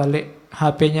bolak-balik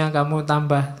HP-nya kamu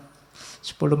tambah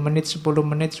 10 menit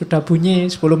sudah bunyi,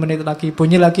 10 menit lagi,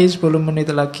 bunyi lagi, 10 menit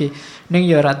lagi. Ning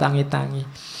ya ora tangi-tangi.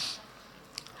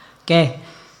 Oke,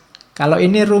 kalau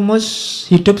ini rumus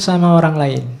hidup sama orang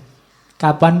lain.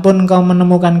 Kapanpun kau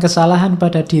menemukan kesalahan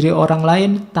pada diri orang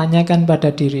lain, tanyakan pada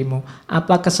dirimu,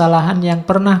 apa kesalahan yang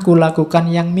pernah kulakukan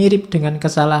yang mirip dengan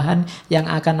kesalahan yang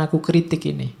akan aku kritik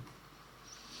ini?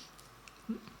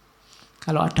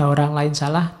 Kalau ada orang lain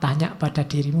salah, tanya pada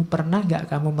dirimu, pernah nggak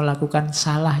kamu melakukan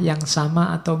salah yang sama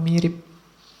atau mirip?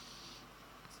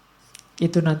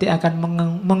 Itu nanti akan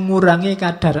mengurangi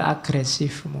kadar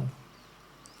agresifmu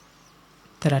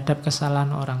terhadap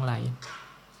kesalahan orang lain.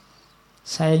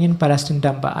 Saya ingin balas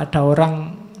dendam, Pak. Ada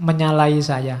orang menyalahi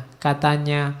saya.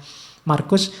 Katanya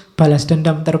Marcus, balas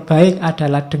dendam terbaik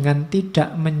adalah dengan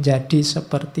tidak menjadi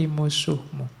seperti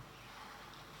musuhmu.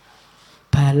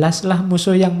 Balaslah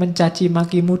musuh yang mencaci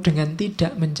makimu dengan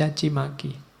tidak mencaci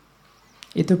maki.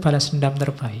 Itu balas dendam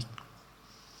terbaik.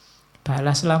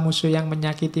 Balaslah musuh yang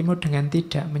menyakitimu dengan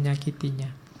tidak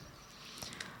menyakitinya.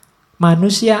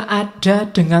 Manusia ada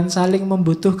dengan saling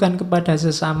membutuhkan kepada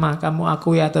sesama, kamu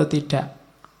akui atau tidak.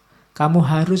 Kamu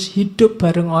harus hidup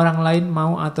bareng orang lain,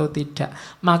 mau atau tidak.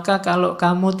 Maka kalau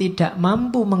kamu tidak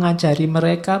mampu mengajari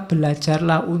mereka,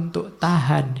 belajarlah untuk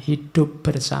tahan hidup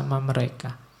bersama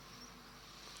mereka.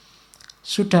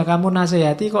 Sudah kamu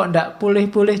nasihati kok tidak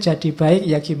pulih-pulih jadi baik,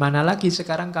 ya gimana lagi?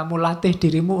 Sekarang kamu latih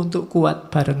dirimu untuk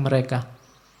kuat bareng mereka.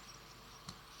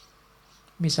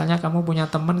 Misalnya kamu punya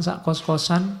teman sak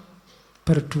kos-kosan,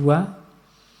 berdua,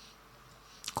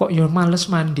 kok ya males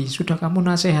mandi. Sudah kamu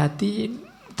nasihati,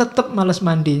 tetap males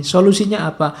mandi. Solusinya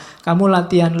apa? Kamu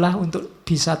latihanlah untuk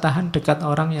bisa tahan dekat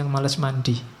orang yang males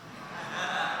mandi.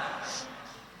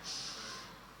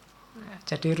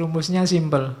 Jadi rumusnya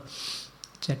simple.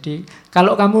 Jadi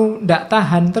kalau kamu tidak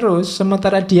tahan terus,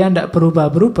 sementara dia tidak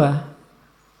berubah-berubah,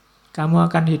 kamu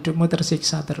akan hidupmu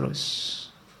tersiksa terus.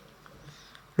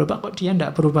 Loh Pak, kok dia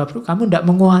tidak berubah-berubah? Kamu tidak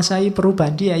menguasai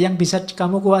perubahan dia. Yang bisa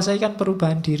kamu kuasai kan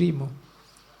perubahan dirimu.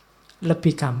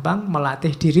 Lebih gampang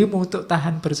melatih dirimu untuk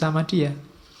tahan bersama dia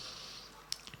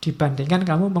dibandingkan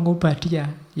kamu mengubah dia.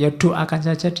 Ya doakan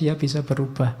saja dia bisa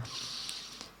berubah.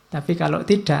 Tapi kalau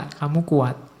tidak, kamu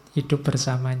kuat hidup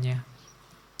bersamanya.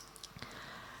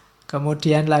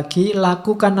 Kemudian lagi,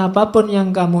 lakukan apapun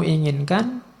yang kamu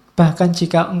inginkan. Bahkan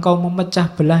jika engkau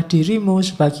memecah belah dirimu,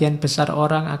 sebagian besar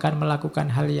orang akan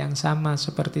melakukan hal yang sama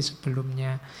seperti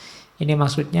sebelumnya. Ini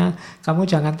maksudnya, kamu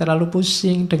jangan terlalu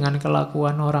pusing dengan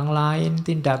kelakuan orang lain,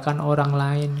 tindakan orang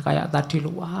lain. Kayak tadi,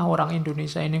 wah orang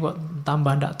Indonesia ini kok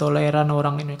tambah tidak toleran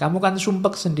orang ini. Kamu kan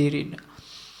sumpek sendiri.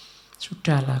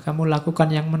 Sudahlah, kamu lakukan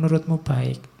yang menurutmu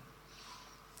baik.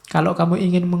 Kalau kamu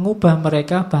ingin mengubah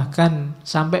mereka, bahkan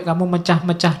sampai kamu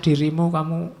mecah-mecah dirimu,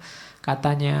 kamu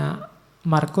katanya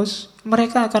Marcus,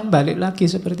 mereka akan balik lagi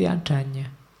seperti adanya.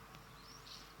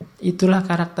 Itulah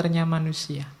karakternya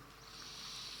manusia.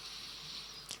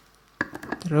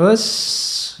 Terus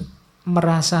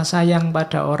merasa sayang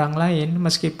pada orang lain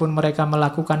meskipun mereka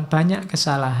melakukan banyak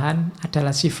kesalahan adalah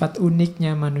sifat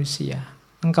uniknya manusia.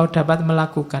 Engkau dapat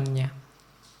melakukannya.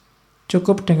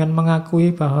 Cukup dengan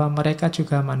mengakui bahwa mereka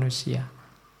juga manusia.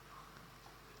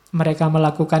 Mereka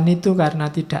melakukan itu karena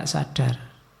tidak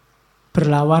sadar.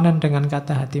 Berlawanan dengan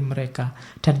kata hati mereka.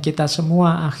 Dan kita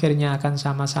semua akhirnya akan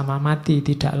sama-sama mati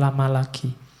tidak lama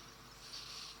lagi.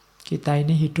 Kita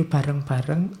ini hidup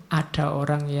bareng-bareng. Ada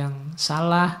orang yang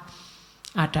salah.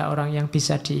 Ada orang yang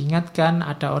bisa diingatkan.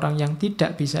 Ada orang yang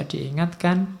tidak bisa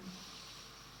diingatkan.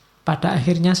 Pada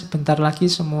akhirnya sebentar lagi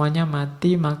semuanya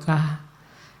mati. Maka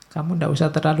kamu tidak usah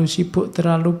terlalu sibuk,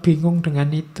 terlalu bingung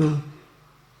dengan itu.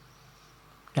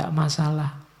 Tidak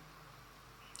masalah.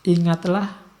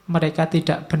 Ingatlah, mereka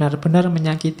tidak benar-benar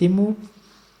menyakitimu,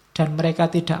 dan mereka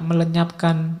tidak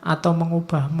melenyapkan atau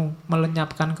mengubahmu,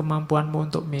 melenyapkan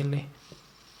kemampuanmu untuk milih.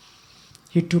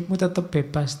 Hidupmu tetap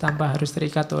bebas, tanpa harus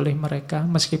terikat oleh mereka,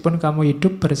 meskipun kamu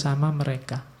hidup bersama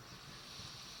mereka.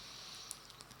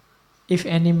 If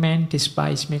any man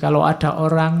despise me, kalau ada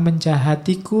orang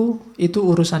menjahatiku, itu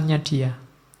urusannya dia.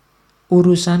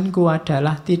 Urusanku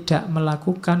adalah tidak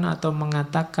melakukan atau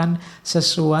mengatakan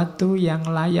sesuatu yang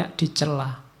layak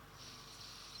dicela.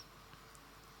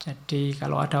 Jadi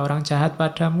kalau ada orang jahat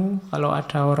padamu, kalau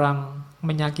ada orang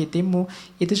menyakitimu,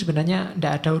 itu sebenarnya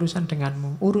tidak ada urusan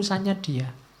denganmu. Urusannya dia.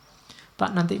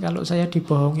 Pak, nanti kalau saya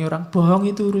dibohongi orang, bohong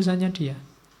itu urusannya dia.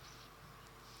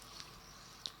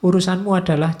 Urusanmu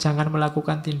adalah jangan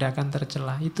melakukan tindakan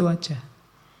tercela. Itu aja.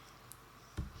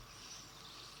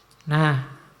 Nah,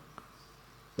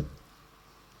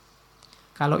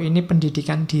 kalau ini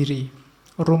pendidikan diri.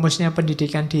 Rumusnya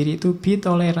pendidikan diri itu be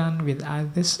tolerant with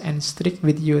others and strict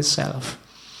with yourself.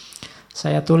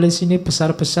 Saya tulis ini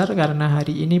besar-besar karena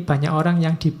hari ini banyak orang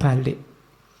yang dibalik.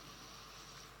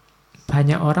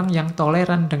 Banyak orang yang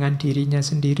toleran dengan dirinya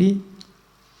sendiri,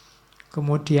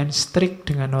 kemudian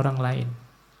strict dengan orang lain.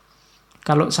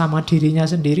 Kalau sama dirinya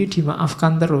sendiri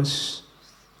dimaafkan terus.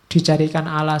 Dicarikan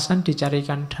alasan,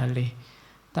 dicarikan dalih.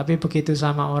 Tapi begitu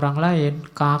sama orang lain,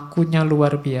 kakunya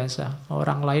luar biasa.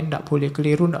 Orang lain tidak boleh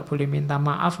keliru, tidak boleh minta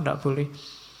maaf, tidak boleh.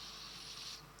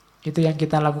 Itu yang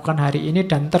kita lakukan hari ini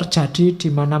dan terjadi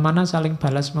di mana-mana saling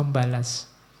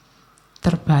balas-membalas.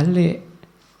 Terbalik.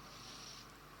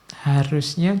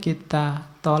 Harusnya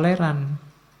kita toleran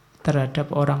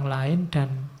terhadap orang lain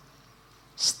dan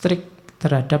strict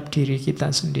terhadap diri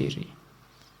kita sendiri.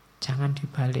 Jangan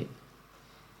dibalik.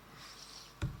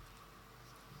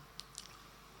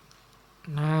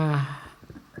 Nah,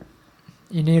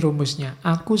 ini rumusnya.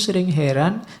 Aku sering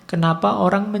heran kenapa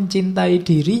orang mencintai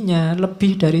dirinya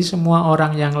lebih dari semua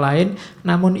orang yang lain,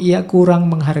 namun ia kurang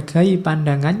menghargai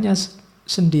pandangannya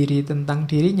sendiri tentang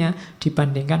dirinya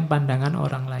dibandingkan pandangan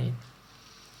orang lain.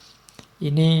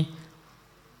 Ini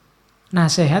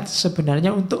nasihat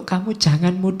sebenarnya untuk kamu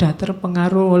jangan mudah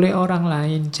terpengaruh oleh orang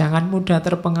lain. Jangan mudah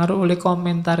terpengaruh oleh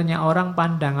komentarnya orang,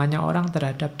 pandangannya orang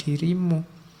terhadap dirimu.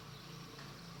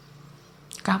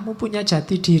 Kamu punya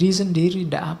jati diri sendiri,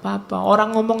 tidak apa-apa.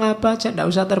 Orang ngomong apa aja, tidak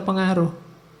usah terpengaruh.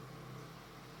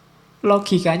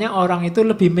 Logikanya orang itu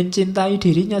lebih mencintai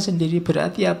dirinya sendiri.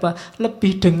 Berarti apa?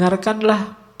 Lebih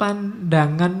dengarkanlah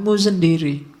pandanganmu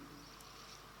sendiri.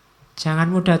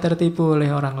 Jangan mudah tertipu oleh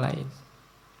orang lain.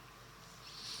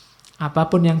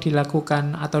 Apapun yang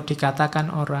dilakukan atau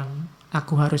dikatakan orang,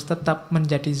 aku harus tetap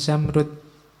menjadi zamrud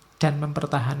dan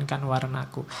mempertahankan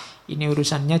warnaku. Ini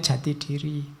urusannya jati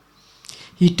diri.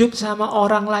 Hidup sama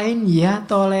orang lain, ya,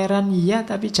 toleran, ya,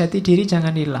 tapi jati diri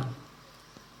jangan hilang.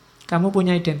 Kamu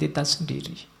punya identitas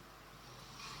sendiri.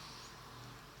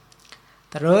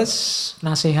 Terus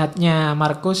nasihatnya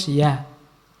Marcus, ya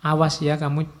awas ya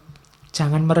kamu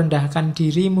jangan merendahkan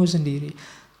dirimu sendiri.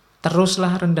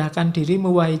 Teruslah rendahkan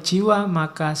dirimu wahai jiwa,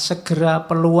 maka segera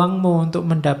peluangmu untuk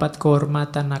mendapat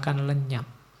kehormatan akan lenyap.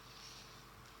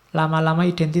 Lama-lama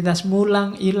identitasmu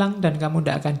hilang dan kamu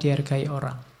tidak akan dihargai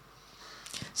orang.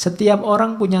 Setiap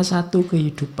orang punya satu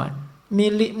kehidupan.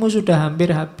 Milikmu sudah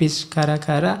hampir habis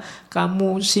gara-gara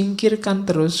kamu singkirkan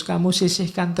terus, kamu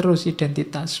sisihkan terus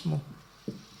identitasmu.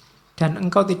 Dan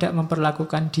engkau tidak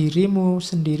memperlakukan dirimu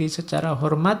sendiri secara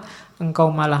hormat,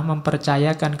 engkau malah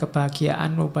mempercayakan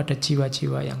kebahagiaanmu pada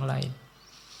jiwa-jiwa yang lain.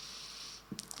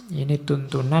 Ini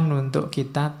tuntunan untuk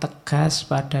kita tegas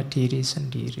pada diri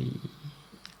sendiri.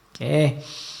 Oke.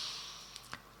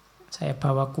 Saya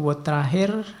bawa quote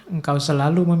terakhir, engkau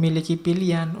selalu memiliki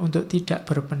pilihan untuk tidak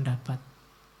berpendapat.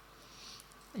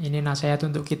 Ini nasihat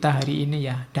untuk kita hari ini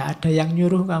ya. Tidak ada yang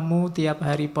nyuruh kamu tiap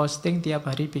hari posting,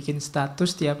 tiap hari bikin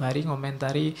status, tiap hari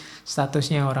ngomentari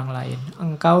statusnya orang lain.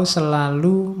 Engkau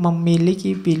selalu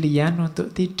memiliki pilihan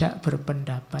untuk tidak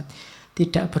berpendapat.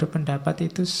 Tidak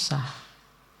berpendapat itu sah.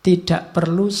 Tidak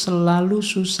perlu selalu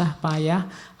susah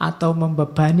payah atau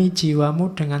membebani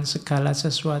jiwamu dengan segala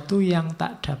sesuatu yang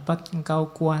tak dapat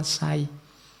engkau kuasai.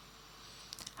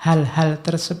 Hal-hal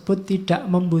tersebut tidak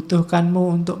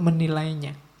membutuhkanmu untuk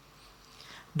menilainya.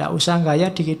 Tidak usah gaya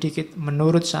dikit-dikit.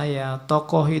 Menurut saya,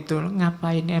 tokoh itu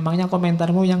ngapain? Emangnya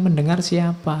komentarmu yang mendengar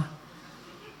siapa?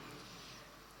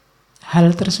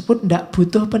 Hal tersebut tidak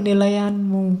butuh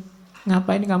penilaianmu.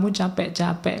 Ngapain kamu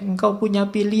capek-capek? Engkau punya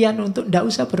pilihan untuk tidak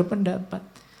usah berpendapat.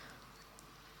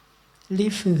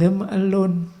 Leave them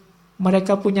alone.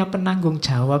 Mereka punya penanggung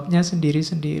jawabnya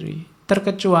sendiri-sendiri.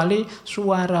 Terkecuali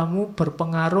suaramu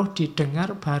berpengaruh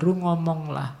didengar, baru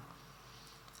ngomonglah.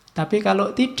 Tapi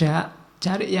kalau tidak,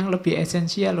 cari yang lebih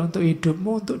esensial untuk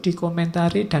hidupmu, untuk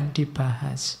dikomentari dan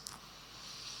dibahas.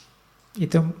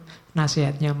 Itu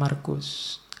nasihatnya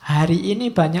Marcus. Hari ini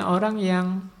banyak orang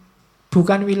yang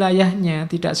bukan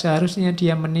wilayahnya, tidak seharusnya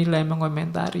dia menilai,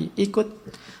 mengomentari. Ikut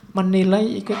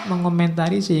menilai, ikut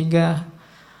mengomentari sehingga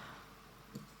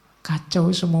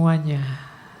kacau semuanya.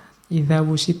 Idza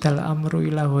wusidal amru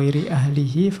ila ghairi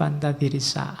ahlihi fantadhiri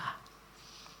sa'ah.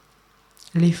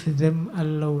 Leave them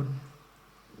alone.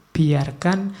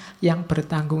 Biarkan yang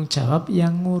bertanggung jawab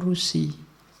yang ngurusi.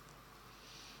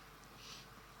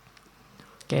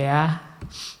 Oke ya.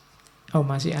 Oh,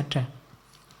 masih ada.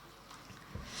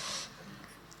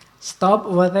 Stop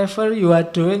whatever you are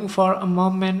doing for a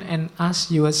moment and ask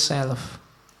yourself.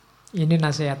 Ini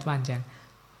nasihat panjang.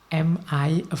 Am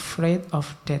I afraid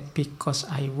of death because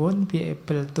I won't be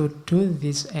able to do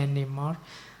this anymore?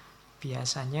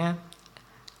 Biasanya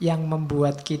yang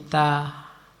membuat kita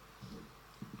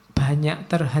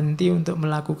banyak terhenti untuk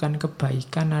melakukan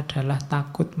kebaikan adalah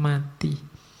takut mati.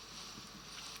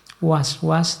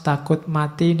 Was-was, takut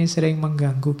mati ini sering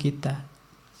mengganggu kita.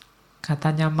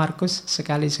 Katanya Marcus,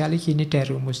 sekali-sekali gini deh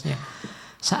rumusnya.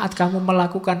 Saat kamu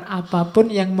melakukan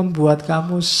apapun yang membuat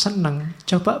kamu senang,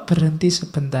 coba berhenti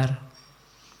sebentar.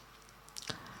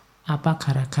 Apa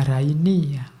gara-gara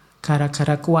ini ya?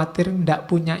 Gara-gara khawatir ndak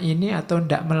punya ini atau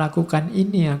ndak melakukan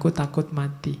ini, aku takut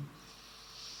mati.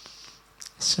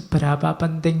 Seberapa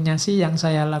pentingnya sih yang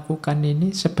saya lakukan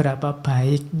ini? Seberapa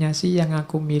baiknya sih yang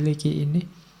aku miliki ini?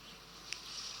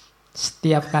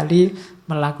 Setiap kali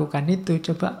melakukan itu,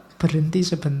 coba berhenti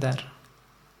sebentar.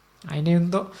 Nah, ini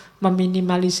untuk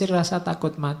meminimalisir rasa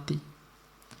takut mati.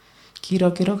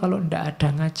 Kira-kira kalau ndak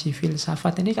ada ngaji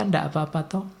filsafat ini kan ndak apa-apa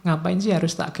toh. Ngapain sih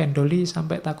harus tak gendoli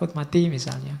sampai takut mati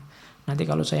misalnya. Nanti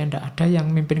kalau saya ndak ada yang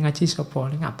mimpin ngaji sopo,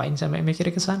 ngapain sampai mikir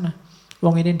ke sana.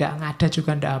 Wong ini ndak ada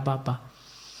juga ndak apa-apa.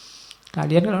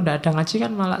 Kalian kalau ndak ada ngaji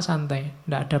kan malah santai,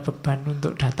 ndak ada beban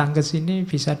untuk datang ke sini,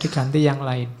 bisa diganti yang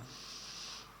lain.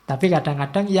 Tapi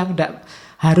kadang-kadang yang ndak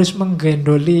harus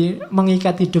menggendoli,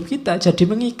 mengikat hidup kita, jadi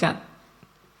mengikat.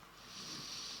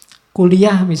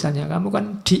 Kuliah misalnya, kamu kan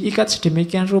diikat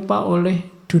sedemikian rupa oleh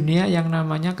dunia yang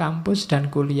namanya kampus dan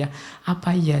kuliah.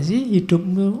 Apa iya sih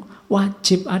hidupmu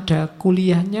wajib ada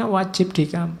kuliahnya, wajib di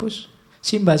kampus?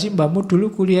 Simba-simbamu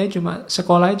dulu kuliahnya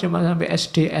sekolahnya cuma sampai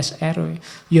SD, SR.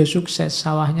 Ya sukses,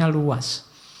 sawahnya luas.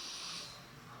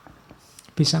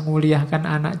 Bisa nguliahkan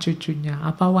anak cucunya.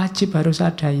 Apa wajib harus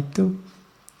ada itu?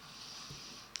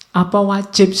 Apa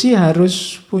wajib sih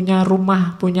harus punya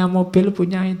rumah, punya mobil,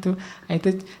 punya itu?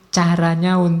 Itu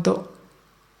caranya untuk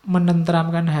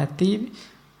menenteramkan hati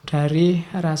dari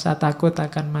rasa takut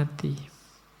akan mati.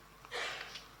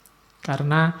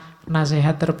 Karena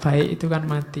nasihat terbaik itu kan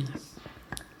mati.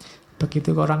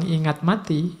 Begitu orang ingat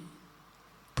mati,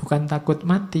 bukan takut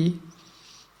mati,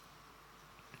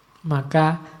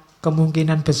 maka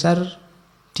kemungkinan besar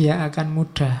dia akan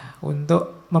mudah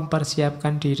untuk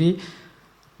mempersiapkan diri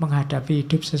menghadapi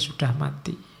hidup sesudah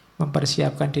mati.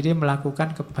 Mempersiapkan diri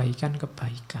melakukan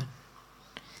kebaikan-kebaikan.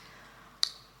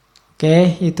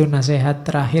 Oke, itu nasihat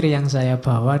terakhir yang saya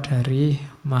bawa dari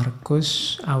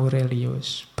Marcus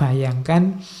Aurelius.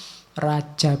 Bayangkan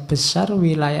raja besar,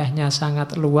 wilayahnya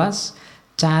sangat luas,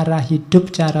 cara hidup,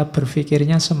 cara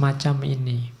berpikirnya semacam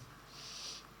ini.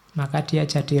 Maka dia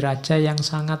jadi raja yang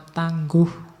sangat tangguh,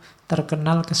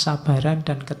 terkenal kesabaran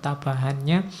dan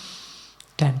ketabahannya,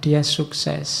 dan dia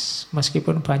sukses.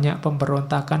 Meskipun banyak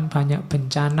pemberontakan, banyak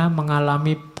bencana,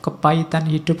 mengalami kepahitan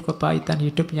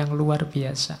hidup yang luar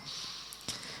biasa.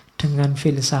 Dengan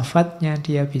filsafatnya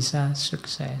dia bisa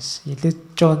sukses.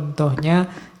 Itu contohnya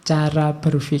cara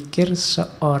berpikir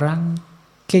seorang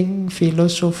king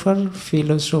philosopher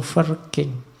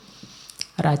king.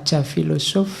 Raja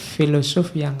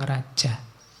filosof yang raja.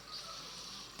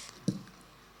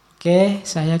 Oke,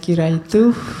 saya kira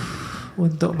itu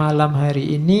untuk malam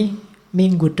hari ini.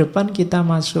 Minggu depan kita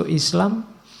masuk Islam.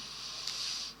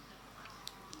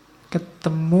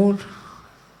 Ketemu,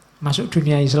 masuk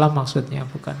dunia Islam maksudnya,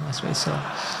 bukan masuk Islam.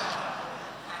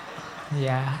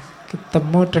 Ya,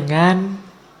 ketemu dengan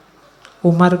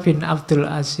Umar bin Abdul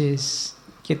Aziz.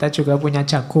 Kita juga punya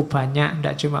jago banyak,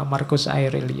 tidak cuma Marcus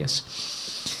Aurelius.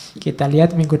 Kita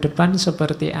lihat minggu depan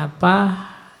seperti apa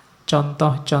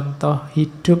contoh-contoh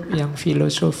hidup yang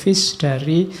filosofis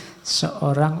dari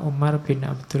seorang Umar bin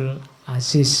Abdul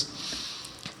Aziz.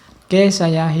 Oke,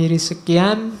 saya akhiri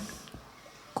sekian.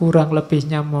 Kurang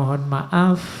lebihnya mohon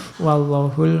maaf.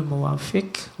 Wallahul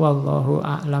muwafiq. Wallahu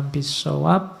a'lam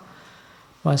bissawab.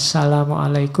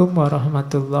 Wassalamualaikum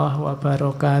warahmatullahi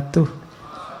wabarakatuh.